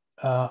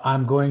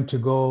 I'm going to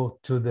go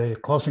to the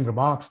closing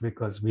remarks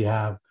because we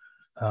have,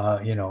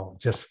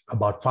 just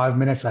about 5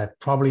 minutes. I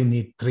probably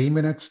need 3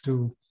 minutes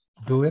to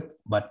do it,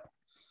 but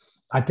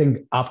I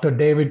think after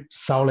David,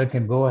 Saul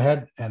can go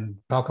ahead and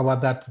talk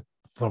about that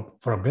for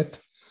a bit,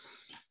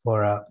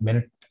 for a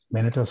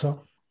minute or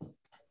so.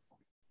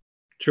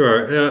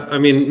 Sure. I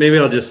mean, maybe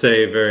I'll just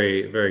say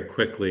very, very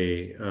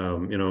quickly,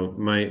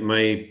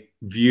 my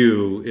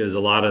view is a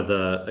lot of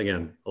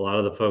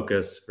the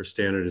focus for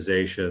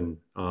standardization,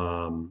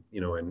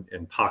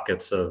 and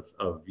pockets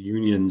of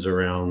unions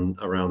around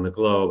the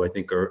globe, I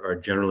think are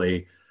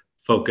generally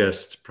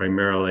focused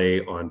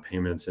primarily on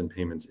payments and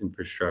payments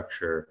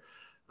infrastructure.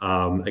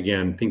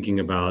 Again, thinking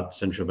about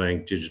central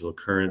bank digital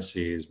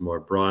currencies more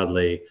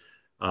broadly,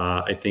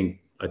 I think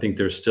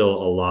there's still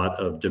a lot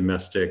of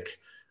domestic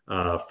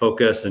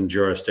focus and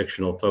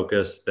jurisdictional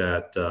focus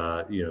that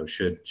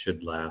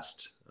should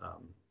last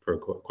for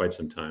quite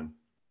some time.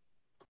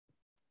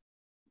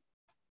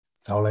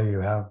 Saul,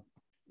 you have?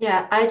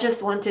 Yeah, I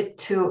just wanted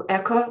to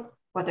echo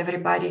what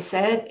everybody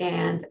said,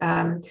 and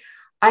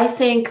I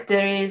think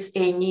there is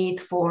a need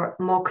for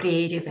more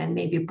creative and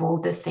maybe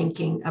bolder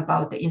thinking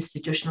about the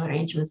institutional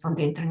arrangements on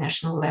the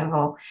international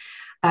level.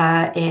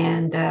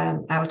 And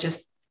I'll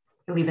just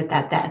leave it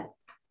at that.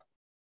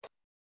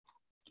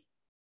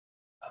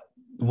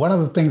 One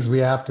of the things we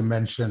have to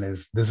mention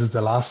is this is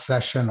the last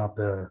session of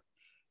the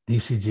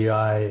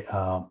DCGI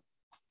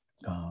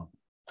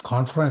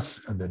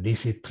conference, the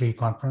DC3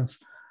 conference.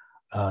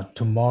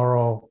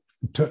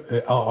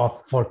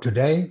 For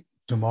today,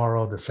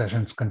 tomorrow the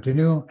sessions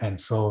continue,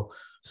 and so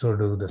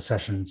do the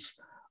sessions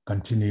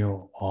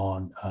continue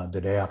on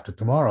the day after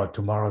tomorrow.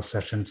 Tomorrow's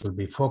sessions will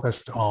be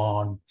focused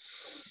on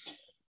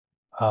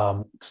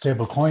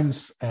stable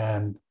coins,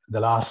 and the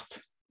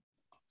last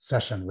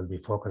session will be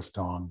focused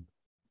on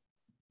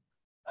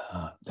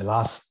the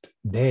last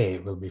day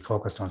will be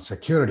focused on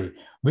security,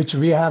 which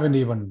we haven't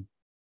even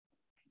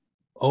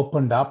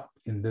opened up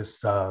in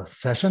this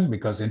session,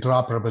 because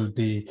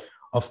interoperability,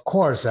 of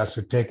course, has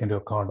to take into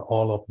account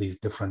all of these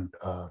different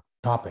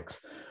topics.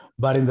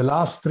 But in the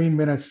last 3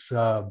 minutes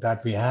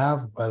that we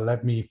have,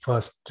 let me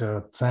first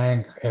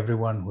thank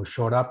everyone who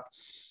showed up,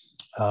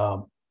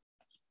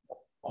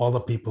 all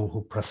the people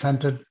who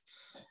presented,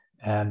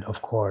 and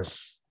of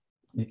course,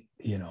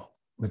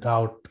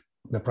 without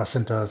the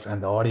presenters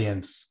and the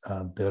audience,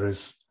 there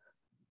is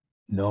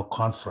no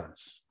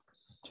conference.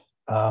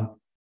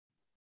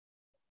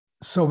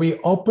 So we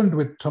opened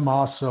with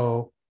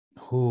Tommaso,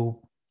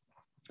 who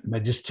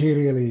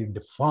magisterially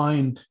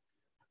defined,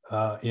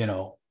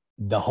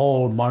 the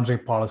whole monetary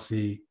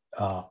policy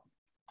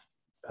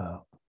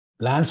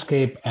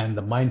landscape and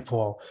the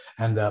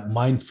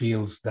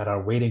minefields that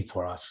are waiting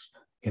for us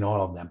in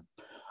all of them.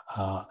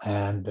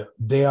 And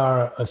they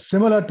are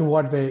similar to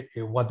what they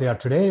are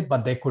today,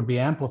 but they could be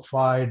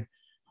amplified.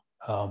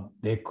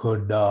 They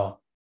could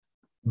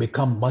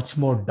become much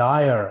more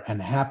dire and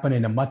happen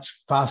in a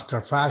much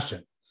faster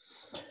fashion.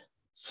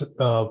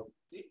 So,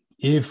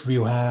 if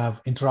you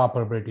have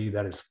interoperability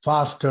that is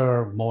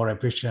faster, more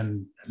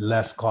efficient,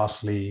 less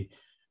costly,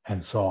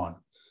 and so on.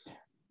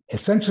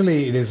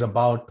 Essentially, it is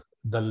about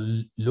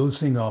the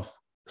losing of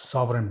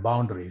sovereign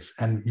boundaries.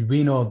 And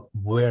we know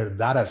where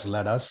that has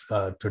led us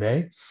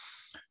today,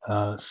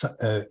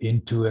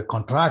 into a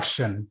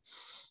contraction,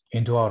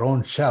 into our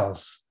own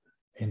shells,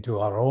 into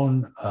our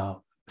own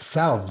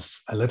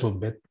selves a little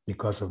bit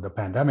because of the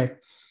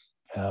pandemic,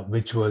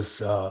 which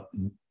was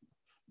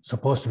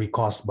supposed to be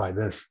caused by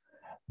this.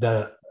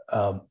 The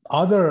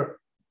other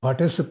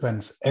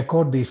participants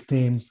echoed these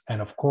themes, and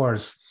of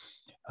course,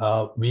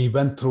 we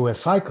went through a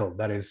cycle.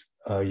 That is,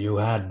 you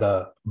had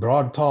the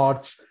broad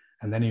thoughts,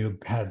 and then you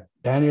had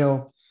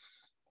Daniel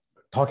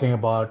talking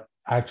about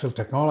actual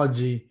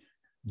technology.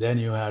 Then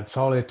you had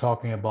Saul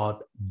talking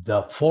about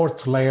the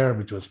fourth layer,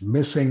 which was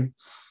missing,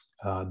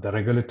 the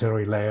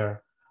regulatory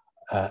layer,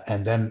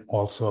 and then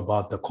also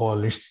about the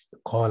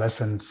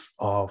coalescence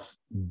of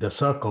the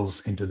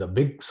circles into the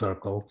big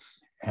circle,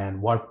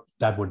 and what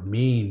that would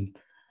mean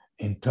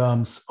in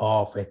terms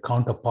of a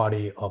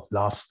counterparty of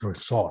last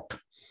resort,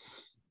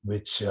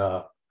 which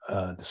the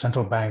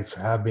central banks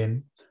have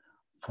been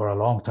for a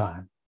long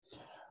time.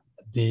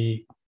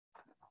 The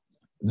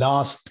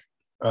last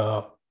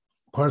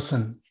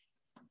person,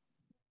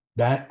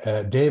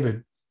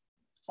 David,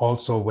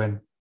 also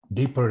went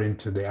deeper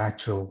into the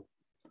actual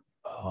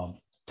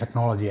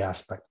technology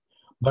aspect.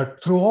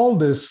 But through all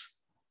this,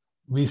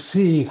 we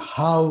see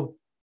how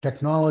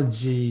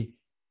technology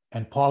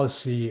and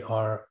policy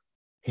are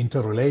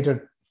interrelated.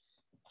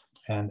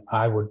 And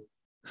I would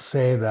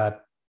say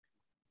that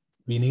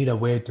we need a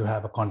way to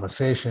have a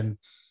conversation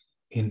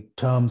in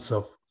terms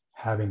of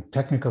having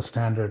technical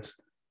standards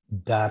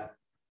that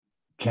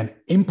can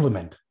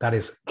implement, that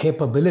is,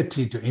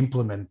 capability to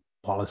implement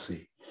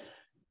policy,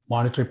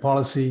 monetary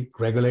policy,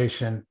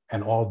 regulation,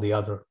 and all the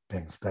other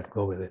things that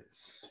go with it.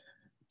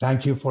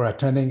 Thank you for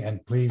attending,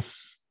 and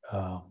please,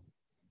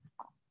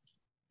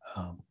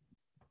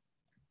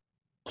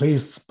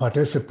 please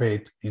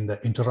participate in the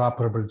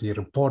interoperability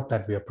report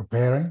that we are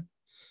preparing.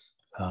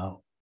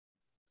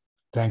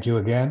 Thank you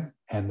again,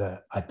 and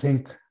I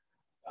think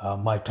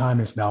my time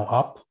is now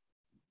up.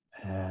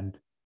 And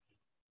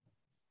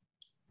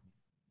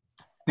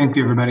thank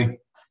you, everybody.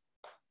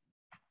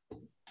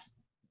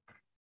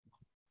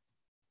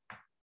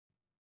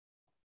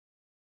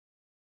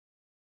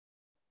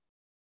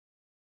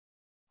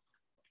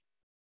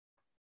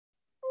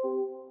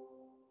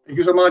 Thank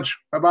you so much.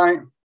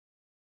 Bye-bye.